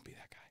 Don't be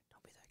that guy.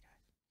 Don't be that guy.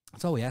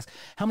 That's all we ask.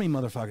 How many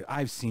motherfuckers,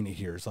 I've seen it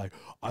here. It's like,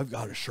 I've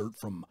got a shirt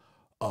from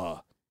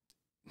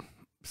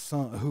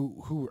some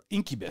who were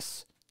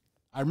Incubus.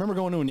 I remember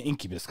going to an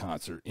Incubus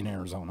concert in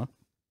Arizona.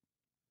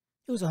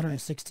 It was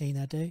 116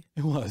 that day.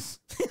 It was.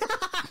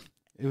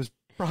 It was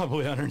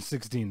probably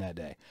 116 that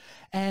day.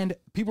 And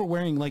people were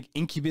wearing like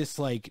Incubus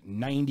like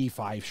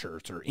 95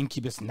 shirts or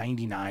Incubus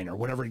 99 or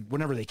whatever,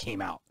 whenever they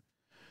came out.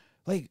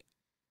 Like,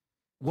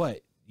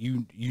 what?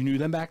 You knew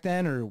them back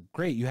then? Or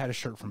great, you had a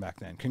shirt from back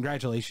then.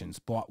 Congratulations.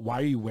 But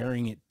why are you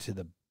wearing it to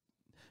the...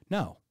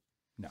 No.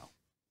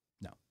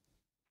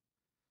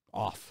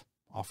 Off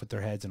with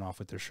their heads and off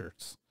with their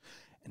shirts.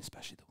 And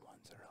especially the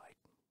ones that are like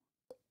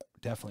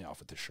definitely off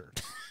with their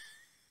shirts.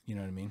 You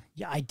know what I mean?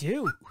 Yeah, I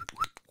do.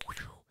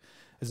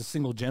 As a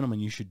single gentleman,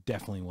 you should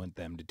definitely want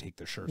them to take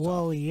their shirts off.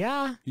 Well,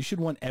 yeah. You should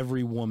want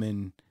every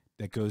woman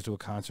that goes to a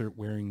concert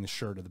wearing the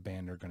shirt of the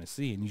band they're going to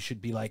see. And you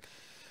should be like,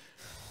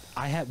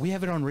 we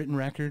have it on written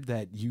record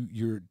that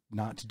you're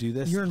not to do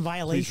this. You're in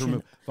violation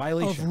of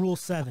Rule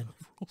 7.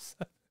 Rule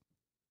 7.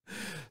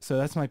 So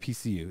that's my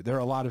PCU. There are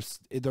a lot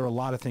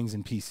of things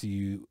in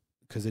PCU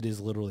because it is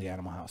literally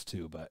Animal House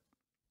too, but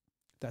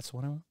that's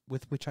one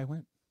with which I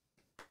went.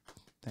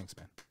 Thanks,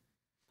 man.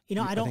 You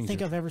know, I don't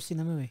think I've ever seen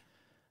the movie.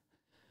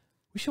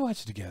 We should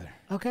watch it together.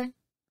 Okay.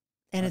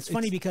 And it's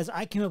funny because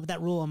I came up with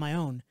that rule on my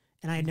own,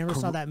 and I never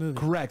saw that movie.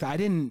 Correct. I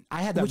had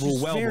that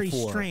rule well before. Which is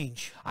very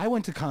strange. I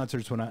went to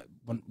concerts when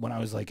I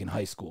was like in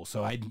high school,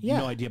 so I had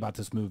no idea about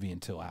this movie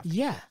until after.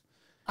 Yeah.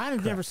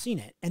 I've never seen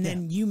it. And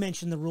then you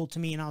mentioned the rule to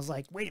me, and I was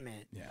like, wait a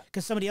minute. Yeah.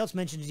 Because somebody else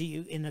mentioned it to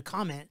you in a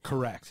comment.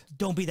 Correct.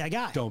 Don't be that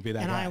guy. Don't be that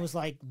guy. And I was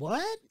like,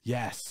 what?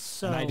 Yes.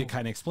 So, and I did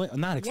kind of explain,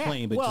 not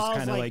explain, but just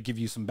kind of like give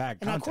you some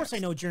back context. And of course I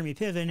know Jeremy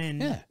Piven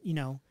and, you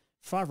know,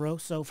 Favreau,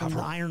 so from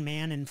the Iron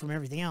Man and from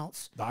everything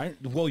else.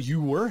 Well,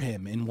 you were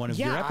him in one of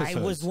your episodes.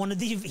 I was one of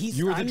the...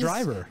 You were the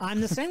driver. I'm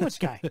the sandwich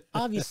guy,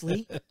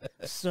 obviously.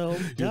 So,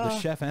 you're the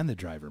chef and the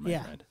driver, my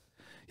friend.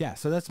 Yeah,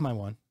 so that's my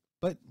one.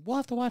 But we'll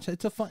have to watch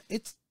it.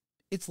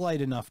 It's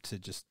light enough to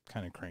just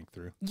kind of crank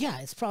through. Yeah,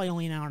 it's probably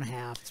only an hour and a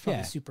half. It's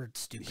probably super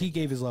stupid. He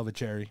gave his love a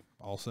cherry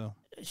also.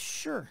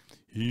 Sure.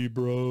 He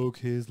broke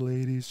his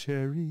lady's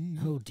cherry.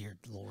 Oh, dear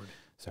Lord.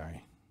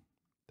 Sorry.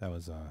 That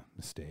was a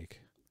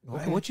mistake.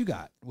 Okay. What you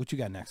got? What you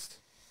got next?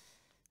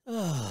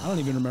 I don't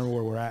even remember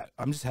where we're at.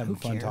 I'm just having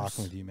fun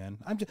talking with you, man.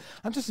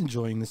 I'm just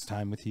enjoying this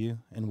time with you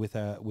and with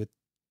the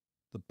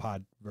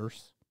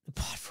podverse. The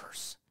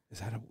podverse.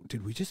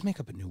 Did we just make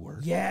up a new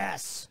word?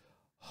 Yes.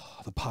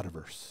 The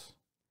podiverse.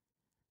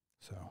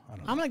 So I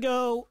don't know. I'm gonna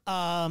go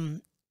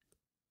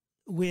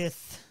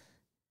with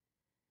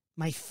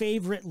my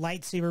favorite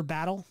lightsaber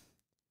battle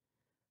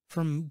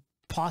from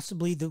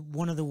possibly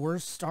one of the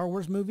worst Star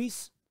Wars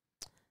movies.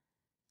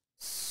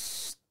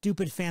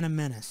 Stupid Phantom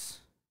Menace.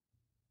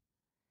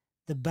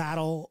 The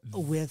battle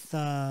with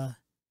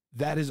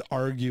that is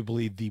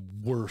arguably the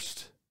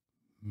worst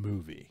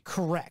movie.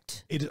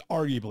 Correct. It is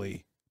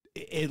arguably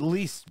at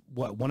least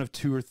one of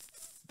two or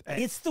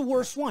it's the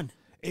worst one.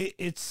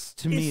 It's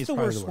to me it's the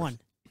worst, worst one.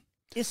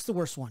 It's the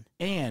worst one.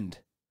 And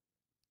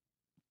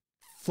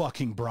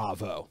fucking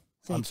bravo.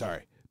 I'm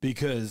sorry.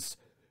 Because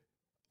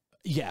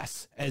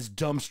yes, as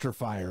dumpster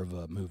fire of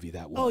a movie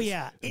that was. Oh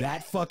yeah.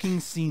 That fucking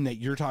scene that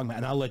you're talking about,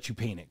 and I'll let you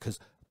paint it because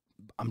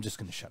I'm just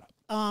gonna shut up.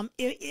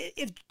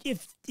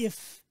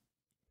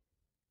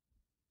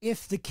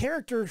 If the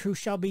character who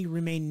shall be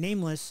remain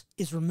nameless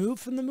is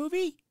removed from the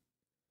movie,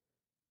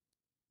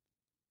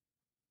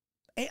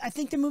 I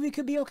think the movie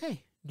could be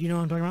okay. Do you know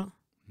what I'm talking about?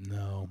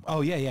 No.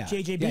 Oh yeah, yeah.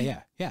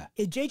 JJB. Yeah.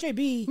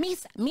 JJB.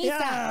 Misa.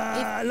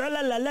 Yeah. La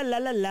la la la la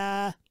la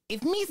la.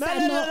 If Misa La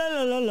la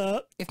la la la la.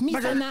 if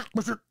Misa not,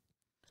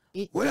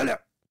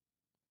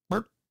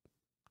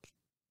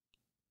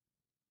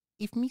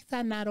 if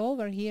Misa not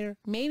over here,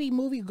 maybe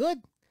movie good.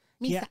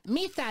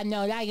 Misa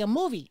no like a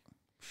movie.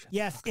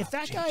 Yeah, if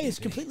that guy is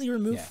completely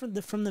removed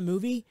from the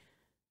movie,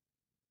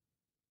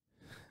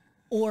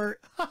 or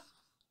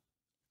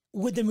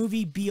would the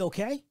movie be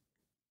okay?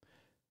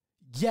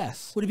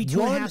 Yes. Would it be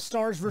 2.5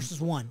 stars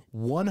versus 1?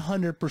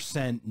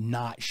 100%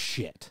 not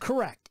shit.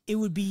 Correct. It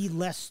would be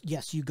less.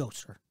 Yes, you go,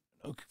 sir.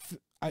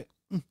 Okay.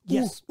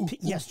 Yes.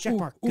 Yes. Check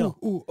mark.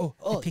 Go.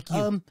 I pick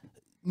you.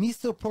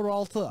 Mr.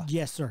 Peralta.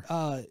 Yes, sir.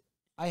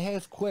 I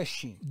have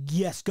question.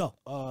 Yes, go.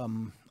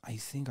 I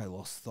think I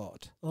lost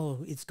thought.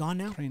 Oh, it's gone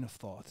now? Train of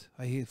thought.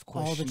 I have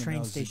question. All the train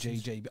about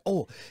stations. the JJ.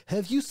 Oh,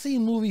 have you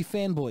seen movie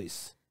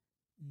Fanboys?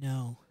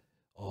 No.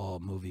 Oh,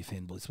 movie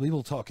fanboys. We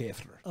will talk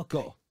after. Okay.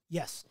 Go.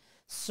 Yes.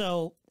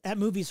 So that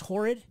movie's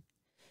horrid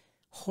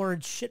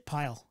shit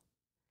pile.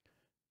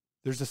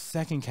 There's a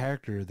second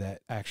character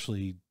that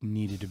actually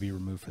needed to be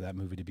removed for that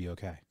movie to be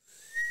okay.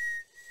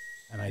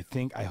 And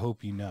I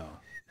hope you know.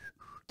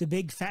 The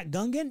big fat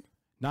Gungan?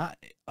 Not,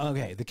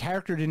 okay, the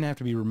character didn't have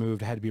to be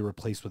removed. It had to be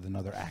replaced with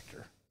another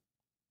actor.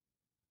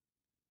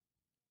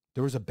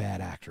 There was a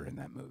bad actor in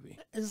that movie.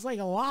 It's like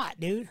a lot,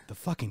 dude. The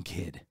fucking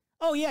kid.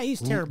 Oh, yeah,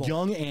 he's terrible.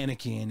 Young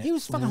Anakin. He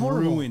was fucking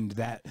horrible. Ruined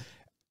that.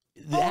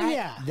 Oh,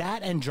 yeah.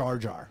 That and Jar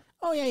Jar.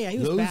 Oh, yeah, he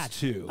was Those bad.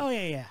 two. Oh,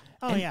 yeah.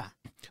 Oh, And yeah.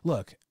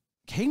 Look,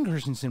 Hayden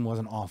Christensen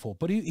wasn't awful,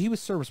 but he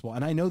was serviceable.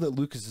 And I know that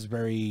Lucas is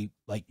very,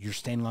 like, you're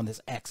standing on this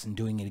X and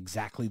doing it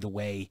exactly the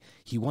way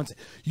he wants it.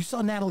 You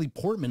saw Natalie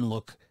Portman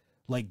look,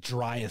 like,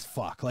 dry as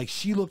fuck. Like,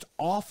 she looked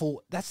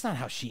awful. That's not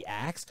how she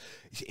acts.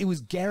 It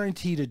was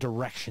guaranteed a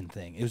direction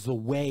thing. It was the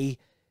way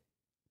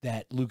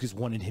that Lucas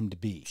wanted him to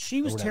be.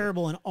 She was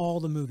terrible in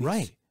all the movies.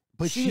 Right.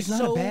 But she's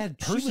not a bad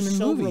person in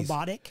so movies.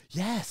 Robotic.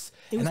 Yes.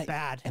 It was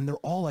bad. And they're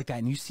all like that.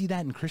 And you see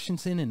that in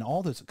Christensen and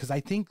all those. Because I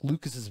think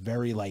Lucas is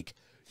very, like,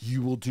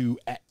 you will do,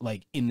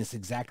 like, in this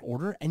exact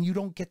order. And you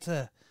don't get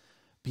to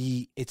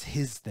be, it's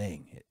his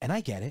thing. And I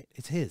get it.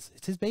 It's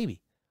his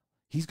baby.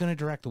 He's going to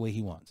direct the way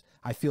he wants.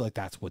 I feel like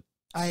that's what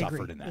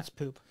suffered in that. It's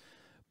poop.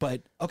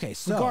 But, okay,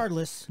 so.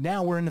 Regardless.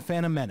 Now we're in the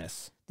Phantom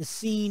Menace. The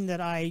scene that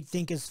I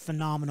think is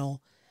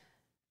phenomenal.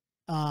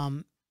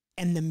 And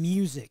the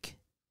music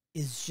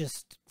is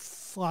just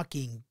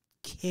fucking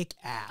kick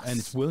ass. And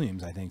it's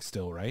Williams, I think,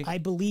 still, right? I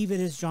believe it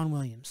is John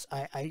Williams.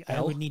 I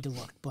would need to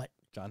look, but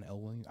John L.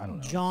 Williams? I don't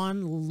know.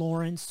 John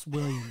Lawrence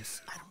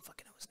Williams. I don't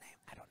fucking know his name.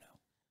 I don't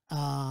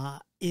know.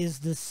 Is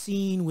the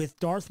scene with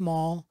Darth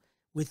Maul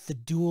with the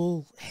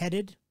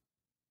dual-headed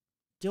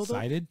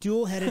Sided?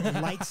 dual-headed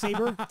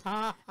lightsaber.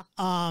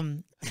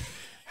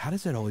 How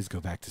does that always go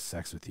back to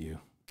sex with you?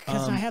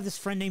 Because I have this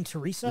friend named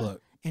Teresa,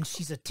 Look, and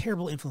she's a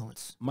terrible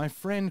influence. my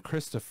friend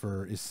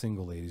Christopher is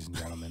single, ladies and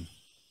gentlemen.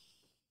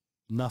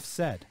 Enough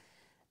said.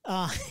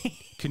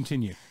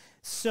 Continue.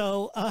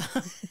 So,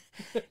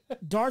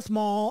 Darth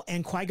Maul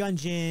and Qui-Gon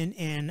Jinn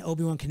and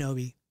Obi-Wan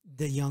Kenobi,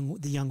 the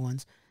young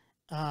ones,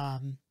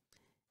 and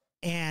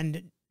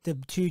the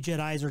two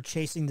Jedis are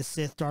chasing the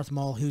Sith. Darth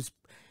Maul, who's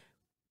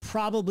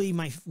probably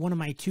one of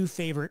my two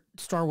favorite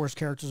Star Wars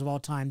characters of all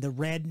time, the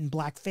red and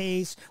black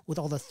face with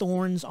all the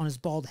thorns on his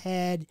bald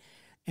head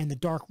and the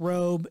dark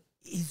robe.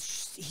 He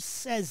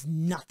says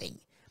nothing.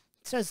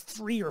 He says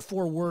 3 or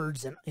 4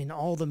 words in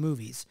all the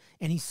movies,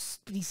 and his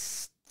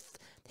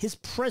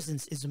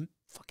presence is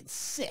fucking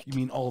sick. You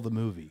mean all the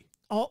movie?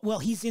 Oh well,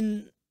 he's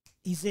in.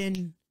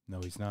 No,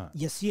 he's not.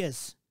 Yes, he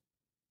is.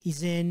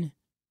 He's in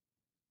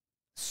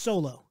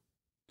Solo.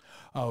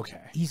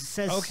 Okay. He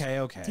says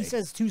Okay. He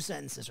says 2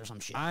 sentences or some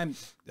shit. I'm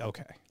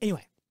okay.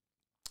 Anyway,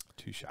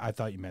 Touche. I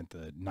thought you meant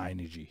the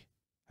 9G.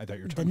 I thought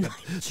you were talking about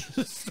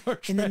Star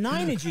Trek. in the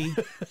 9G,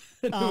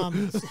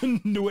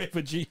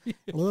 Nueva G.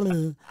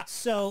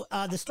 so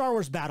the Star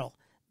Wars battle,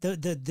 the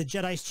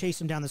Jedis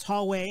chase him down this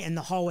hallway, and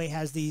the hallway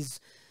has these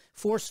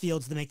force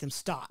fields that make them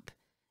stop.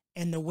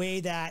 And the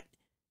way that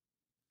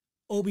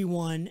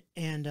Obi-Wan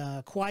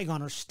and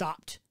Qui-Gon are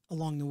stopped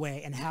along the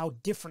way, and how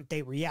different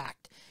they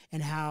react,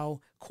 and how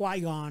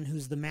Qui-Gon,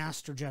 who's the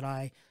Master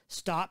Jedi,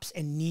 stops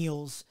and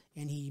kneels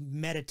and he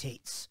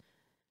meditates,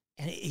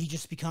 and he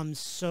just becomes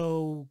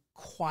so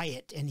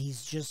quiet, and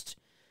he's just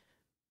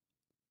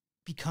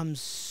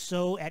becomes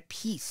so at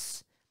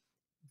peace.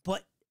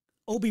 But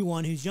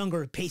Obi-Wan, who's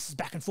younger, paces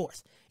back and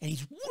forth, and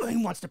he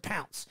wants to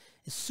pounce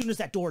as soon as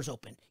that door's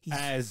open.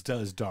 As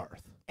does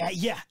Darth.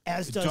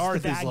 As does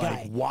Darth the bad is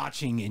guy. like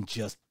watching and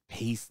just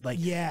pace. Like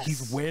Yes.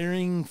 he's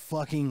wearing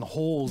fucking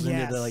holes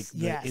into the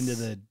Yes.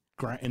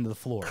 into the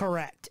floor.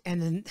 Correct.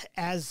 And then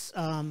as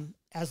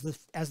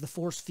the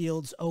force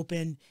fields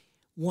open,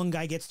 one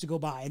guy gets to go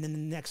by, and then the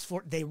next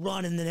they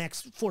run, and the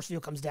next force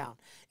field comes down.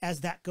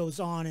 As that goes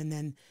on, and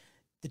then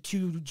the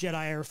two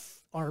Jedi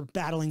are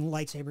battling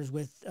lightsabers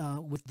with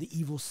the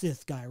evil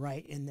Sith guy,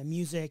 right? And the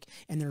music,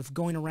 and they're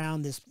going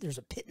around this. There's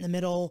a pit in the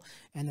middle,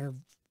 and they're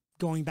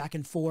going back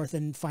and forth,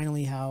 and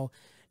finally how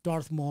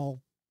Darth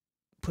Maul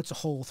puts a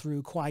hole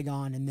through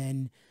Qui-Gon, and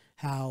then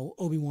how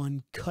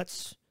Obi-Wan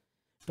cuts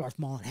Darth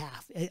Maul in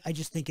half. I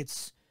just think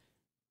it's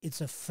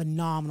a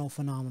phenomenal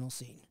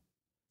scene.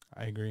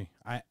 I agree.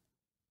 I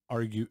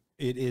argue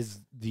it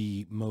is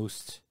the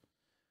most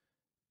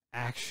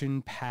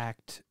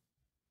action-packed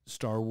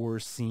Star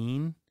Wars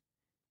scene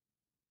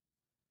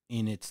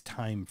in its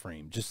time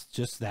frame. Just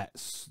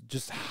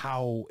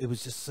how it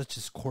was, just such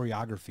a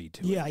choreography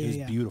to it. It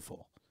was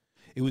beautiful.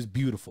 It was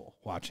beautiful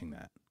watching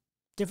that.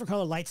 Different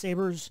color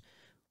lightsabers.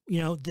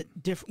 You know,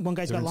 one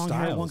guy's got long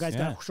hair, one guy's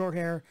got short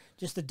hair.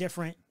 Just a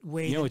different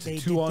way. You know, it's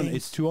it's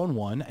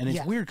 2-on-1, and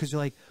it's weird because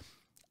you're like,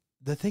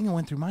 the thing that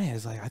went through my head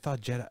is like, I thought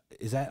Jedi,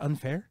 is that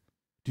unfair?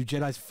 Do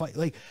Jedis fight?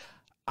 Like,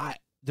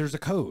 there's a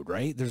code,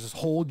 right? There's this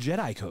whole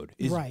Jedi code.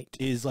 Is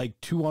like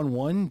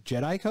 2-on-1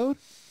 Jedi code?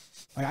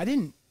 Like,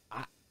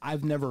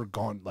 I've never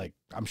gone, like,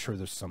 I'm sure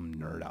there's some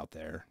nerd out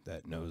there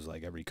that knows,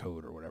 like, every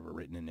code or whatever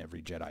written in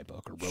every Jedi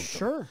book or wrote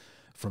them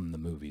from the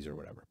movies or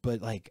whatever.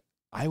 But, like,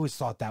 I always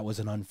thought that was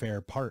an unfair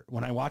part.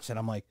 When I watched it,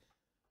 I'm like,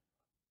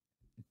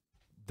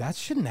 that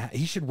shouldn't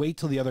he should wait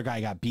till the other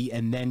guy got beat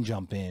and then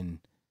jump in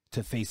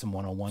to face him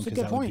one-on-one, because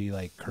that would be,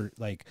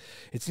 like,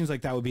 it seems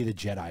like that would be the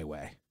Jedi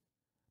way.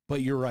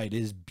 But you're right, it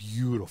is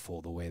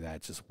beautiful the way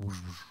that just...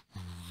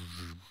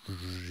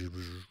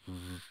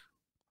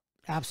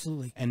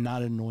 Absolutely. And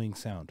not an annoying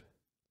sound.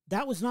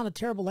 That was not a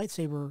terrible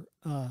lightsaber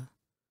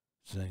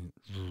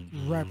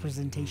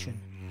representation.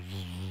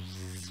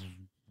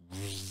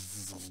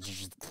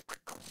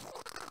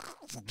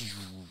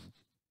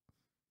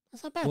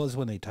 That's not bad. Well, it's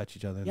when they touch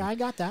each other. Yeah, I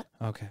got that.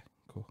 Okay,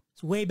 cool.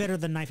 It's way better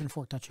than knife and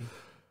fork touching.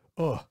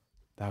 Oh,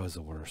 that was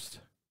the worst.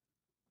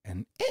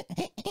 And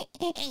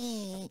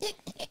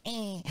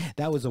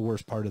that was the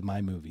worst part of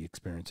my movie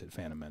experience at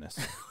Phantom Menace.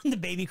 The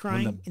baby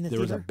crying in the theater. There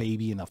was a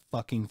baby in the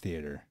fucking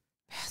theater.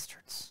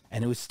 Bastards.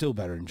 And it was still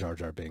better than Jar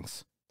Jar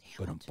Binks.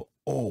 Damn but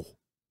oh,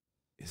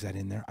 is that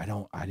in there?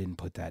 I didn't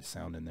put that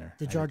sound in there.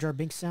 The Jar Jar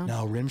Binks sound?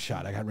 No, rim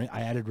shot.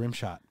 I added rim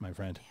shot, my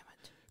friend.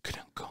 Damn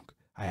it.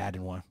 I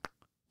added one.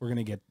 We're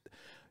gonna get.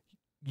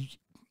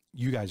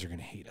 You guys are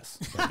gonna hate us.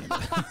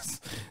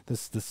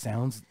 The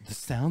sounds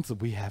that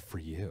we have for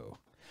you.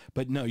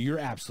 But no, you're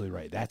absolutely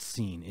right. That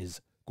scene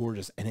is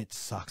gorgeous, and it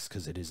sucks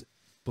because it is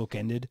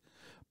bookended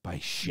by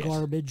shit.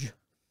 Garbage.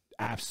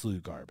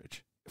 Absolute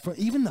garbage. For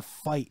even the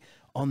fight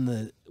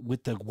on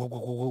with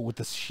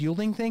the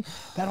shielding thing,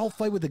 that whole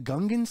fight with the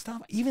Gungan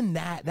stuff, even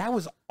that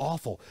was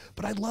awful.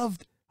 But I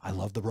loved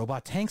the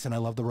robot tanks and I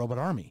loved the robot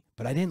army.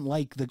 But I didn't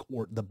like the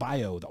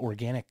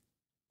organic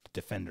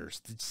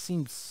defenders.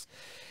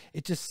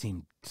 It just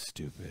seemed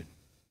stupid.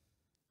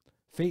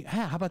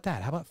 How about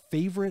that? How about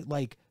favorite,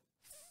 like,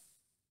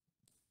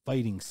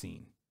 fighting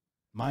scene?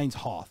 Mine's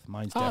Hoth.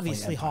 Mine's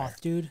obviously Empire.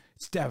 Hoth, dude.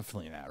 It's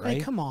definitely that, right?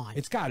 Hey, come on.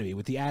 It's got to be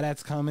with the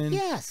AT-ATs coming.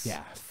 Yes.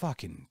 Yeah,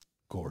 fucking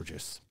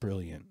gorgeous,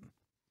 brilliant.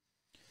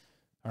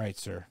 All right,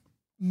 sir.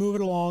 Move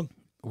it along.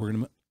 We're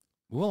gonna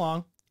move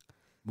along.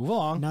 Move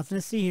along. Nothing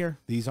to see here.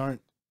 These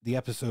aren't the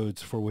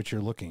episodes for which you're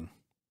looking.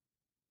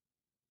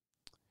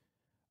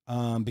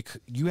 Because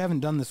you haven't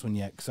done this one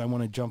yet, because I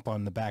want to jump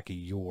on the back of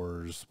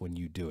yours when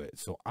you do it.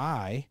 So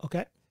I've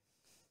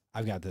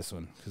got this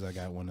one because I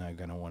got one I'm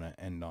gonna want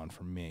to end on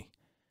for me.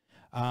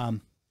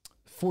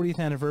 40th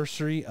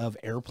anniversary of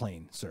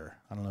Airplane, sir.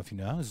 I don't know if you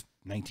know, it was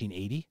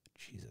 1980.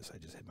 Jesus, I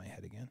just hit my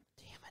head again.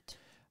 Damn it.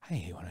 I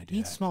hate when I do You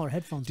need that. smaller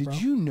headphones, bro.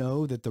 Did you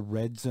know that the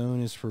red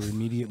zone is for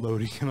immediate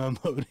loading and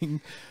unloading?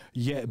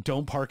 Yeah,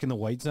 don't park in the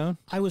white zone.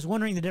 I was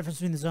wondering the difference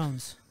between the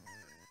zones.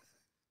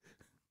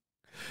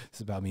 It's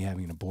about me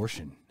having an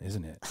abortion,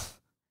 isn't it?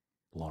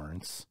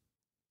 Lawrence.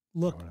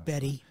 Look,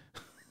 Betty.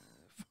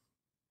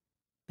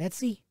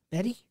 Betsy?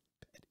 Betty?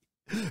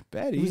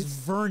 Betty. It was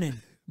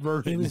Vernon.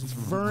 Vernon. It was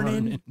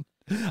Vernon.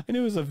 I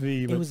knew it was a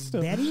V, but it was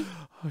still. Betty?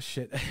 Oh,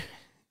 shit.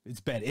 It's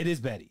Betty. It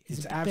is Betty. Is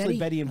it's it absolutely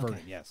Betty? Betty and Okay.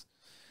 Vernon, yes.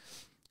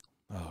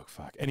 Oh,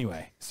 fuck.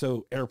 Anyway,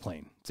 so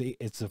Airplane. See,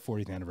 it's the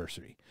 40th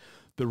anniversary.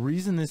 The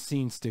reason this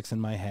scene sticks in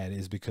my head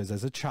is because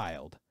as a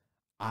child,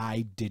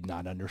 I did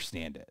not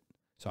understand it.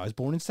 So I was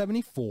born in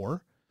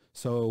 74.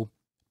 So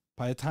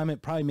by the time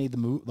it probably made the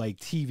move, like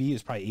TV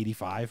is probably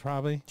 85,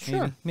 probably.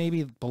 Sure.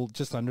 Maybe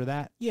just under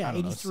that. Yeah, I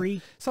don't know,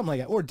 83. something like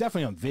that. Or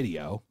definitely on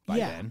video by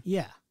then.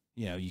 Yeah.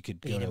 You know, you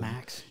could go to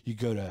Betamax. You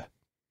go to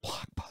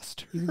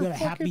Blockbuster. You can go to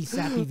Happy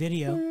Sappy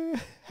Video.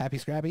 Happy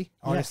Scrappy?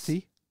 Yes.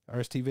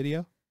 RST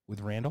Video with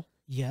Randall?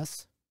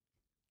 Yes.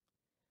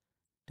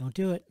 Don't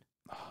do it.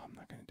 Oh, I'm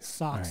not going to do it.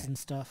 Socks All right. and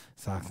stuff.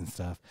 Socks and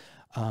stuff.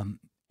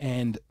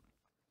 And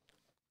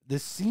the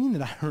scene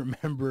that I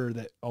remember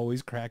that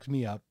always cracked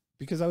me up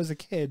because I was a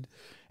kid,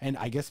 and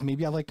I guess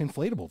maybe I liked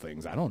inflatable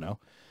things. I don't know.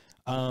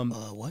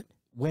 What?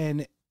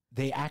 When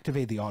they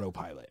activate the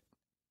autopilot,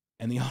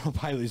 and the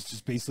autopilot is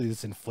just basically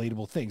this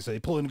inflatable thing. So they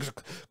pull in, and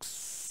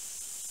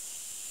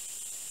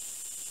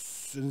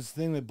this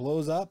thing that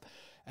blows up,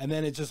 and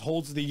then it just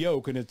holds the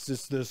yoke, and it's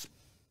just this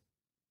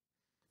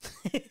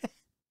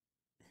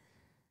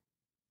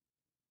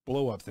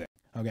blow up thing.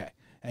 Okay.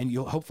 And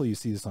hopefully you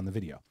see this on the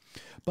video.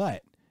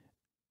 But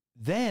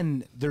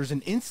then there's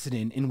an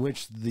incident in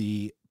which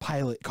the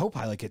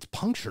co-pilot gets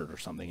punctured or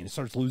something and it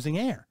starts losing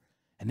air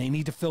and they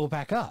need to fill it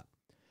back up.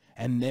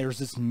 And there's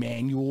this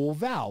manual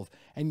valve.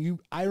 And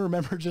I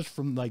remember just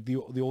from like the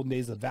olden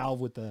days, the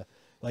valve with the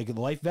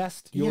life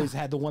vest, you always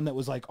had the one that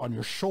was like on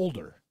your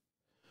shoulder.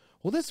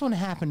 Well, this one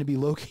happened to be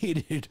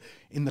located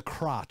in the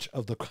crotch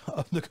of the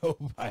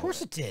co-pilot. Of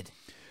course it did.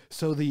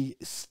 So the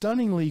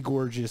stunningly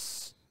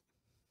gorgeous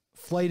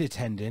flight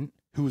attendant,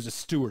 who was a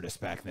stewardess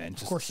back then,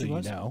 just so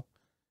you know,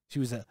 she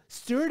was a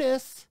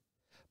stewardess,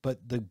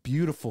 but the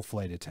beautiful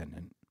flight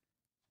attendant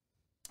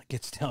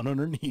gets down on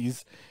her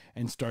knees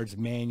and starts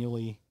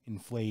manually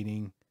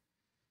inflating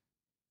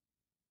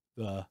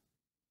the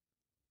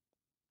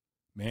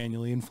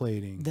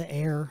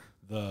air,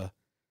 the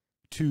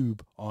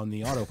tube on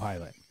the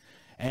autopilot.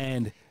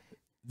 And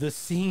the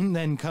scene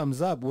then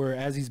comes up where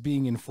as he's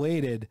being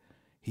inflated,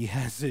 he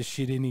has this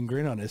shit-eating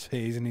grin on his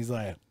face, and he's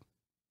like,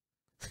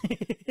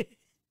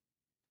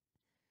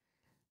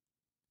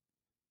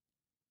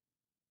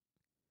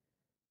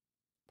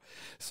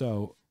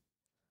 so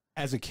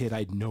as a kid, I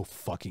had no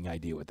fucking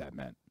idea what that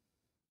meant.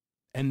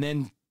 And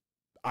then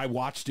I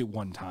watched it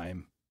one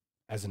time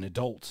as an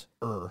adult,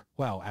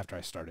 well, after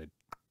I started,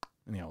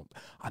 you know,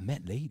 I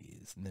met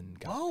ladies and then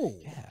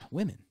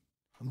women.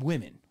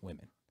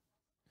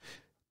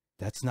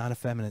 That's not a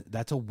feminist,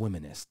 that's a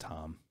womanist,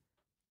 Tom.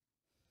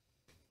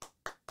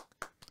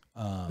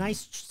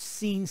 Nice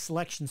scene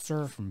selection,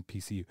 sir. From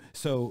PCU.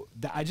 So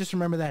I just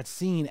remember that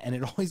scene, and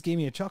it always gave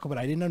me a chuckle, but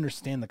I didn't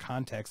understand the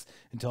context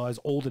until I was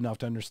old enough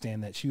to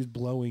understand that she was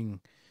blowing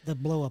the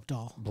blow-up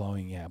doll.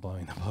 Blowing the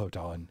blow-up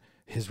doll, and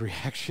his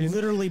reaction.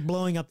 Literally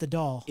blowing up the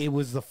doll. It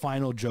was the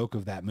final joke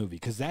of that movie,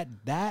 because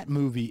that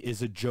movie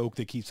is a joke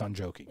that keeps on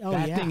joking. Oh,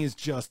 that thing is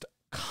just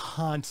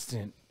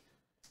constant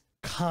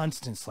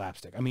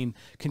slapstick. I mean,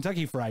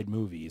 Kentucky Fried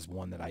Movie is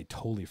one that I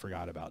totally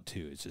forgot about,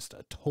 too. It's just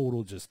a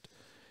total just...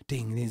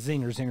 ding,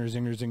 zinger, zinger,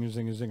 zinger, zinger,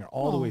 zinger, zinger,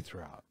 all the way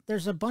throughout.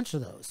 There's a bunch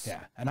of those.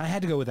 Yeah, and I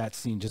had to go with that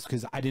scene just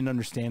because I didn't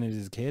understand it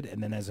as a kid,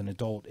 and then as an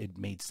adult, it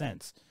made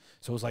sense.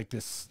 So it was like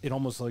this, it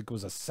almost like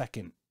was a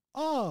second,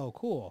 oh,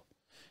 cool.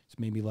 It's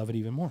made me love it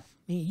even more.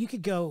 I mean, you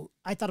could go,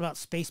 I thought about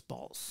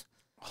Spaceballs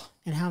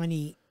and how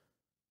many...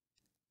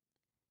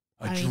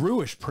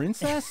 Druish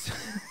princess?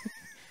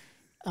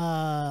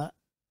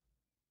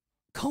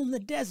 Comb the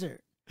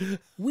desert.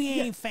 We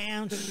ain't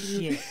found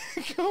shit.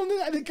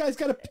 The guy's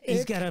got a pick.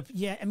 He's got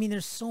a, I mean,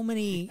 there's so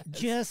many,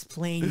 just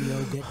plain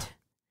yogurt.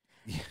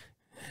 Yeah.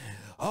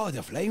 Oh,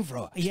 the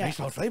flamethrower. Yeah.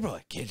 Spaceball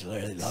flamethrower. Kids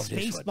really love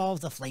this one.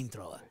 Spaceball's the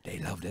flamethrower. They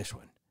love this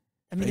one.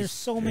 I mean, there's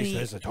so many.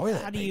 There's a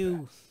toilet. How do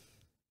you...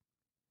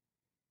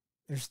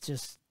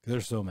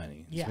 There's so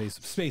many. Yeah.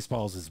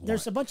 Spaceballs is one.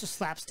 There's a bunch of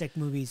slapstick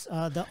movies.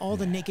 All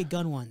the Naked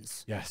Gun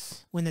ones.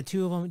 Yes. When the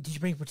two of them, did you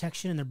bring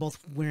protection? And they're both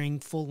wearing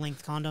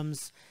full-length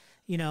condoms,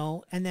 you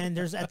know. And then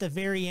there's at the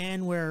very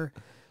end where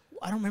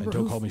I don't remember.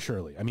 Don't Call Me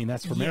Shirley. I mean,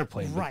 that's from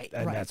Airplane, right?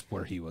 And that's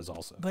where he was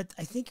also. But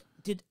I think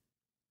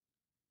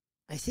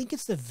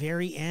it's the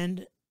very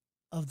end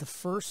of the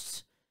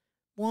first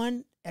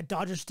one at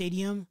Dodger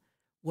Stadium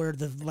where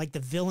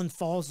the villain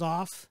falls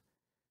off.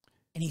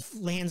 And he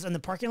lands in the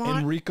parking lot.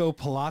 Enrico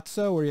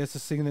Palazzo, where he has to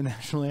sing the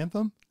national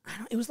anthem.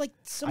 It was like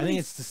somebody... I think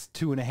it's just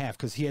 2.5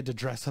 because he had to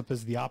dress up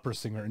as the opera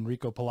singer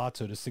Enrico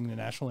Palazzo to sing the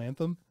national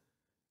anthem.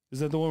 Is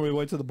that the one where we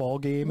went to the ball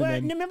game? Well,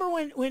 and then... remember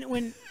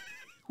when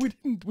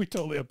we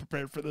totally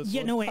unprepared for this.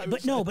 Yeah, one. no, wait,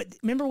 but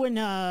remember when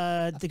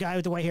the guy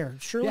with the white hair,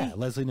 Shirley? Yeah,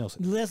 Leslie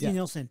Nielsen.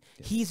 Nielsen.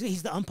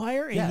 He's the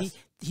umpire, and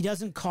he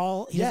doesn't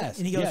call. He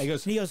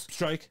goes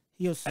strike.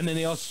 And then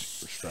they all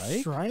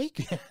strike.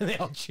 And they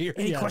all cheer.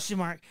 Any question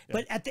mark. Yeah.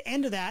 But at the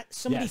end of that,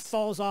 somebody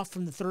falls off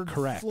from the third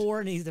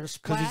floor, and they're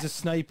splat. Because he's a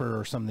sniper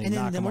or something. And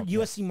then the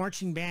USC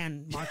marching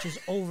band marches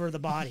over the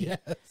body.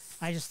 Yes.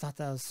 I just thought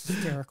that was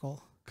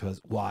hysterical. Because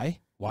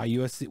why? Why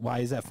USC? Why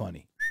is that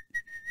funny?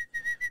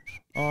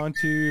 On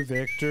to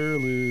Victor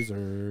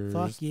losers.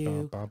 Fuck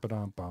you.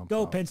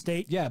 Go Penn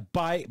State. Yeah,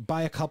 buy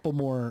a couple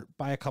more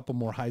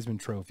Heisman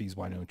trophies.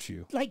 Why don't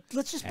you? Like,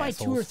 let's just buy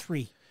 2 or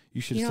 3. You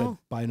should have said,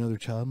 buy another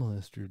child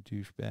molester,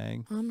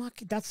 douchebag. I'm not.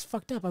 That's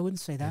fucked up. I wouldn't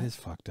say that. That is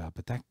fucked up,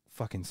 but that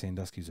fucking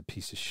Sandusky's a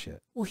piece of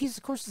shit. Well,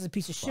 of course, he's a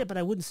piece of shit, but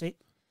I wouldn't say...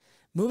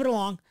 Move it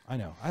along. I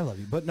know. I love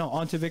you. But no,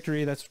 on to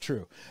victory. That's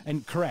true.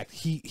 And correct.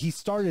 He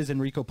started as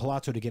Enrico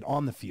Palazzo to get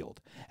on the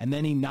field. And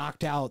then he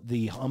knocked out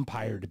the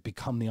umpire to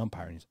become the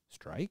umpire. And he's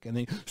strike. And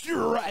then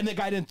the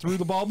guy didn't throw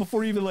the ball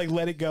before he even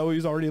let it go. He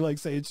was already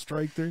saying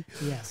strike 3.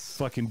 Yes.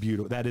 Fucking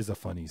beautiful. That is a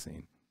funny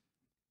scene.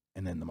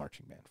 And then the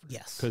marching band.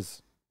 Yes.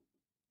 Because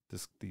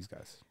these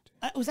guys.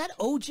 Was that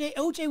OJ?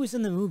 OJ was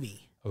in the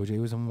movie.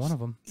 OJ was in one of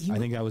them. I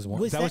think that was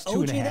one. That was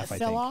 2.5. OJ that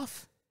fell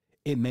off?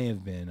 It may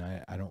have been.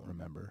 I don't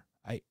remember.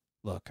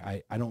 Look,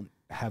 I don't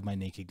have my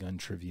Naked Gun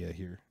trivia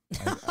here.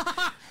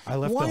 I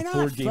left the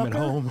board game at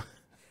home.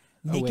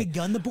 Naked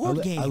Gun, the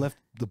board game. I left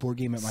the board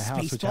game at my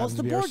house, which happens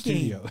to be our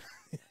studio.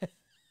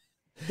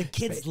 The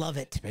kids love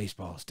it.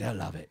 Spaceballs, they'll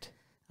love it.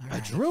 Right.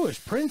 A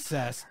Druish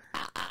princess.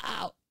 Ow, ow,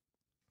 ow.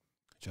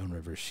 Joan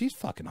Rivers, she's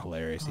fucking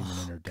hilarious even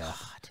in her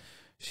death. God.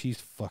 She's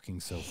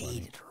fucking so funny.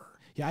 Hated her.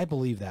 Yeah, I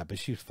believe that, but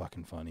she's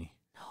fucking funny.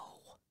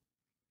 No.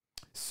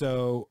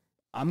 So...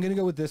 I'm going to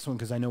go with this one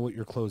because I know what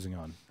you're closing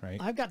on,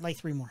 right? I've got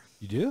 3 more.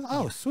 You do?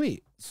 Oh,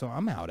 sweet. So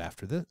I'm out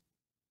after this.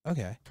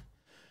 Okay.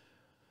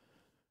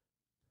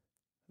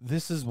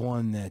 This is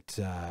one that,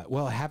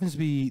 it happens to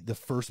be the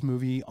first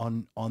movie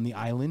on the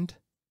island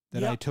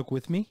that I took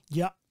with me.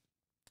 Yep.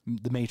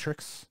 The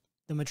Matrix.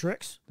 The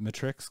Matrix? The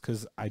Matrix,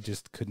 because I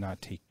just could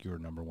not take your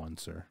number 1,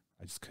 sir.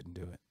 I just couldn't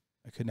do it.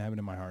 I couldn't have it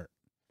in my heart.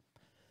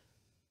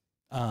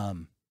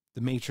 The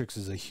Matrix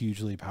is a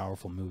hugely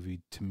powerful movie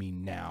to me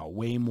now,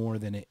 way more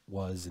than it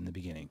was in the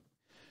beginning.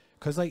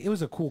 Because, it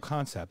was a cool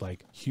concept.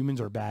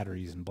 Humans are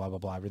batteries and blah, blah,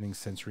 blah. Everything's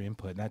sensory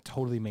input. And that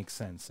totally makes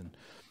sense. And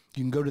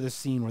you can go to the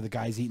scene where the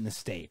guy's eating the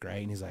steak,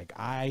 right? And he's like,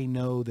 I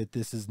know that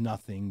this is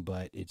nothing,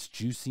 but it's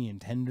juicy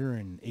and tender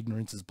and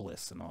ignorance is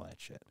bliss and all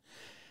that shit.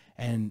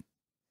 And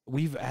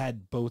we've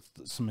had both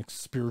some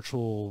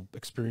spiritual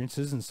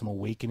experiences and some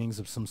awakenings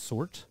of some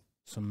sort,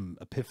 some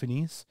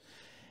epiphanies,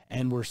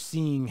 and we're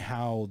seeing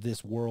how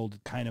this world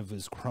kind of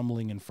is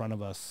crumbling in front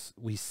of us.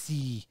 We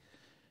see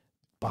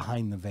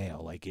behind the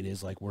veil, like it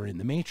is like we're in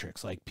the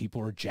Matrix, like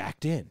people are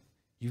jacked in.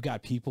 You've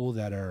got people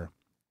that are,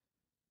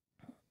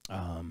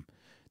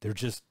 they're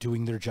just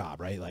doing their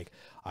job, right? Like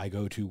I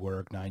go to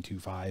work 9 to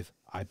 5,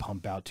 I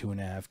pump out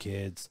 2.5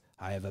 kids.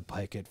 I have a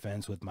picket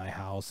fence with my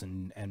house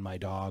and my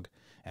dog,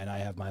 and I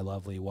have my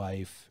lovely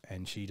wife,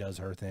 and she does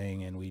her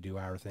thing and we do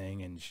our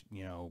thing, and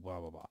you know, blah,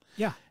 blah, blah.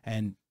 Yeah.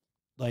 And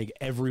like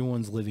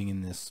everyone's living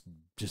in this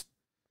just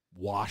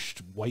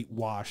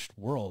whitewashed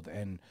world,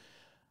 and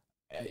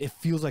it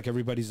feels like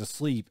everybody's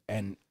asleep,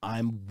 and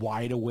I'm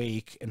wide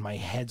awake and my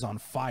head's on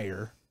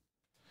fire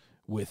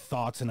with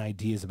thoughts and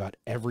ideas about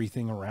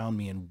everything around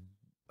me and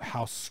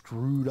how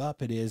screwed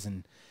up it is.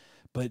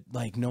 But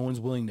like no one's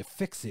willing to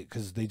fix it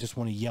because they just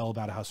want to yell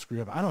about how screwed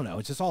up. I don't know.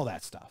 It's just all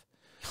that stuff.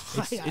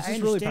 It's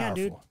just really powerful.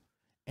 Dude.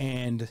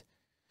 And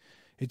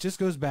it just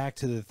goes back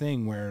to the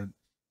thing where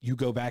you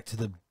go back to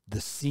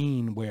the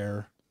scene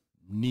where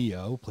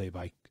Neo, played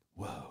by,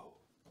 whoa.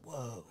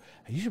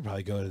 You should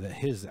probably go to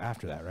his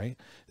after that, right?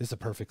 This is a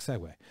perfect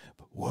segue.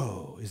 But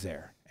whoa is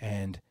there.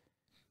 And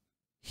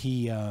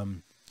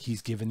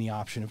he's given the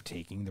option of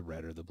taking the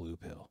red or the blue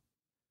pill.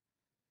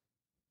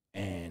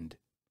 And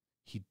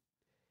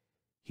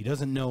he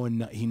doesn't know,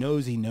 and he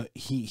knows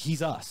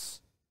he's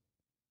us.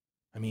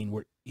 I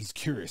mean, he's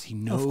curious. He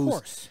knows. Of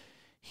course.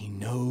 He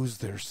knows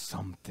there's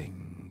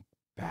something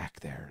back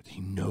there. He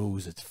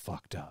knows it's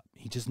fucked up.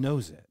 He just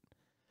knows it.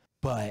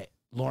 But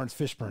Lawrence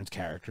Fishburne's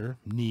character,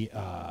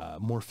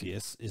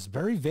 Morpheus, is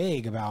very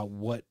vague about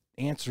what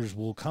answers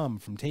will come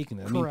from taking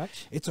it. Correct. I mean,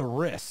 it's a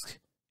risk.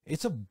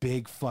 It's a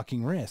big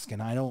fucking risk.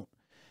 And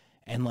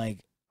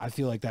I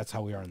feel like that's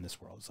how we are in this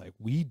world. It's like,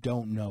 we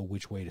don't know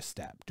which way to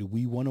step. Do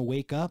we want to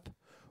wake up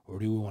or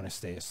do we want to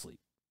stay asleep?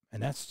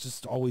 And that's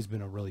just always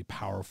been a really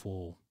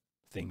powerful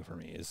thing for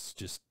me, is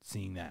just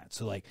seeing that.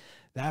 So like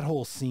that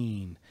whole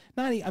scene,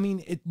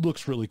 it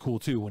looks really cool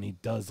too when he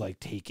does like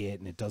take it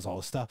and it does all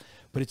the stuff,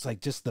 but it's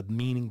like just the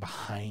meaning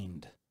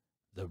behind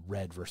the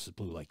red versus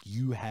blue. Like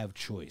you have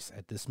choice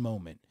at this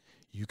moment.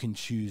 You can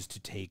choose to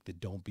take the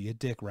don't be a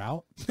dick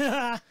route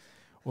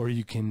or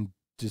you can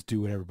just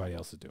do what everybody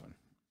else is doing.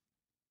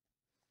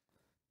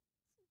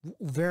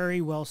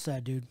 Very well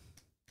said, dude.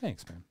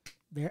 Thanks, man.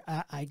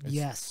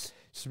 Yes.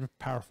 It's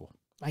powerful.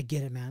 I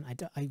get it, man.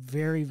 I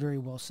very, very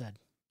well said.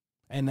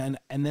 And then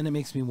it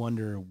makes me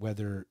wonder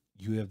whether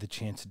you have the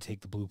chance to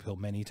take the blue pill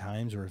many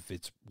times, or if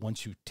it's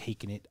once you've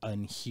taken it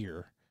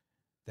here,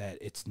 that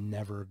it's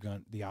never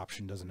the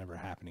option doesn't ever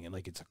happen again.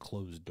 Like it's a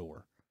closed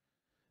door.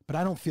 But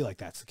I don't feel like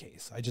that's the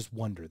case. I just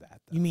wonder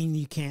that. Though. You mean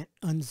you can't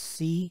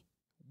unsee?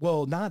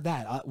 Well, not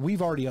that.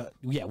 We've already,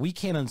 we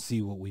can't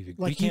unsee what we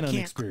can't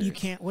unexperience. You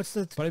can't. What's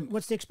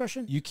the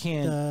expression? You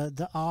can't.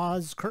 The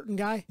Oz curtain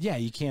guy. Yeah,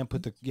 you can't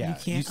put the. Yeah,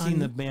 you've seen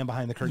the man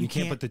behind the curtain. You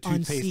can't put the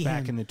toothpaste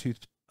back in the tooth.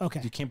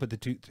 Okay. You can't put the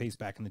toothpaste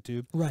back in the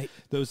tube. Right.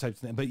 Those types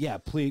of things. But yeah,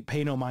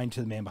 pay no mind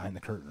to the man behind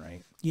the curtain.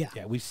 Right. Yeah.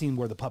 Yeah, we've seen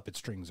where the puppet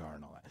strings are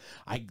and all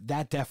that.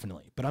 That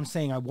definitely. But I'm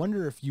saying, I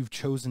wonder if you've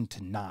chosen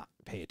to not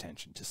pay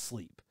attention, to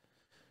sleep.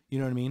 You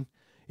know what I mean?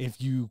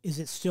 Is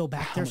it still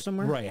back there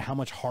somewhere? Right. How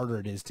much harder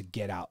it is to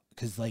get out.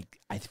 Because like,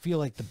 I feel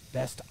like the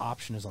best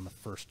option is on the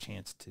first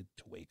chance to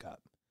wake up.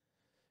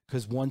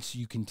 Because once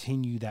you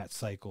continue that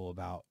cycle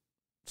about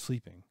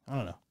sleeping, I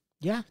don't know.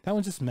 Yeah. That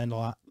one just meant a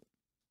lot.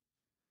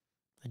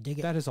 I dig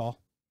it. That is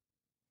all.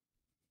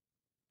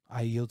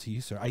 I yield to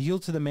you, sir. I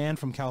yield to the man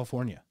from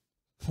California.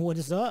 What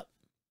is up?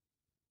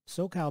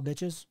 SoCal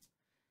bitches.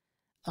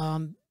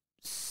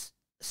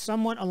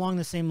 Somewhat along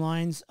the same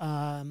lines,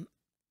 I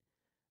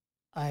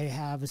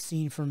have a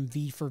scene from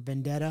V for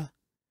Vendetta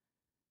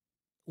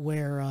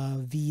where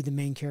V, the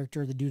main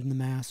character, the dude in the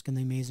mask and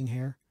the amazing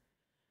hair,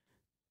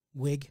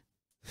 wig.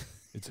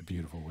 It's a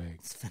beautiful wig.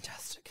 It's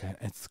fantastic.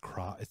 It's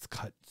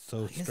cut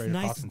so straight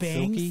nice across and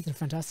bangs. silky. They're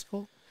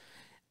fantastical.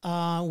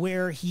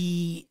 Where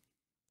he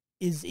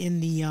is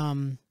in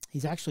the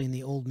he's actually in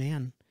the old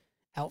man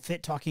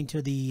outfit talking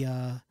to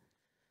the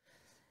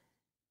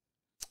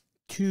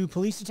two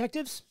police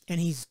detectives,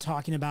 and he's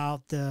talking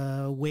about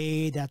the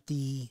way that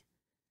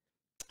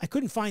I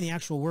couldn't find the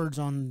actual words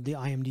on the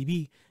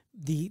IMDb.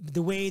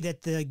 The way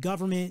that the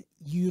government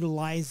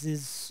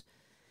utilizes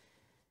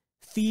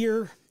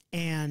fear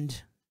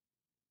and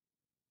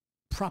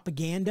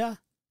propaganda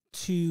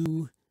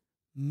to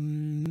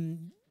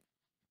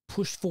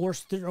push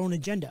forth their own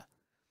agenda.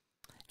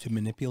 To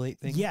manipulate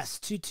things? Yes,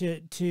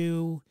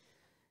 to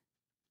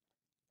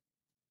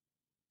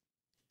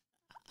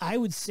I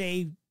would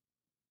say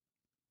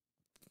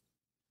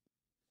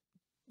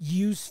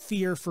use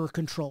fear for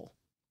control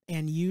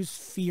and use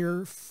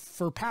fear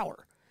for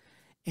power.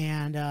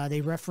 And they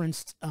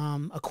referenced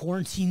a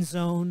quarantine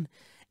zone,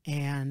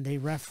 and they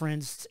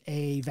referenced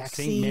a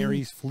vaccine. St.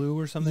 Mary's flu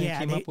or something. Yeah,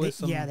 they came up with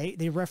some... yeah,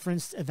 they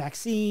referenced a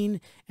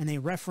vaccine, and they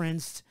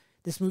referenced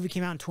this movie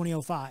came out in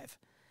 2005,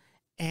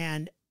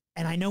 and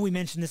I know we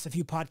mentioned this a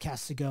few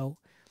podcasts ago.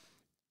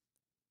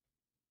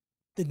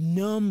 the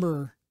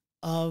number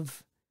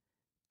of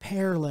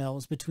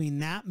parallels between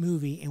that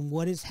movie and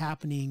what is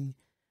happening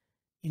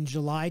in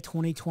July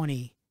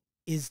 2020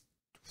 is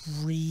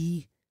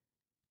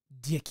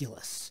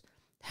ridiculous.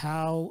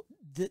 How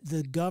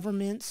the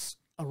governments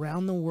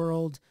around the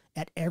world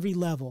at every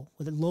level,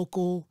 whether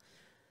local,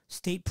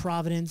 state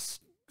providence,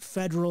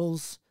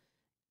 federals,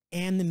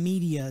 and the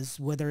medias,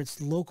 whether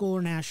it's local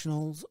or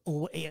nationals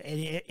or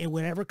in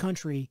whatever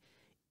country,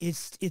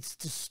 it's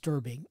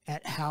disturbing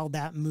at how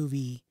that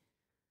movie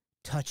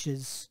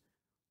touches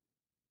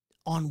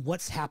on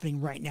what's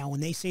happening right now. When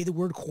they say the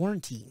word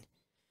quarantine,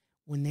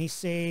 when they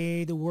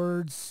say the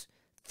words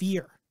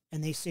fear,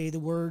 and they say the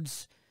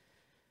words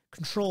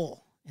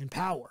control and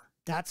power,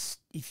 that's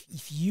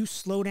if you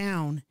slow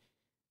down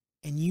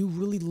and you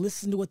really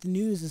listen to what the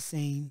news is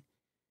saying,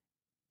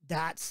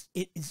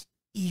 it is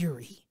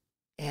eerie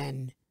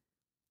and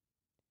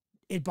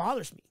it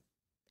bothers me.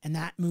 And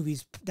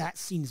that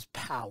scene is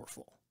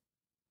powerful.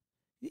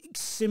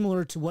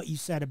 Similar to what you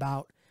said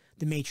about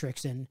the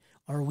Matrix, and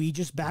are we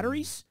just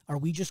batteries? Are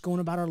we just going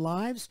about our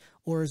lives?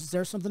 Or is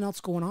there something else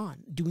going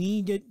on? Do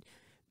we need to,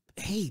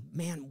 hey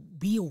man,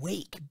 be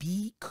awake,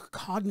 be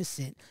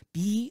cognizant,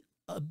 be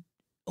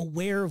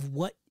aware of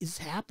what is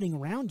happening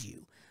around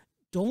you.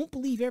 Don't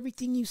believe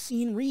everything you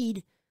see and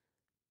read.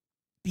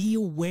 Be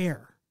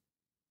aware.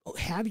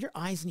 Have your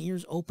eyes and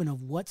ears open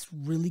of what's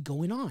really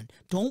going on.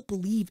 Don't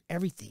believe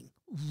everything.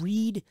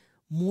 Read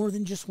more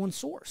than just one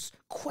source.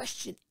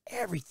 Question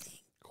everything.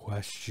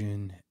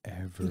 Question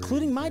everything.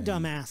 Including my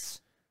dumbass.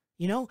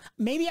 You know,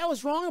 maybe I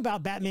was wrong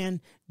about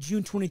Batman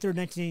June 23rd,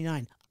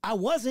 1989. I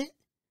wasn't.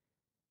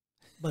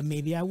 But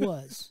maybe I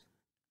was.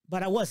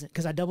 But I wasn't,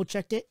 because I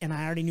double-checked it, and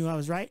I already knew I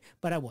was right,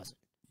 but I wasn't.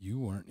 You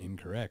weren't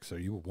incorrect, so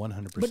you were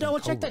 100% But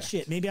double-check that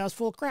shit. Maybe I was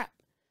full of crap.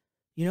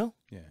 You know?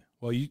 Yeah.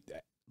 Well,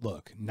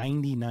 look,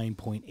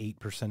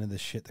 99.8% of the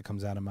shit that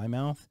comes out of my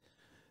mouth,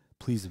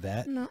 please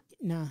vet. No,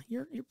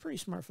 you're a pretty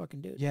smart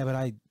fucking dude. Yeah,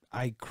 but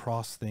I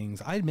cross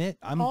things. I admit,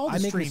 I make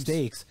streams.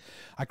 mistakes.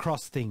 I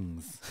cross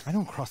things. I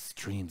don't cross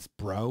streams,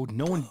 bro.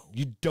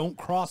 You don't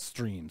cross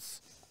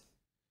streams.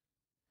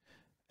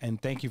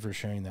 And thank you for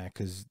sharing that,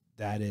 because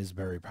that is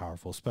very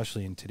powerful,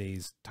 especially in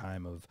today's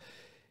time of,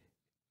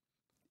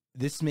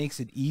 this makes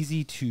it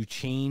easy to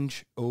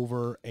change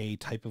over a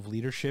type of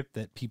leadership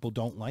that people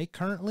don't like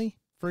currently.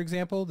 For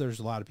example, there's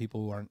a lot of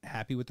people who aren't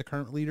happy with the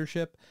current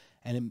leadership,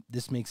 and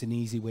this makes an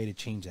easy way to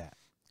change that.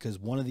 Because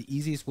one of the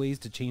easiest ways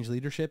to change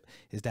leadership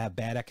is to have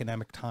bad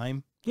economic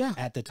time. Yeah.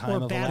 At the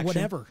time or of bad election.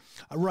 Whatever.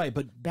 Right,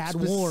 but bad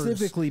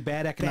specifically wars.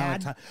 bad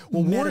economic Bad time.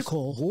 Well,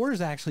 medical.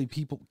 Wars actually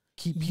keep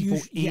people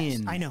yes,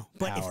 in. I know.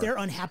 But power. if they're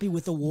unhappy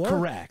with the war,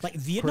 correct, like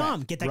Vietnam,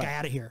 correct, get that right. guy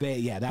out of here.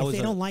 Yeah, that if was.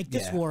 They don't like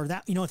this war.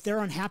 That if they're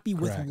unhappy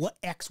with Correct.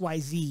 what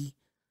XYZ,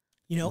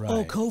 oh,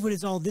 Right. COVID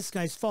is all this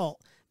guy's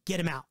fault. Get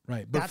him out.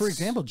 Right, but for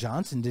example,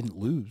 Johnson didn't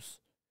lose.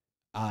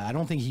 I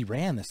don't think he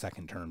ran the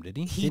second term, did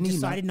he? He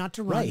decided not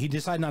to run. Right, he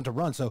decided not to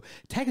run. So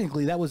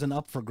technically, that was an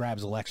up for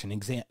grabs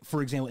election.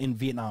 For example, in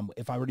Vietnam,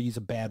 if I were to use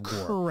a bad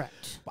war,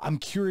 correct. I'm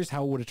curious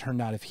how it would have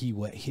turned out if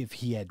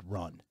he had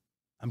run.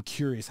 I'm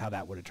curious how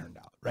that would have turned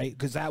out, right?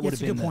 Because that would have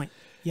been a good point.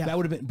 Yeah, that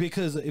would have been,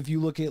 because if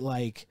you look at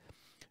like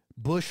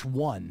Bush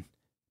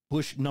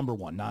number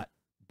one, not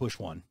Bush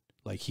one,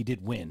 like he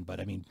did win, but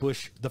I mean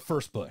the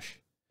first Bush,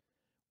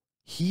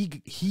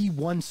 he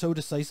won so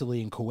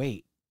decisively in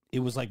Kuwait. It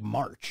was like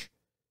March.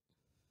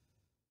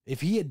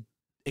 If he had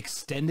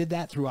extended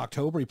that through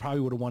October, he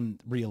probably would have won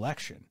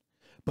re-election.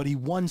 But he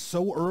won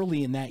so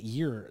early in that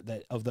year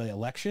of the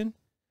election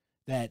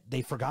that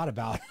they forgot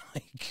about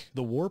like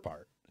the war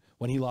part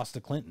when he lost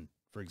to Clinton,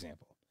 for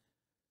example.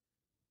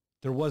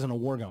 There wasn't a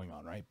war going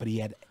on, right? But do you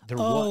know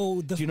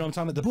what I'm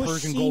talking about? The Bush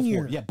Persian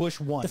Senior. Gulf War. Yeah, Bush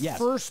won. The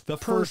first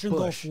Persian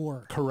Gulf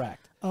War.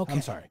 Correct. Okay.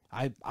 I'm sorry.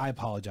 I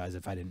apologize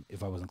if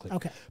I wasn't clear.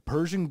 Okay.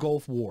 Persian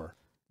Gulf War,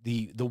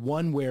 the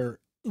one where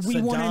We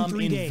Saddam won in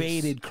 3 days.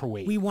 invaded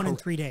Kuwait. We won in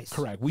 3 days.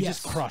 Correct. We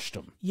Yes. just crushed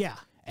them. Yeah.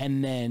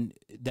 And then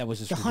that was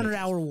just The ridiculous.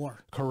 100-hour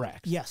war.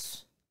 Correct.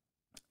 Yes.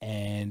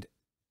 And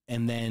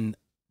then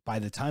by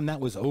the time that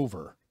was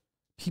over,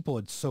 people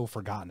had so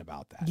forgotten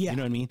about that. Yeah. You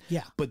know what I mean?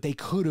 Yeah. But they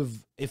could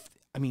have,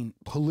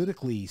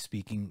 politically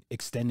speaking,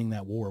 extending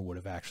that war would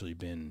have actually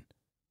been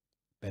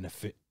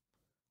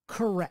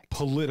Correct.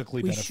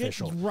 politically We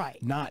beneficial. should,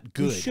 right. Not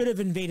good. We should have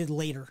invaded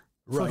later.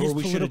 For Right, his or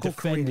we should have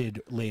political career.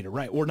 defended later,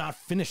 right? Or not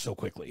finished so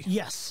quickly.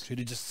 Yes. Should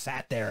have just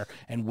sat there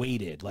and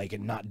waited, like,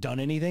 and not done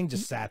anything,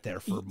 just sat there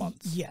for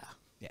months. Yeah.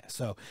 Yeah.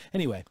 So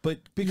anyway, but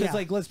because Yeah.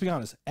 like, let's be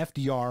honest,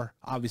 FDR,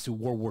 obviously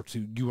World War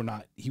II,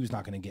 he was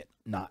not going to get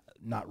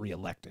not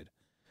reelected.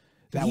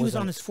 He was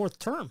on his 4th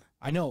term.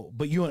 I know,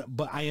 but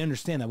I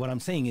understand that. What I'm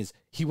saying is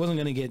he wasn't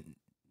going to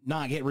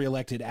not get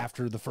reelected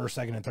after the first,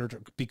 second, and third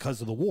term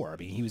because of the war. I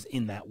mean, he was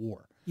in that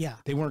war. Yeah.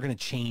 They weren't going to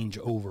change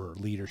over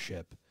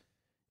leadership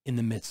in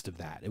the midst of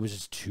that. It was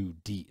just too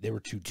deep. They were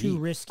too deep. Too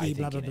risky, I think,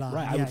 blah, blah, in it. blah.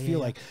 Right. I Yeah, would feel yeah.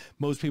 like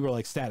most people are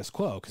like status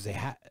quo because they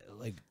had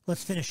like,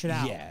 Let's finish it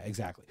out. yeah,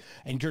 exactly.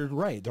 And you're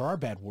right. There are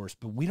bad wars,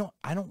 but we don't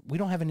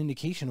have an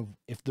indication of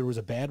if there was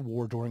a bad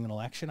war during an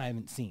election. I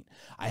haven't seen.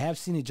 I have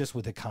seen it just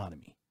with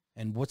economy.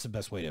 And what's the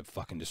best way to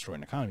fucking destroy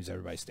an economy? Is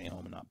everybody stay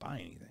home and not buy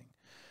anything?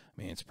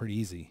 I mean, it's pretty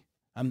easy.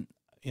 I'm,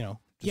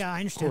 just I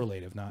understand.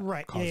 correlative, not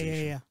Right.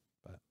 causation. Yeah.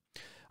 But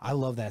I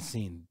love that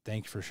scene.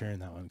 Thanks for sharing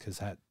that one, because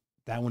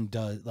that one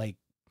does, like,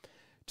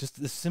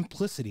 just the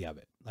simplicity of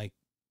it. Like,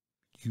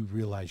 you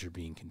realize you're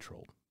being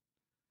controlled.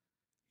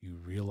 You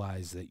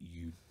realize that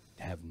you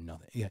have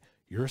nothing. Yeah,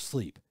 you're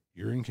asleep.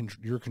 You're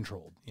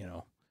controlled.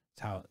 It's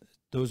how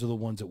those are the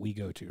ones that we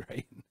go to,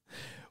 right?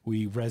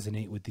 We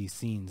resonate with these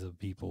scenes of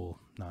people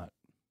not,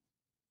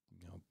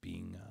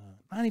 being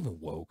not even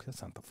woke.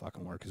 That's not the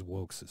fucking word, because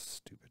woke's a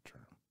stupid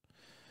term.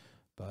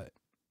 But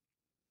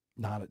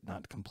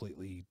not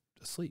completely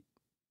asleep.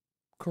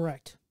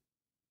 Correct.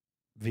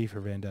 V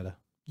for Vendetta.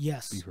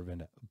 Yes. V for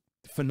Vendetta.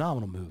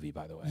 Phenomenal movie,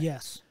 by the way.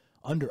 Yes.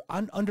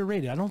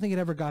 Underrated. I don't think it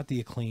ever got the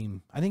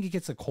acclaim. I think it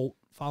gets a cult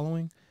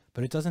following,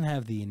 but it doesn't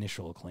have the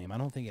initial acclaim. I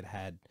don't think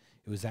it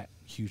was that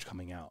huge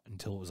coming out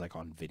until it was like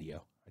on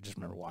video. I just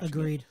remember watching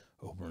Agreed.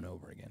 it over and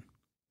over again.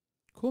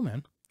 Cool,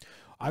 man.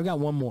 I've got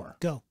one more.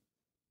 Go.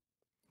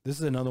 This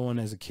is another one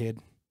as a kid.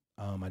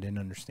 I didn't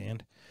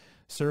understand.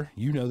 Sir,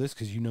 you know this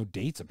because you know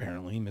dates,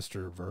 apparently,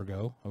 Mr.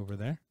 Virgo over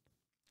there.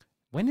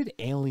 When did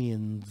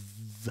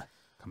Aliens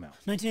come out?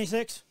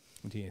 1986.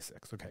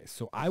 1986. Okay,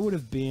 so I would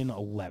have been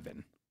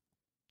 11.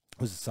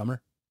 Was it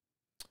summer?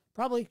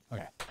 Probably.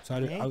 Okay, so I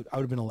would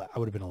have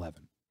been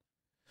 11.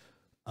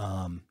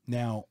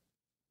 Now,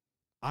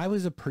 I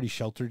was a pretty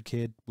sheltered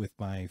kid with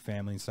my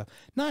family and stuff.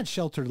 Not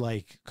sheltered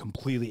like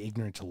completely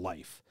ignorant to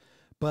life,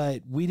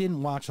 but we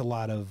didn't watch a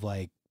lot of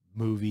like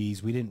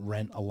movies. We didn't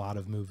rent a lot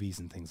of movies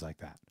and things like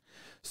that.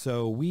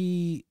 So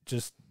we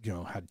just,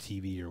 had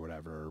TV or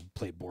whatever, or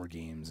played board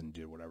games and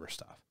did whatever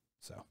stuff.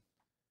 So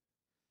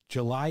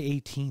July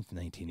 18th,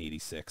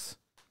 1986.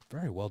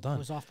 Very well done. I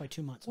was off by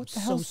 2 months. What I'm the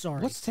hell? so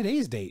sorry. What's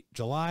today's date?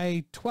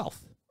 July 12th.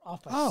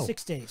 Off by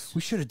 6 days.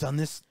 We should have done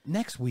this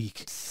next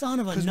week. Son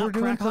of a Because we're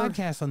doing nutcracker.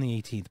 podcasts on the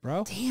 18th,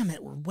 bro. Damn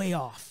it, we're way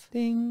off.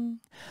 Ding.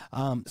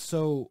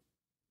 So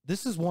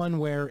this is one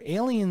where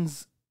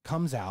Aliens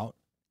comes out,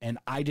 and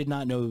I did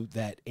not know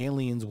that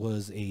Aliens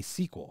was a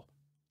sequel.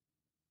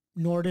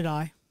 Nor did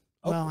I.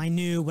 Oh. Well, I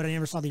knew, but I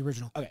never saw the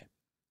original. Okay.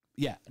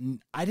 Yeah,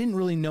 I didn't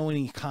really know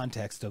any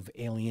context of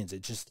Aliens.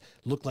 It just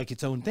looked like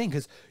its own thing,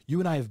 because you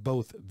and I have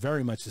both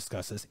very much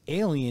discussed this.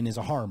 Alien is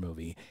a horror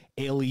movie.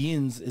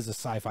 Aliens is a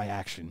sci-fi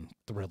action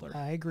thriller.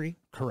 I agree.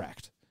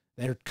 Correct.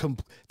 They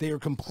are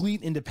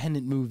complete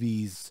independent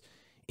movies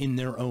in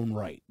their own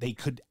right. They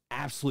could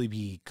absolutely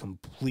be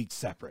complete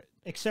separate.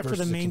 Except for the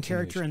versus a main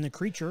character continuation. and the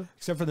creature.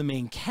 Except for the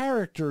main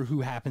character,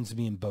 who happens to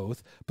be in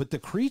both, but the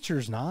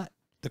creature's not.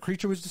 The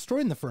creature was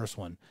destroyed in the first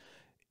one.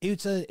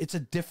 It's a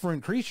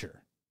different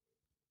creature.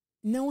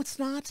 No, it's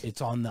not. It's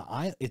on the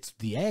island. It's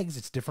the eggs.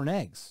 It's different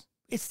eggs.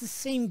 It's the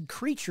same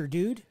creature,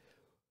 dude.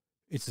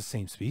 It's the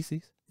same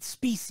species.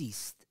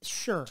 Species,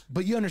 sure.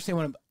 But you understand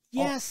what I'm...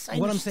 Yes, I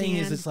What I'm saying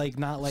is understand. it's like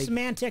not like...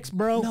 Semantics,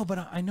 bro. No, but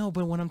I know,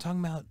 but when I'm talking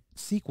about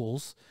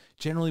sequels,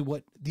 generally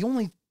the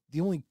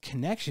only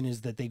connection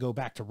is that they go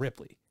back to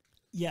Ripley.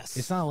 Yes.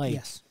 It's not like...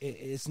 Yes.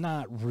 It's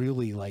not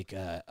really like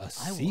a I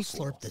sequel. will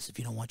slurp this if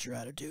you don't want your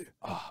attitude.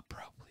 Oh,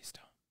 bro, please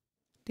don't.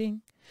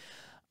 Ding.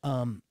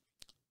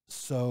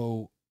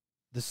 So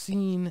the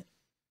scene,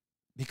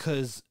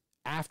 because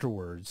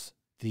afterwards,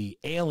 the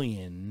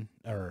Aliens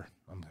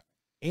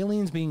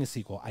being a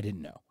sequel, I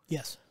didn't know.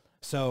 Yes.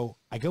 So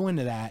I go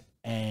into that,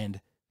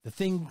 and the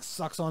thing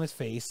sucks on his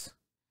face,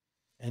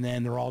 and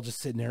then they're all just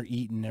sitting there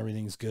eating,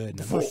 everything's good.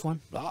 The first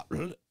one?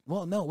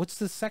 Well, no, what's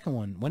the second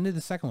one? When did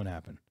the second one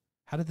happen?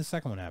 How did the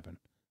second one happen?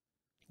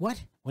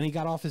 What? When he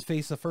got off his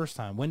face the first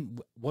time. When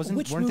Which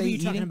weren't movie they are you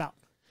eating? talking about?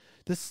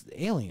 This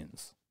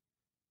Aliens.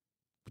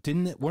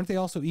 Weren't they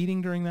also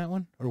eating during that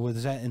one? Or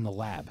was that in the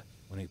lab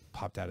when he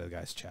popped out of the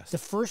guy's chest? The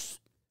first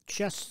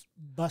chest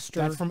buster.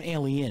 That's from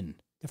Alien.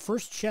 The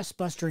first chest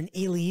buster in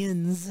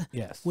Aliens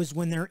Yes. was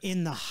when they're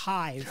in the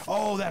hive.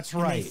 Oh, that's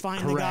And right. they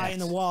find the guy in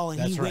the wall, and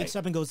That's he wakes right.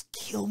 up and goes,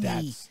 "Kill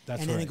me!"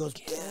 That's and then right. it goes,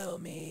 "Kill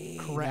me."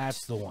 Correct.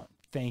 That's the one.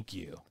 Thank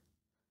you,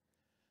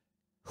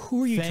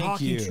 "Who are you Thank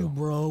talking you. to,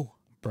 bro?"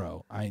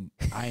 bro. I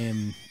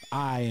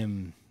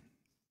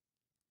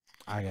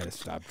gotta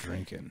stop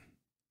drinking.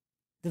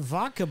 The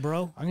vodka,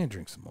 bro. I'm gonna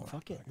drink some more.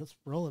 Fuck it, let's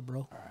roll it,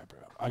 bro. All right, bro.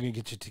 I'm gonna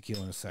get you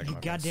tequila in a second. You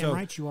my friend. goddamn So-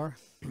 right you are.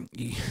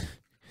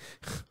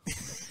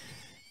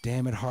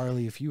 Damn it,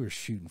 Harley! If you were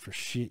shooting for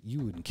shit,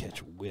 you wouldn't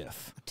catch a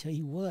whiff. I'll tell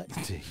you what.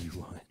 Tell you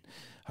what.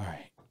 All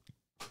right.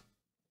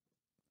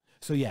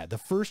 So yeah, the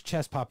first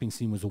chest popping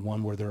scene was the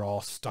one where they're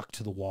all stuck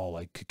to the wall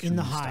like cocoon In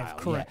the hive, style.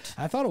 correct.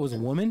 Yeah. I thought it was a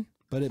woman,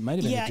 but it might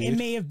have been Yeah, a dude. it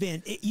may have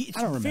been. It's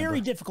I don't very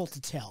remember. difficult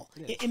to tell.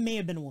 It may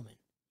have been a woman.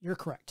 You're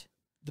correct.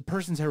 The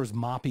person's hair was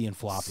moppy and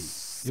floppy.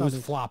 It was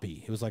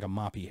floppy. It was like a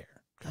moppy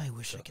hair. I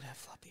wish I could have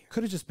floppy hair.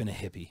 Could have just been a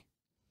hippie.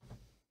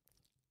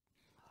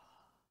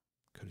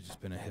 Could have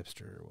just been a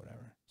hipster or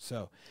whatever.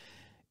 So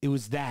it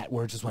was that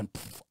where it just went.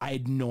 Pff, I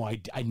had no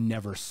idea. I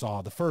never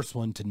saw the first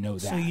one to know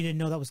that. So you didn't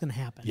know that was going to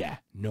happen. Yeah,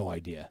 no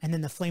idea. And then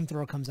the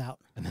flamethrower comes out.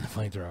 And then the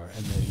flamethrower,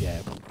 and then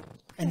yeah.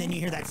 And then you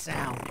hear that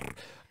sound.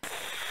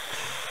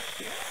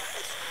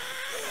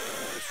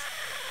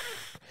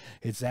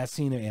 It's that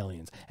scene of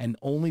Aliens, and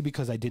only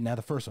because I didn't have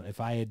the first one. If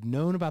I had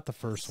known about the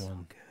first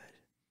one,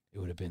 it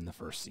would have been the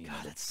first scene.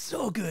 God, that's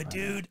so good,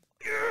 dude.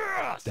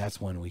 That's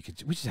when we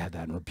just had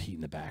that and repeat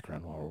in the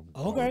background while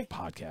we're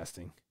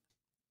podcasting.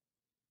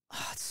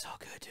 Oh, it's so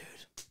good,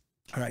 dude.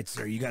 All right,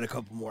 sir, you got a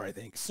couple more, I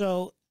think.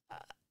 So,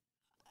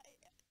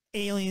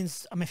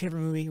 Aliens, my favorite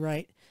movie,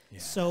 right? Yeah.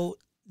 So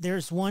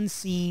there's one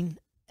scene,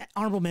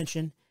 honorable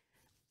mention,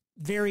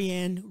 very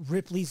end,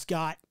 Ripley's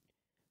got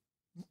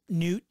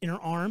Newt in her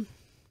arm,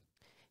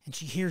 and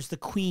she hears the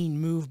Queen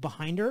move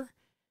behind her.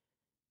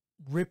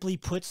 Ripley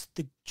puts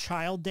the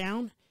child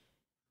down,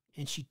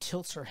 and she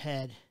tilts her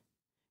head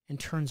and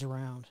turns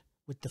around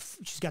with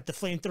she's got the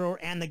flamethrower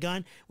and the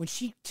gun. When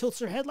she tilts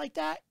her head like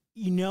that,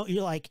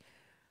 you're like,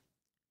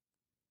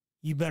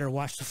 you better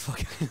watch the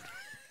fuck out.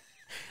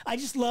 I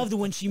just love the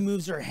when she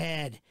moves her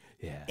head.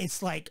 Yeah.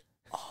 It's like,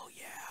 oh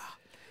yeah.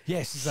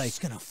 Yeah, she's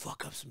gonna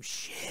fuck up some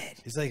shit.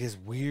 It's like this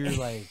weird,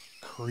 like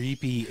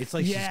creepy. It's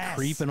like she's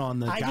creeping on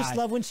the guy. I just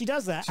love when she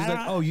does that. She's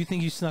like, oh, you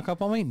think you snuck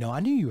up on me? No,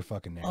 I knew you were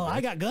fucking there. Oh, right?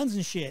 I got guns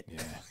and shit.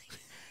 Yeah.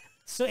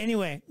 So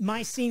anyway,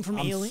 my scene from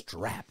Aliens.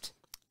 Strapped.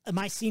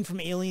 My scene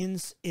from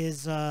Aliens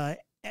is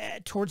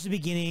towards the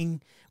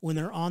beginning when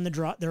they're on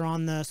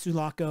the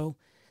Sulaco,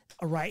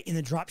 right in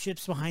the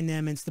dropships behind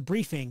them. And it's the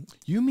briefing.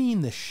 You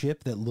mean the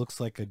ship that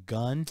looks like a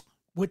gun?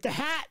 With the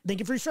hat.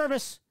 Thank you for your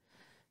service.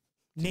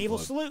 Naval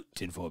salute.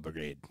 Tinfoil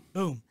Brigade.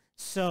 Boom.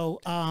 So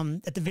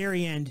at the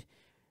very end,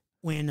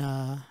 when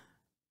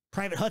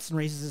Private Hudson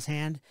raises his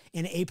hand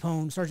and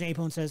Sergeant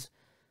Apone says,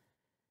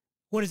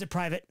 "What is it,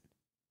 Private?"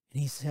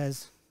 And he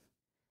says,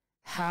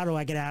 "How do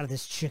I get out of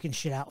this chicken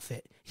shit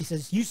outfit?" He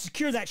says, "You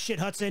secure that shit,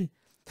 Hudson."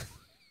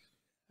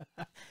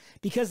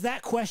 Because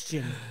that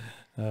question,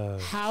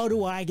 how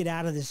do I get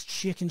out of this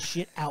chicken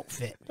shit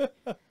outfit?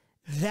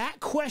 That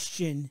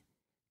question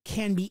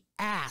can be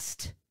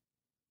asked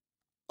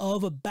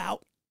of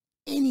about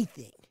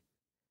anything.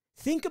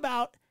 Think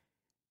about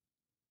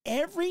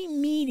every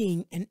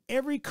meeting and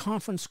every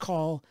conference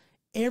call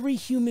every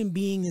human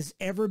being has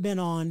ever been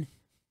on,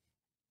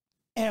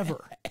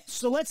 ever.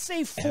 So let's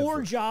say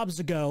 4 jobs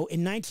ago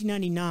in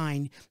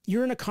 1999,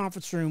 you're in a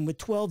conference room with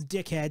 12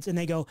 dickheads and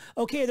they go,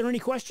 "Okay, are there any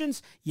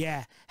questions?"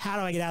 "Yeah. How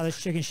do I get out of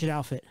this chicken shit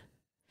outfit?"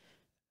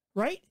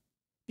 Right?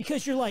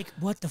 Because you're like,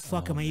 what the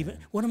fuck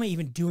what am I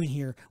even doing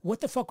here?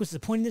 What the fuck was the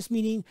point of this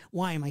meeting?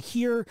 Why am I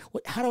here?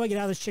 How do I get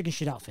out of this chicken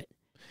shit outfit?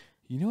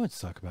 You know what's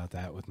suck about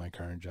that with my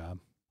current job?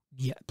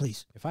 Yeah,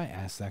 please. If I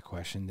asked that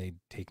question, they'd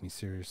take me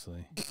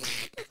seriously.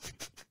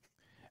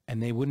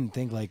 And they wouldn't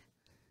think like,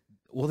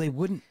 well, they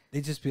wouldn't,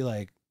 they'd just be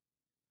like,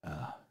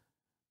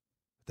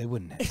 they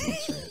wouldn't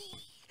answer it.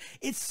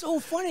 It's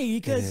so funny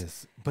because... It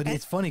is. But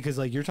it's funny because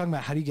like you're talking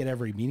about how do you get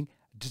every meeting?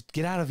 Just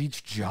get out of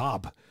each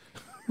job.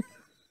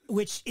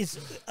 Which is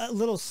a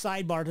little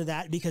sidebar to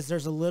that because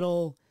there's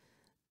the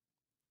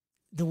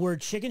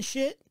word chicken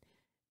shit,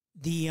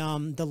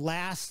 the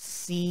last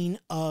scene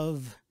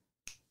of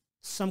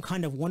Some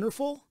Kind of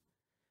Wonderful,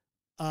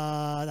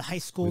 the high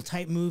school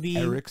type movie.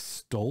 Eric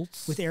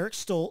Stoltz? With Eric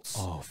Stoltz.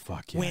 Oh,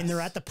 fuck yes. When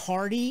they're at the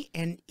party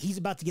and he's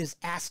about to get his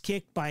ass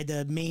kicked by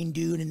the main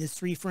dude and his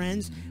 3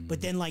 friends, but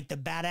then like the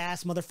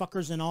badass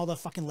motherfuckers and all the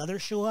fucking leather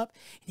show up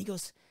and he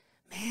goes,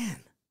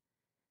 "Man,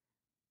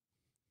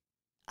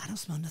 I don't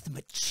smell nothing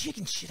but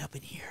chicken shit up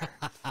in here."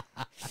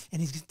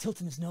 And he's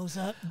tilting his nose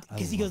up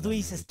because he goes, the way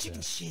he says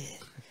chicken shit.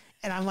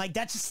 And I'm like,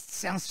 that just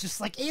sounds just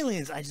like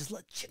Aliens. I just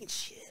love chicken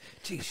shit.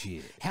 Chicken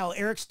shit. How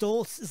Eric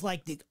Stoltz is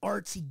like the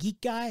artsy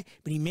geek guy,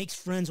 but he makes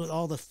friends with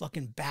all the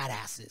fucking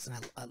badasses.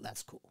 And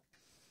that's cool.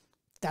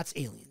 That's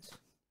Aliens.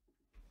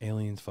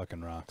 Aliens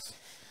fucking rocks.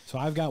 So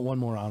I've got one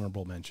more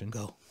honorable mention.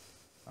 Go.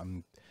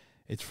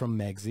 It's from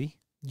Megsy.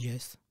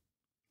 Yes.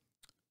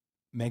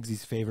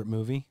 Megsy's favorite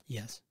movie.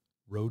 Yes.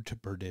 Road to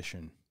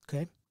Perdition.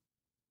 Okay.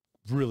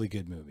 Really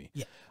good movie.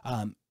 Yeah.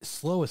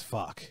 Slow as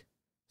fuck.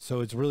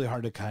 So it's really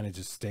hard to kind of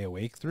just stay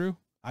awake through.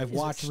 I've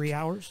watched 3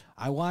 hours.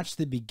 I watched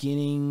the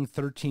beginning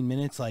 13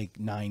 minutes like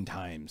 9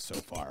 times so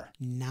far.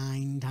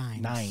 9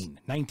 times.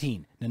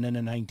 19. No,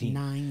 19.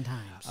 9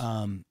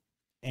 times.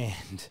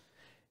 And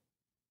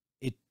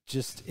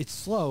it's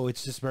slow.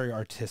 It's just very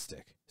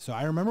artistic. So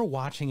I remember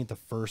watching it the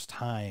first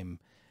time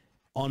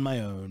on my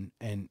own,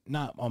 and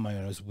not on my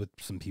own, I was with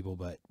some people,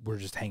 but we're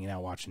just hanging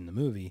out watching the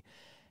movie.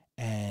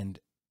 And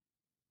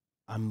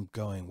I'm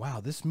going,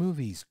 wow, this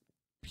movie's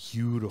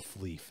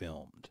beautifully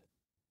filmed.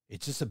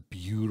 It's just a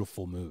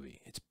beautiful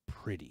movie. It's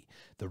pretty.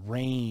 The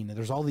rain,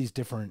 there's all these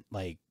different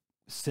like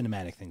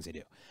cinematic things they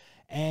do.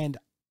 And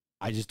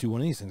I just do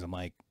one of these things. I'm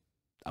like,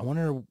 I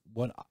wonder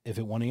what if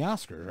it won the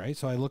Oscars, right?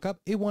 So I look up,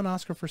 it won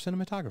Oscar for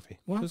cinematography.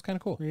 Well, so it's kind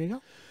of cool. There you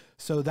go.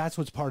 So that's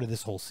what's part of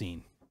this whole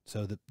scene.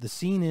 So the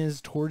scene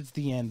is towards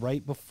the end,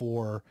 right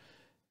before,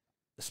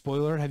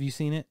 spoiler, have you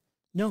seen it?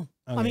 No.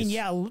 Okay. I mean,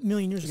 yeah, a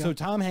million years ago. So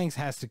Tom Hanks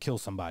has to kill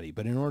somebody,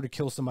 but in order to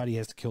kill somebody, he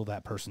has to kill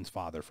that person's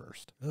father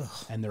first.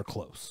 Ugh. And they're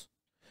close.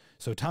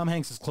 So Tom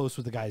Hanks is close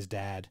with the guy's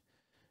dad.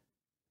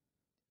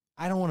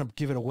 I don't want to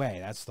give it away.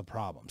 That's the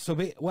problem. So,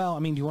 well, I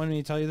mean, do you want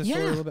me to tell you the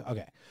story a little bit?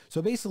 Okay.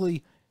 So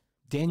basically,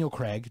 Daniel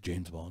Craig,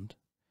 James Bond,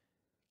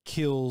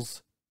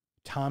 kills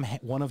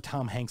one of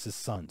Tom Hanks's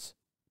sons,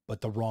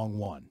 but the wrong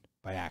one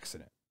by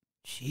accident.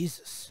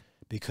 Jesus.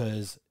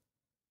 Because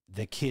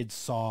the kid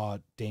saw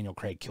Daniel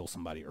Craig kill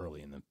somebody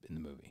early in the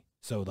movie.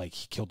 So like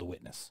he killed the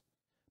witness.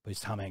 But he's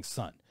Tom Hanks'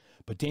 son.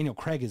 But Daniel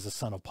Craig is the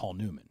son of Paul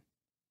Newman.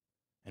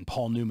 And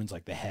Paul Newman's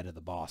like the head of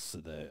the boss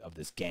of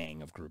this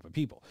gang of group of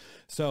people.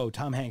 So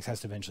Tom Hanks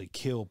has to eventually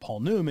kill Paul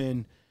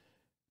Newman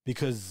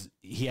because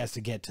he has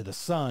to get to the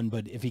son.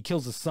 But if he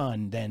kills the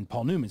son, then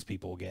Paul Newman's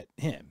people will get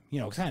him. You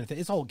know, kind of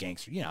it's all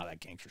gangster. You know how that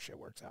gangster shit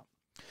works out.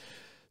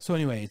 So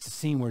anyway, it's a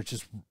scene where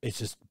it's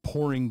just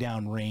pouring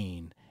down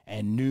rain,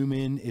 and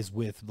Newman is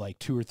with like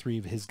 2 or 3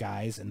 of his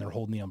guys, and they're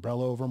holding the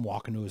umbrella over him,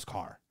 walking to his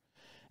car.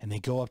 And they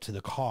go up to the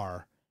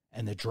car,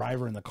 and the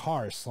driver in the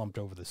car is slumped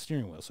over the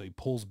steering wheel. So he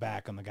pulls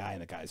back on the guy,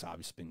 and the guy's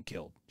obviously been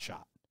killed,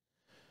 shot.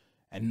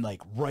 And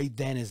like right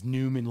then is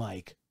Newman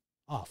like,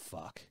 oh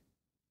fuck.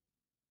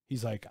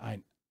 He's like,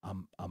 I'm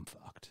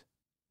fucked.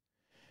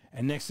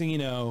 And next thing you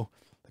know,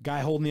 the guy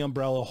holding the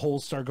umbrella,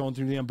 holes start going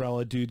through the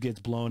umbrella, dude gets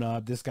blown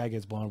up, this guy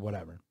gets blown up,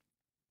 whatever.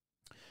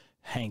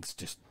 Hanks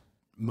just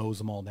mows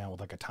them all down with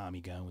like a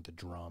Tommy gun with a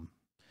drum.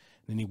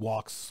 And then he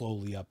walks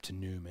slowly up to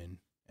Newman,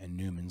 and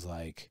Newman's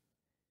like,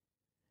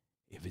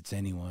 if it's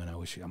anyone,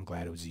 I'm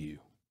glad it was you.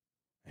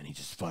 And he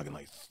just fucking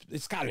like,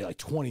 it's got to be like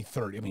 20,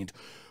 30. I mean,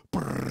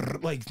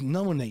 brrr, like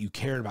no one that you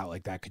cared about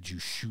like that could you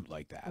shoot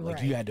like that.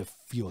 Like you had to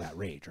feel that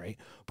rage, right?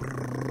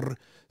 Brrr.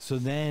 So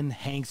then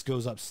Hanks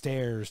goes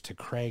upstairs to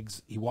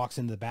Craig's. He walks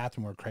into the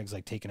bathroom where Craig's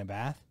like taking a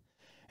bath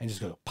and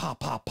just goes pop,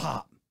 pop,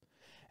 pop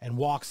and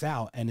walks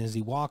out. And as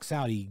he walks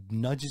out, he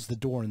nudges the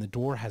door, and the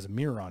door has a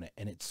mirror on it,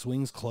 and it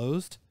swings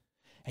closed,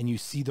 and you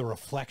see the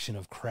reflection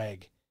of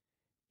Craig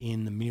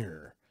in the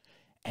mirror.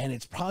 And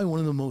it's probably one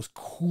of the most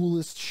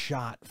coolest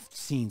shot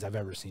scenes I've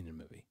ever seen in a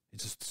movie.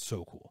 It's just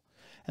so cool.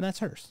 And that's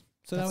hers.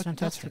 So that's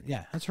fantastic.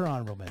 That's her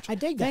honorable mention. I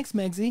dig that. Thanks,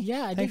 Megsy.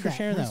 Yeah, I dig Thanks for that.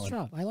 sharing Nice that one.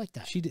 job. I like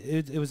that. She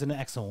did, it was an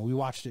excellent one. We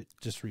watched it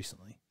just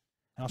recently.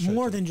 I'll show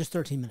More it to than you. just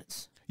 13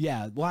 minutes.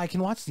 Yeah, well, I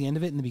can watch the end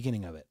of it and the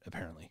beginning of it,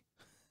 apparently.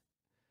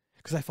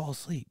 Because I fall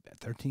asleep at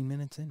 13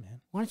 minutes in, man.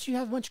 Why don't you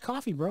have a bunch of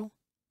coffee, bro?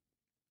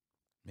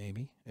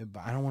 Maybe.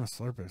 But I don't want to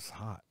slurp it. It's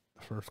hot.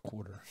 The first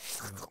quarter.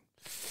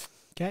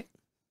 Okay.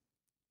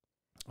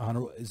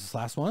 Is this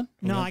last one?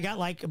 No, I got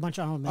like a bunch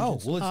of honorable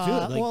mentions. well, let's do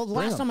it. Like, well, the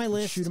bring last them. on my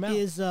Let's list shoot 'em out.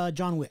 is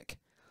John Wick.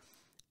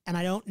 And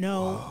I don't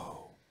know.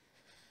 Whoa.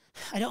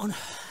 I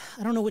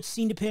don't know which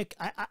scene to pick.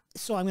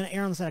 So I'm going to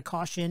err on the side of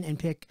caution and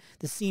pick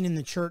the scene in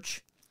the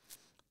church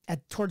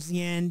towards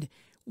the end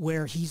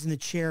where he's in the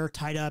chair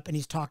tied up and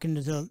he's talking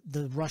to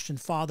the Russian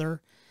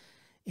father.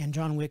 And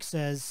John Wick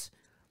says,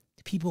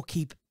 people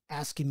keep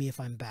asking me if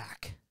I'm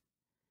back.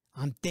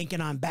 I'm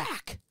thinking I'm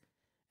back.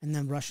 And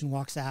then Russian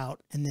walks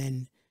out, and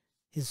then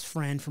his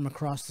friend from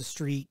across the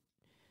street,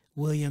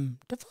 William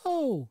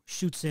Dafoe,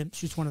 shoots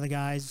one of the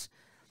guys.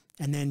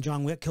 And then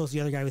John Wick kills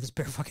the other guy with his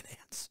bare fucking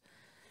hands.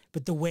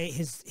 But the way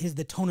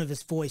the tone of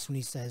his voice when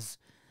he says,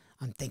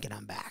 I'm thinking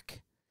I'm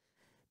back.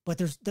 But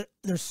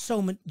there's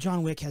so many.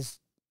 John Wick has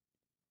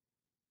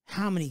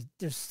how many?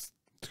 It's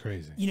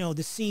crazy. You know,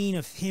 the scene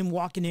of him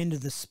walking into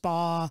the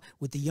spa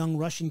with the young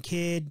Russian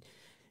kid,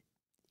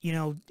 you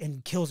know,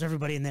 and kills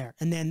everybody in there.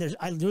 And then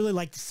I really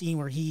like the scene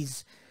where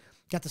he's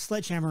got the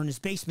sledgehammer in his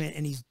basement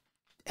and he's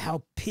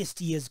how pissed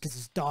he is because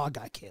his dog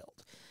got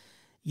killed,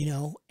 you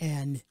know,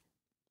 and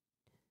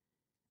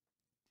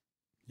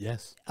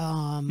yes.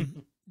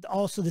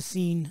 Also the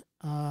scene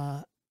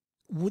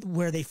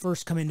where they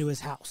first come into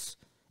his house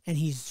and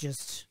he's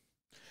just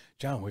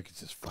John Wick is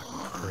just fucking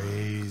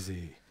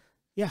crazy.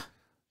 Yeah.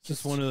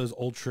 Just one of those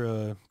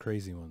ultra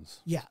crazy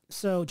ones. Yeah.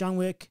 So John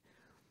Wick.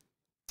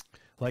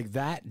 Like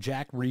that,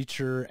 Jack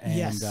Reacher and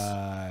Yes.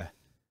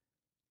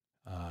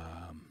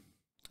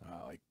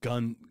 like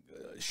gun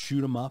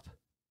shoot 'em up.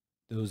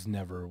 Those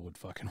never would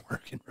fucking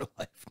work in real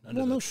life.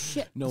 No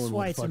shit. No That's one why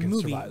would it's a fucking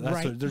movie, survive. That's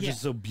right? they're Yeah.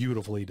 just so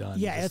beautifully done.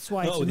 Yeah, Just, that's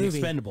why it's a the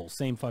movie. Expendables,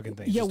 same fucking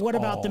thing. Yeah, Just what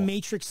about the all-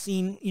 Matrix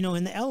scene, you know,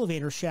 in the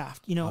elevator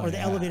shaft, you know, Oh, or the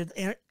yeah.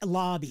 elevator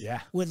lobby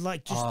Yeah. with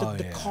like just Oh,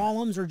 the yeah.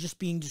 columns are just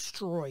being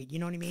destroyed, you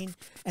know what I mean?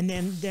 And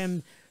then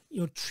them,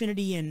 you know,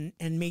 Trinity and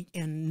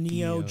Neo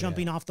Neo,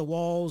 jumping off the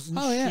walls and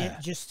Oh, shit, yeah.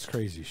 just It's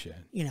crazy shit.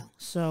 you know.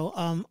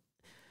 So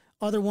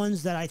other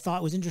ones that I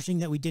thought was interesting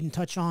that we didn't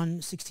touch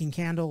on, 16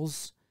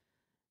 Candles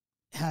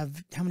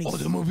have how many Oh,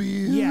 the movie.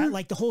 Yeah,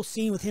 like the whole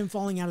scene with him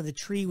falling out of the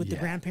tree with the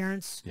Yeah.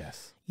 grandparents,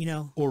 Yes. you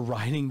know. Or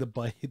riding the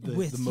bike, the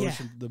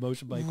Yeah.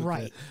 motion bike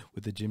Right.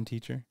 with the gym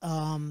teacher.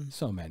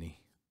 So many.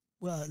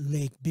 Well,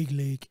 Big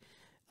Lake.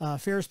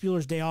 Ferris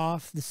Bueller's Day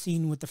Off, the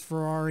scene with the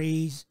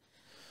Ferraris,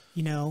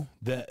 you know.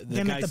 The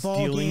Them guy at the ball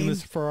stealing game.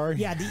 this Ferrari.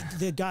 Yeah,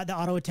 the guy, the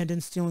auto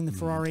attendant stealing the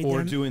Ferrari. Or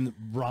them, doing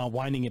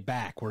winding it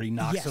back where he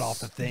knocks Yes, it off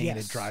the thing and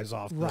yes. it drives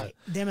off. right.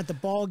 Them at the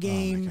ball Oh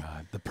game. my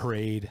god, the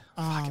parade,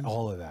 Fuck,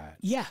 all of that.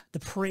 Yeah, the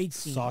parade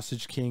scene.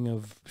 Sausage King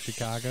of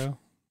Chicago.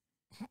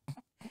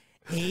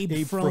 Abe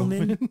Abe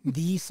Froman, Froman.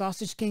 the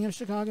Sausage King of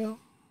Chicago.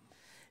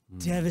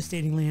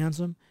 Devastatingly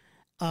handsome.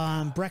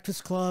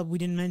 Breakfast Club, we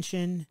didn't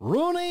mention.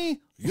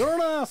 Rooney, you're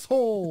an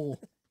asshole.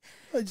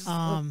 I just,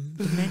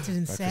 Demented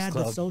and Sad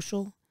but Club.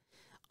 Social.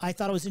 I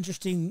thought it was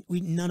interesting.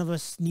 None of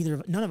us picked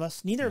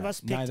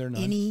neither,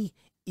 none. any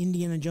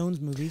Indiana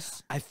Jones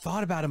movies. I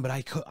thought about him, but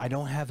I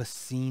don't have a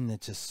scene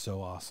that's just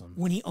so awesome.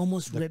 When he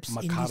almost rips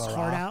Indy's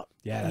heart out.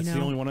 Yeah, that's the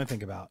only one I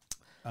think about.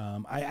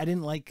 I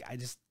didn't like.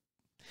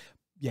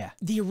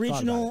 The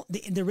original,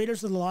 the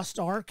Raiders of the Lost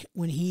Ark,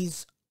 when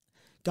he's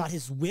got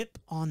his whip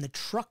on the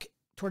truck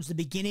towards the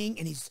beginning,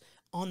 and he's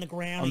on the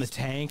ground. On the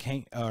tank,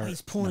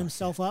 he's pulling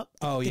himself up.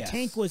 Oh, the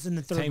tank was in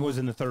the third. Tank was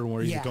in the third one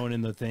where he's going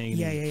in the thing.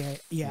 Yeah.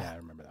 Yeah, I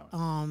remember that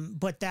one.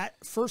 But that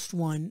first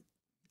one,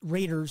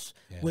 Raiders,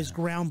 was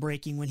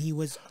groundbreaking when he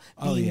was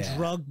being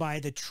drugged by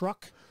the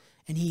truck,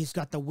 and he's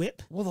got the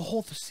whip. Well, the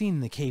whole scene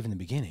in the cave in the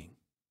beginning.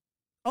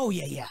 Oh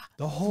yeah.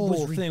 The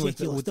whole thing with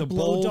the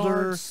blow boulder,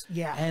 darts,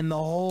 and the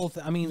whole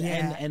thing. I mean,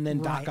 and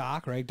then Doc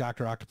Ock, right?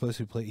 Dr. Octopus,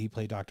 he played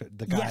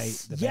the guy,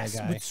 the bad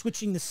guy, with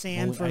switching the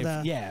sand and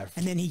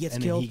then he gets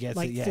killed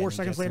 4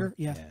 seconds later.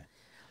 Yeah.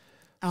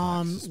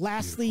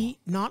 Lastly,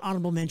 not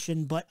honorable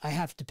mention, but I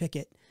have to pick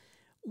it,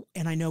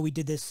 and I know we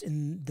did this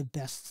in the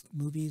best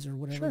movies or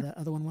whatever the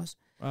other one was.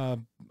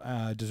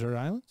 Desert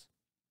Islands.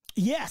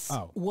 Yes,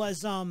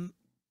 was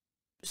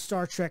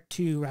Star Trek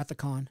II: Wrath of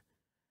Khan.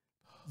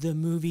 The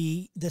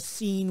movie, the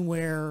scene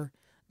where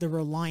the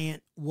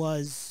Reliant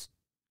was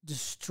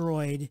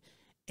destroyed,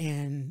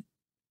 and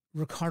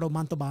Ricardo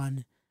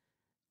Montalban,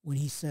 when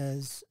he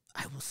says,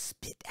 "I will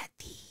spit at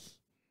thee,"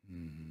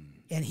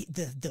 and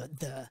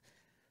the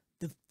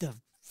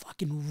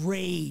fucking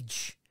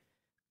rage,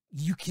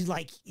 you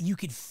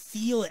could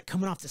feel it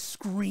coming off the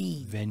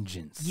screen.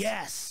 Vengeance.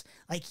 Yes,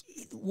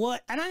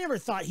 what? And I never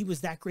thought he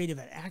was that great of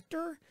an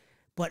actor,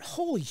 but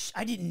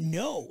I didn't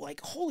know.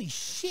 Holy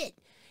shit.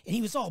 And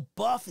he was all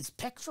buff, his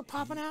pecs were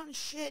popping out and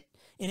shit.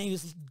 And he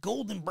was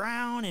golden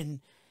brown,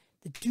 and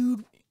the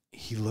dude...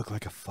 He looked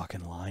like a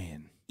fucking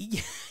lion.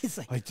 It's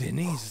didn't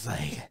he? He's just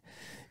like...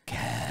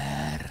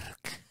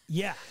 Kark.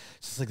 Yeah.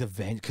 It's just like the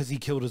vengeance, because he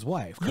killed his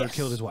wife. Kirk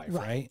killed his wife,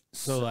 right?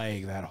 So,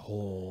 that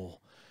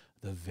whole...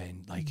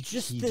 he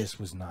just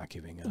was not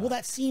giving up. Well,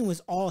 that scene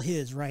was all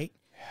his, right?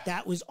 Yeah.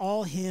 That was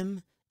all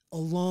him,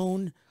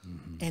 alone,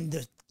 and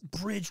the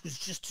bridge was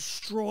just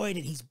destroyed,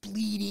 and he's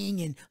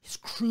bleeding, and his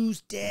crew's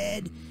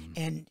dead,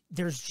 and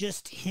there's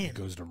just him. He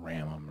goes to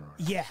ram him.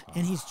 Yeah,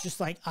 and he's just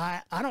like,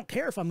 I don't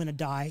care if I'm going to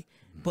die,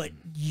 but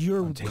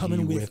you're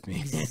coming with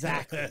me.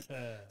 Exactly.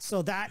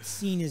 So that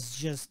scene is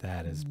just...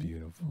 That is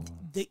beautiful.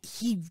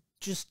 He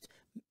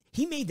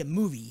made the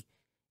movie,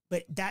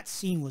 but that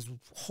scene was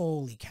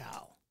holy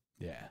cow.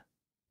 Yeah.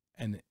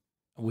 And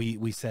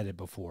we said it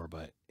before,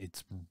 but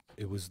it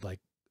was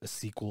like a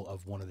sequel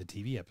of one of the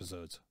TV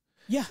episodes.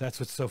 Yeah. That's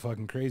what's so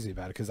fucking crazy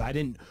about it. Because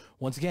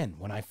once again,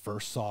 when I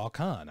first saw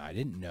Khan, I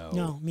didn't know.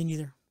 No, me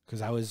neither.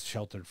 Because I was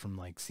sheltered from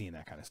seeing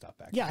that kind of stuff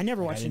back then. Yeah, I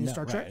never watched any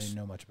Star Trek. I didn't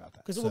know much about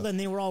that. Because then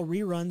they were all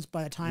reruns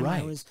by the time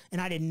I was, and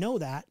I didn't know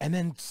that. And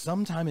then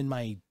sometime in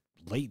my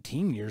late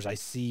teen years, I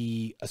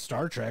see a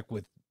Star Trek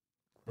with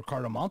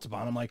Ricardo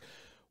Montalban. I'm like,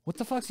 what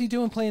the fuck's he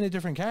doing playing a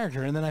different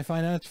character? And then I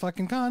find out it's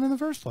fucking Khan in the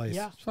first place.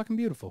 Yeah. It's fucking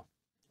beautiful.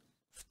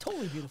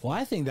 Totally beautiful. Well,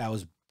 I think that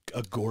was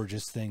a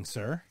gorgeous thing,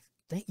 sir.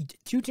 Thank you.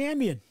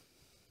 Tutamian.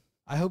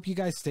 I hope you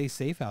guys stay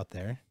safe out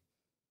there.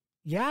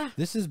 Yeah.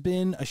 This has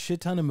been a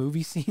shit ton of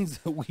movie scenes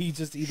that we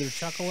just either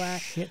chuckle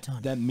at. Shit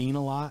ton. That mean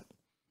a lot.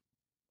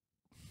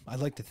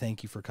 I'd like to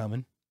thank you for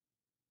coming.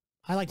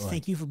 I'd like to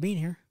thank you for being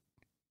here.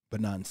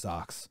 But not in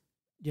socks.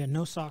 Yeah,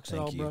 no socks at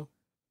all, bro.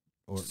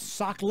 Or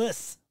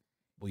sockless.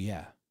 Well,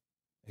 yeah,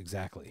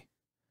 exactly.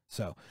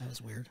 So that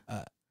is weird.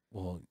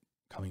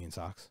 Coming in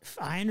socks.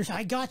 I understand.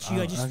 I got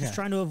you. I just was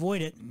trying to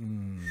avoid it.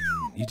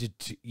 You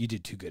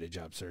did too good a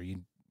job, sir.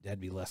 You had to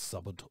be less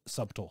subtle.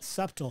 Subtle.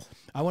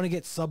 I want to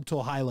get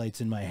subtle highlights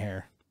in my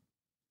hair.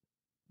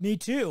 Me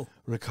too.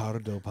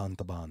 Ricardo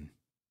Montalban,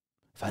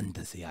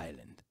 Fantasy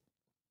Island.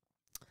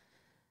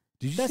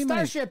 Did you the see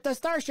starship? The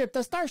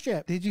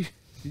starship. Did you?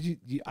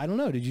 I don't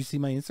know. Did you see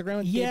my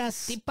Instagram?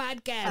 Yes. The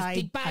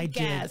podcast. I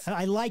did.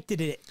 I liked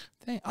it.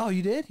 Oh,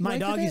 you did? My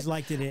doggies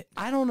liked it.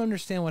 I don't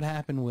understand what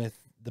happened with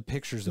the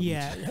pictures that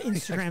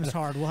Instagram's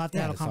hard. We'll have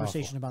to have a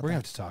conversation about that. We're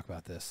going to have to talk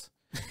about this.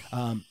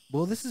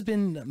 Well, this has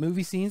been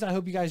Movie Scenes. I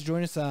hope you guys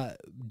join us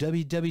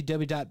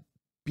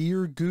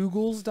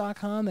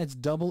www.beergoogles.com. That's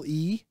double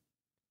E,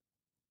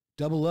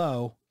 double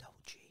O,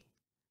 double G,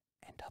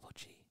 and double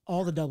G.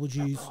 All the double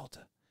G's.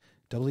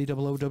 Double E,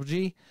 double O, double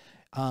G.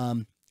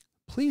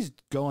 Please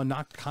go on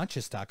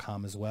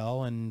knockedconscious.com as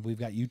well. And we've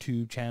got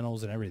YouTube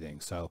channels and everything.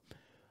 So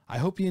I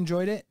hope you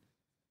enjoyed it.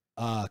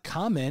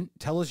 Comment,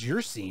 tell us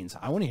your scenes.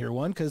 I want to hear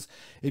one, because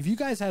if you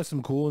guys have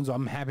some cool ones,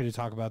 I'm happy to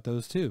talk about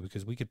those too,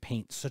 because we could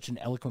paint such an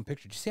eloquent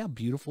picture. Do you see how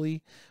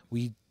beautifully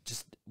we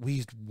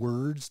used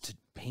words to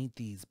paint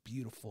these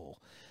beautiful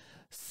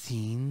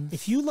scenes?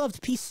 If you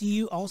loved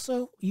PCU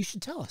also, you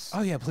should tell us.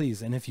 Oh yeah,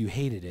 please. And if you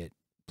hated it,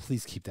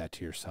 please keep that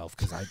to yourself,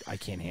 because I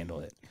can't handle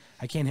it.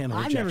 I can't handle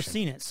rejection. I've never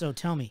seen it, so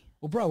tell me.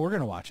 Well, bro, we're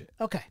going to watch it.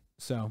 Okay.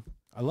 So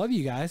I love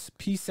you guys.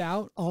 Peace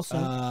out.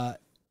 Also,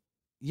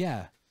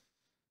 yeah.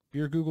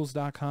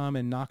 beergoogles.com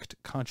and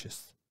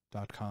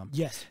knockedconscious.com.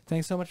 Yes.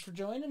 Thanks so much for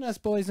joining us,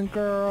 boys and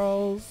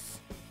girls.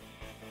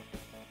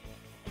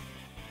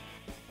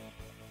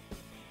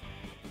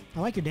 I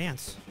like your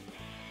dance.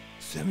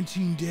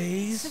 17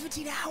 days?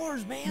 17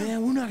 hours, man.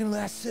 Man, we're not going to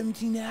last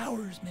 17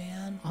 hours,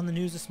 man. On the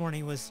news this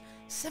morning was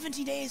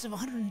 17 days of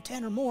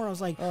 110 or more. I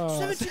was like,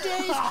 17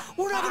 days?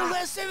 We're not going to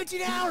last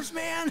 17 hours,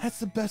 man. That's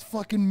the best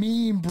fucking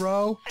meme,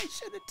 bro. I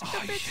should have taken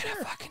a You picture. should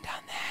have fucking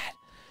done that.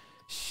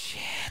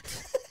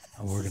 Shit.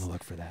 Oh, we're going to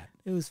look for that.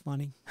 It was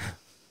funny.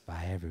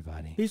 Bye,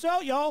 everybody. Peace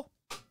out, y'all.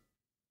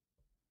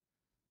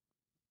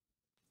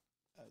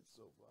 That's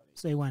so funny.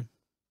 Say when.